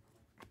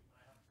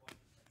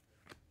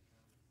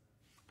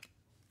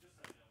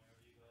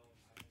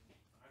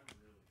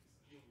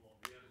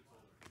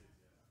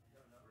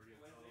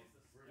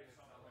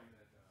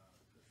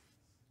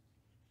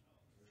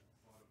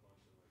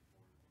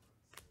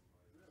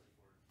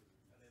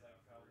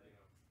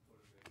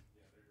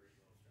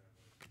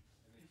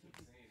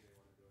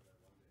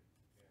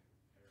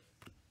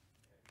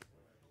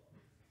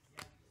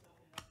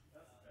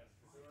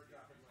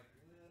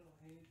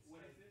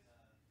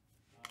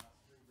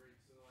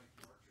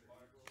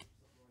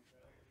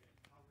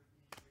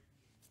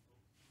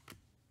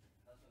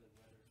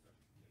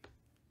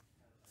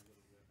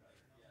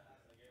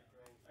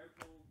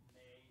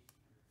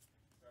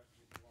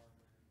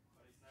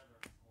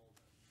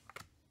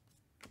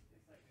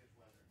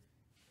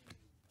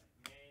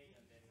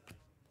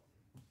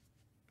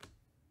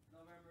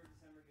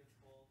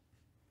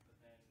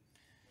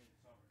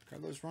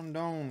 Carlos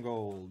Rondon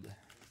gold.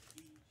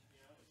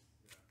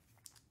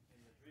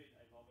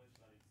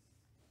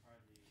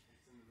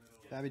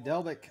 Babby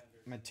Delbick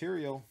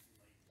material.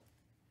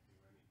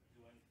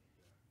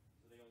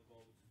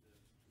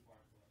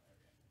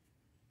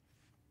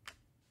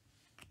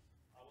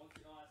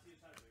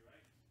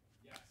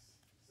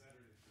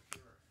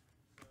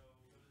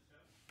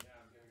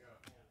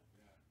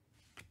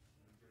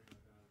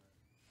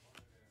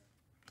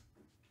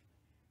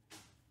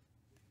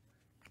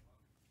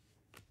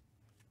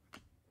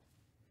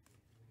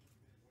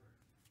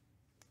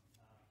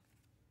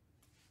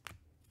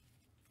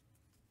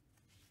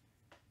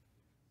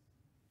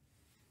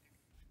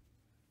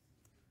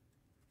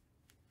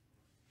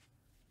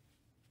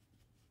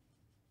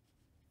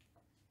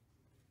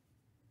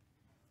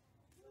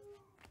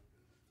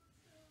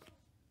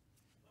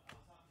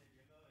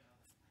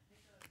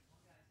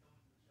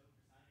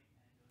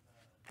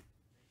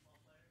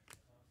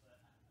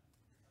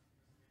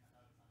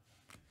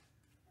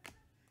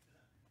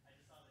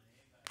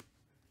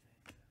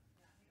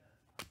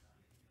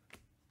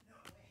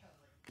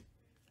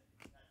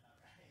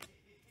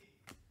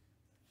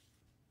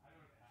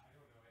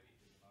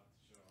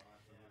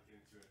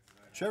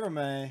 Trevor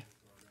May.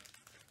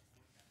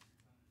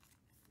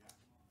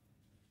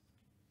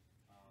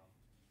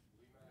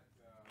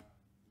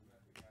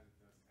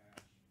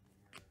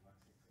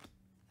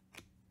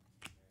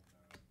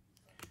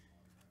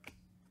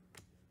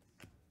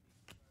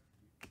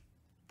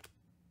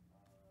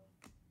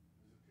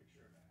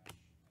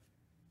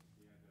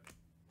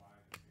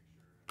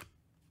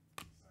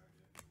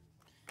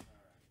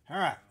 All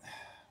right,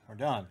 we're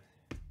done.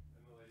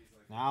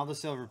 Now the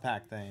silver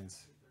pack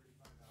things.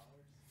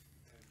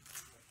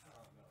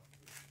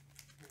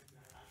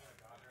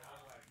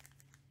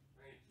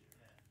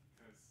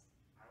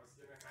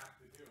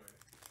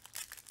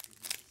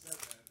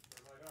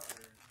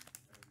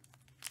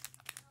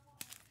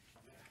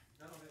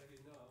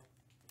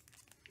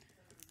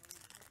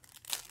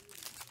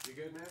 You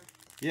good, man?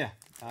 Yeah,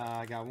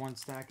 I got one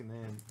stack and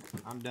then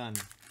I'm done.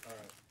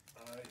 Alright,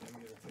 I am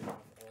going to take off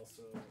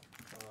also.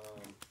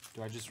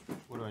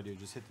 What do I do?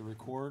 Just hit the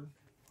record?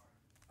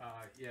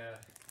 Yeah,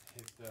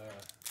 hit the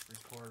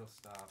record will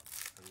stop,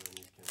 and then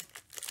you can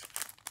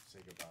say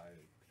goodbye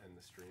and end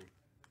the stream.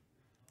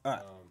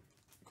 Alright,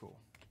 cool.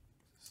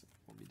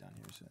 We'll be done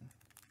here soon.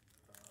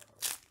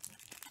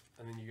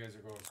 And then you guys are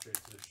going straight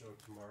to the show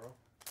tomorrow?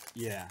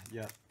 Yeah,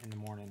 yep, in the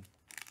morning.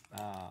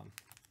 We're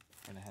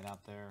going to head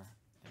out there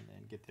and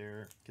then get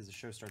there, because the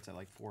show starts at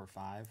like 4 or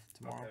 5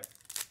 tomorrow. Okay.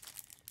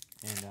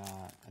 And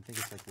I think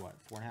it's like, what,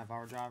 4.5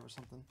 hour drive or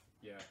something?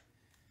 Yeah.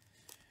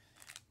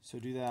 So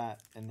do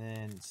that and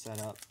then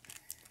set up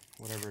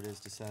whatever it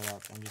is to set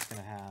up. I'm just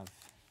going to have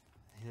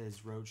his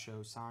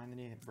Roadshow sign that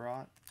he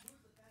brought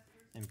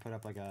and put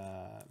up like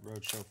a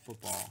Roadshow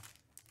football,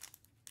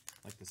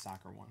 like the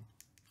soccer one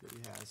that he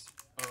has.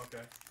 Oh,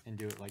 okay. And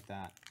do it like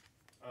that.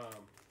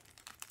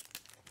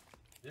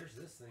 There's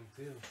this thing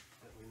too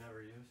that we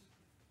never use.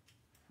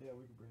 Yeah,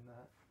 we can bring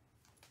that.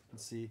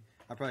 Let's see.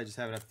 I'll probably just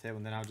have it at the table,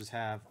 and then I'll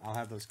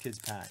have those kids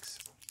packs,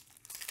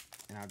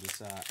 and I'll just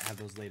have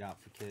those laid out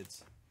for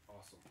kids.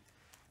 Awesome.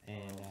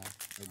 And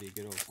it'll be a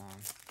good old time.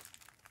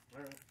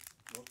 All right.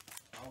 Well,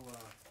 I'll holler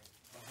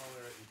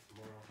at you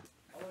tomorrow.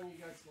 How long are you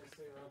guys gonna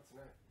stay around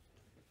tonight?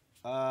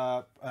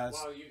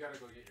 Well, you gotta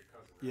go get your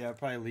cousin. Right? Yeah, I'll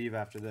probably leave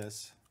after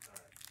this.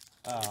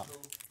 All right.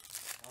 Cool.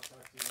 I'll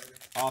talk to you later.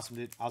 Awesome,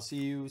 dude. I'll see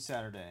you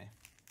Saturday.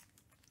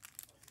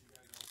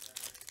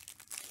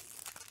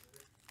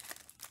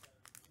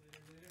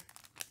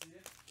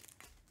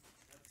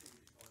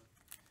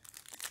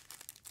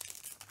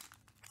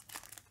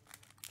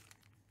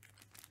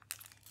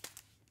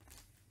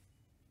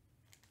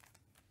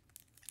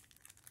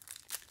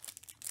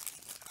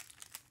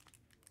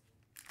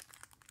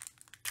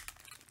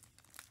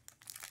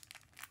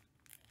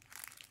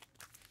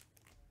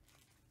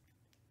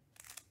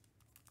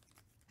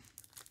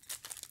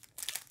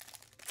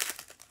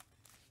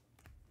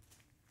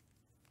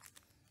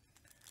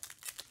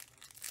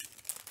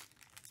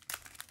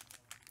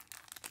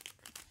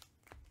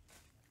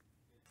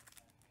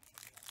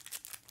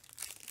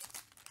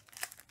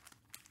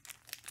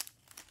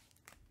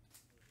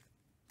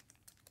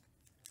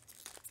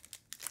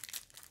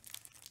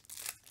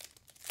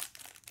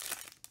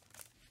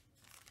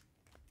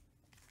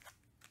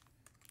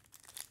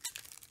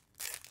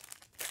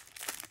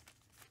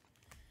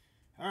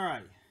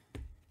 Alrighty.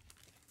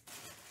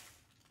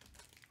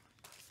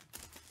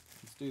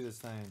 Let's do this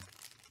thing.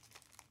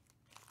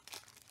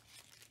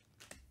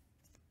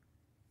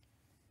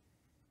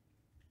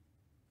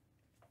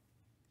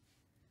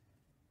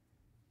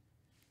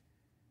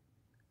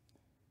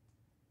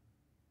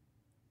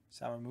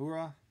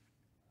 Sawamura,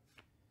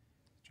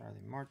 Charlie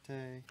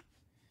Marte,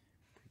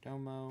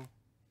 Perdomo,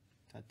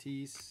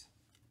 Tatis,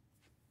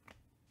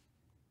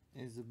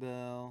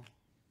 Isabel,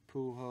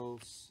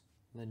 Pujols,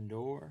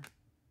 Lindor,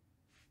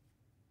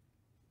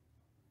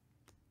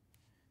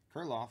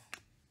 Kurloff.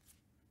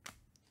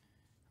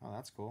 Oh,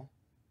 that's cool.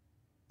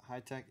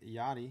 High-tech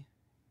Yachty,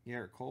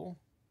 Garrett Cole,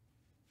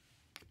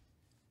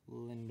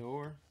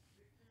 Lindor,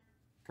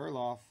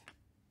 Kurloff,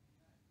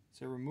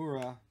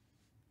 Sawamura,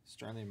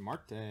 Starling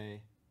Marte,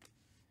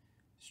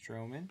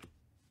 Stroman,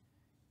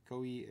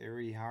 Koi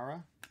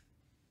Arihara,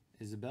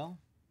 Isabel,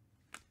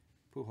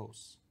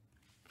 Pujols.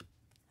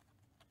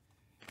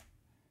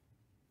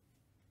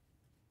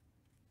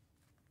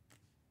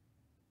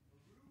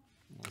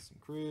 Nelson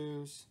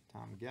Cruz,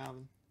 Tom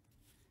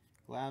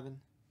Glavine,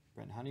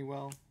 Brent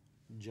Honeywell,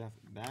 Jeff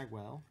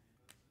Bagwell,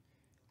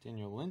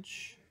 Daniel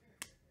Lynch,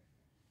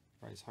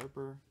 Bryce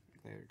Harper,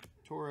 Claire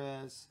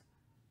Torres.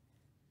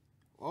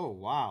 Oh,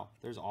 wow.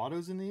 There's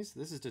autos in these?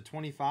 This is to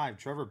 25.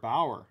 Trevor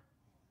Bauer.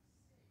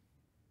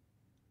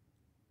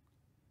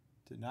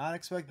 Did not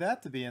expect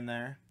that to be in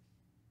there.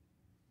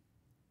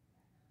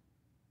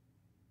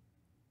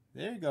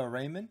 There you go,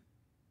 Raymond.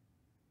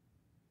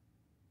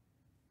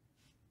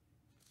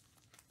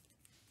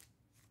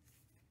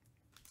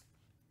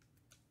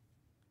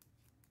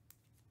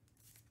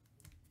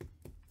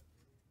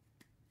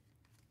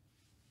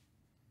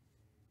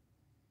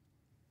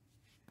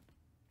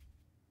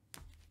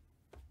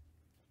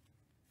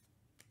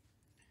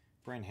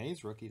 Brian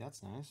Hayes, rookie.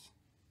 That's nice.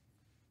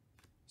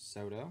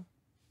 Soto.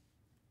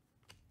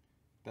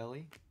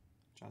 Belly.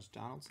 Josh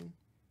Donaldson.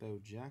 Bo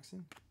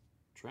Jackson.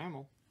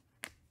 Trammell.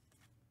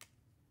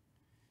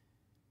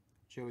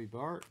 Joey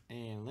Bart.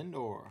 And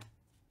Lindor.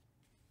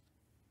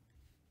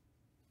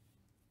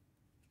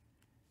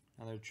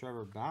 Another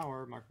Trevor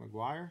Bauer. Mark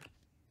McGuire.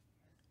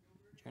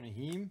 Jonah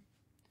Heim.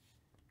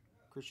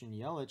 Christian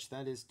Yelich.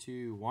 That is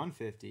to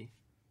 150.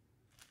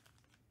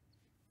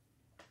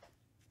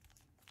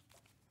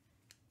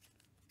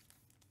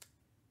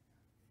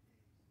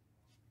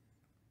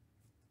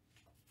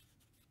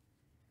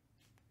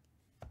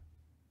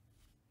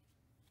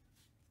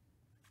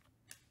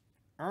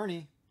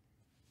 Ernie.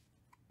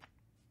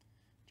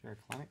 Jared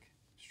Klenick.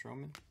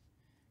 Stroman.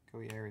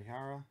 Koi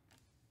Arihara.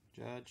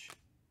 Judge.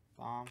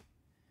 Baum.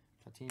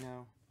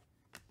 Patino.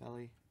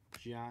 Belly.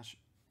 Josh.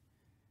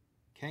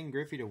 Ken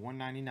Griffey to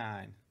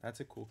 199. That's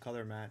a cool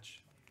color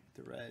match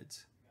with the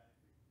Reds.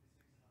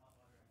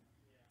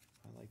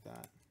 I like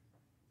that.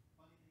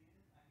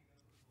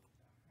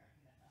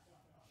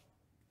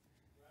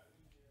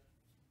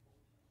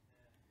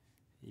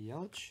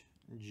 Yelich,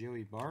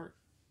 Joey Bart,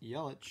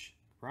 Yelich,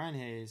 Brian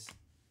Hayes,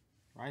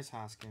 Rice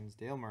Hoskins,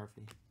 Dale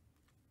Murphy,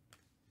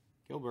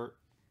 Gilbert,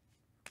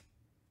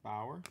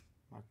 Bauer,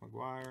 Mike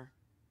McGuire,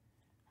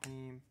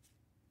 Haim,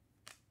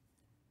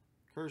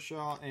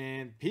 Kershaw,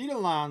 and Pete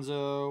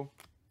Alonso.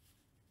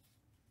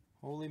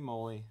 Holy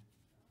moly.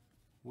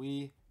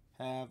 We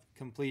have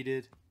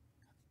completed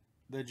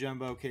the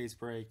jumbo case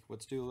break.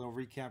 Let's do a little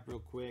recap real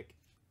quick.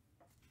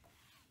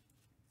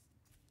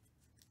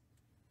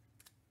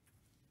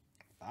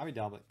 Bobby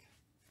Dalbec,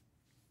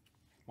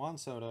 Juan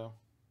Soto,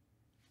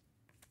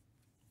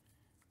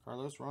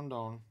 Carlos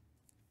Rondon,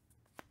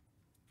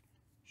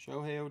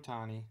 Shohei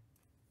Ohtani,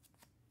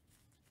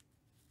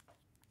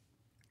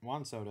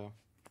 Juan Soto,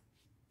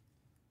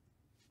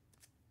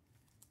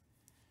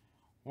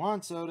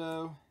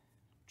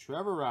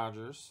 Trevor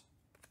Rogers,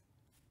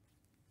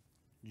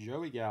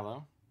 Joey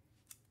Gallo,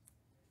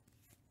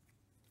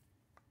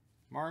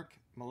 Mark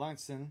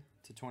Melanson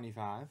to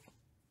 25,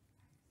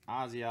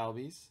 Ozzy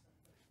Albies,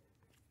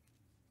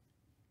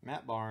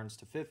 Matt Barnes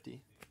to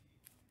 50.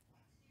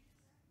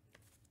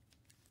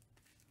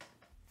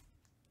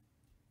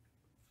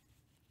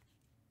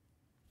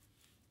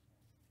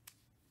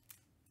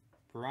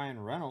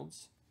 Brian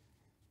Reynolds.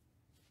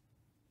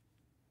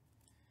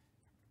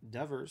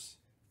 Devers.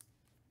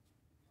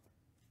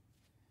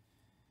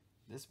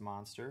 This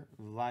monster.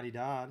 Vladdy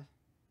Dodd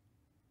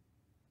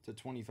to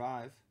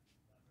 25.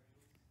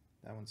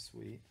 That one's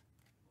sweet.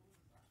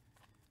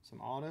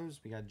 Some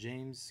autos. We got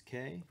James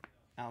K.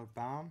 Alec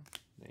Baum.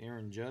 The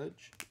Aaron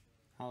Judge,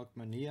 Alec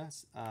Mania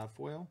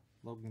foil,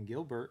 Logan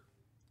Gilbert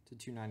to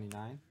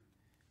 299,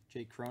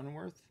 Jake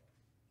Cronenworth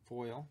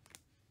foil,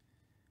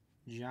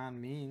 John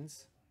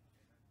Means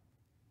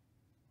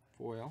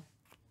foil,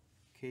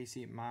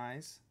 Casey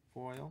Mize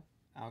foil,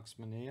 Alex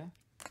Mania,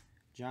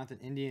 Jonathan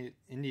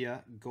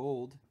India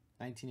gold,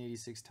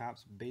 1986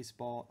 Topps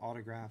baseball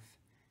autograph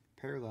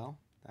parallel.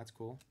 That's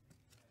cool.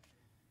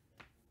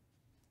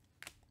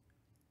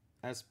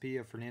 SP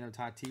of Fernando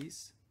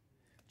Tatis.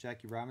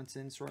 Jackie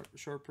Robinson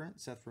short print,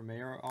 Seth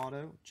Romero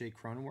auto, Jake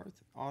Cronenworth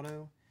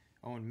auto,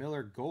 Owen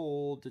Miller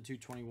gold to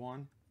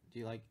 221. Do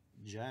you like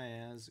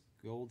Jazz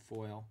gold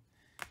foil?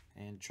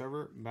 And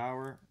Trevor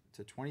Bauer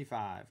to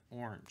 25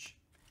 orange.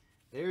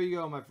 There you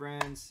go, my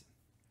friends.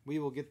 We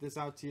will get this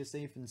out to you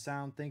safe and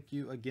sound. Thank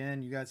you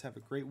again. You guys have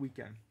a great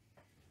weekend.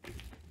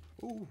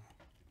 Ooh.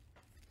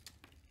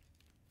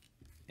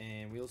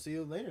 And we'll see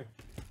you later.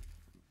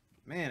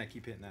 Man, I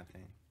keep hitting that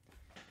thing.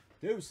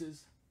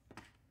 Deuces.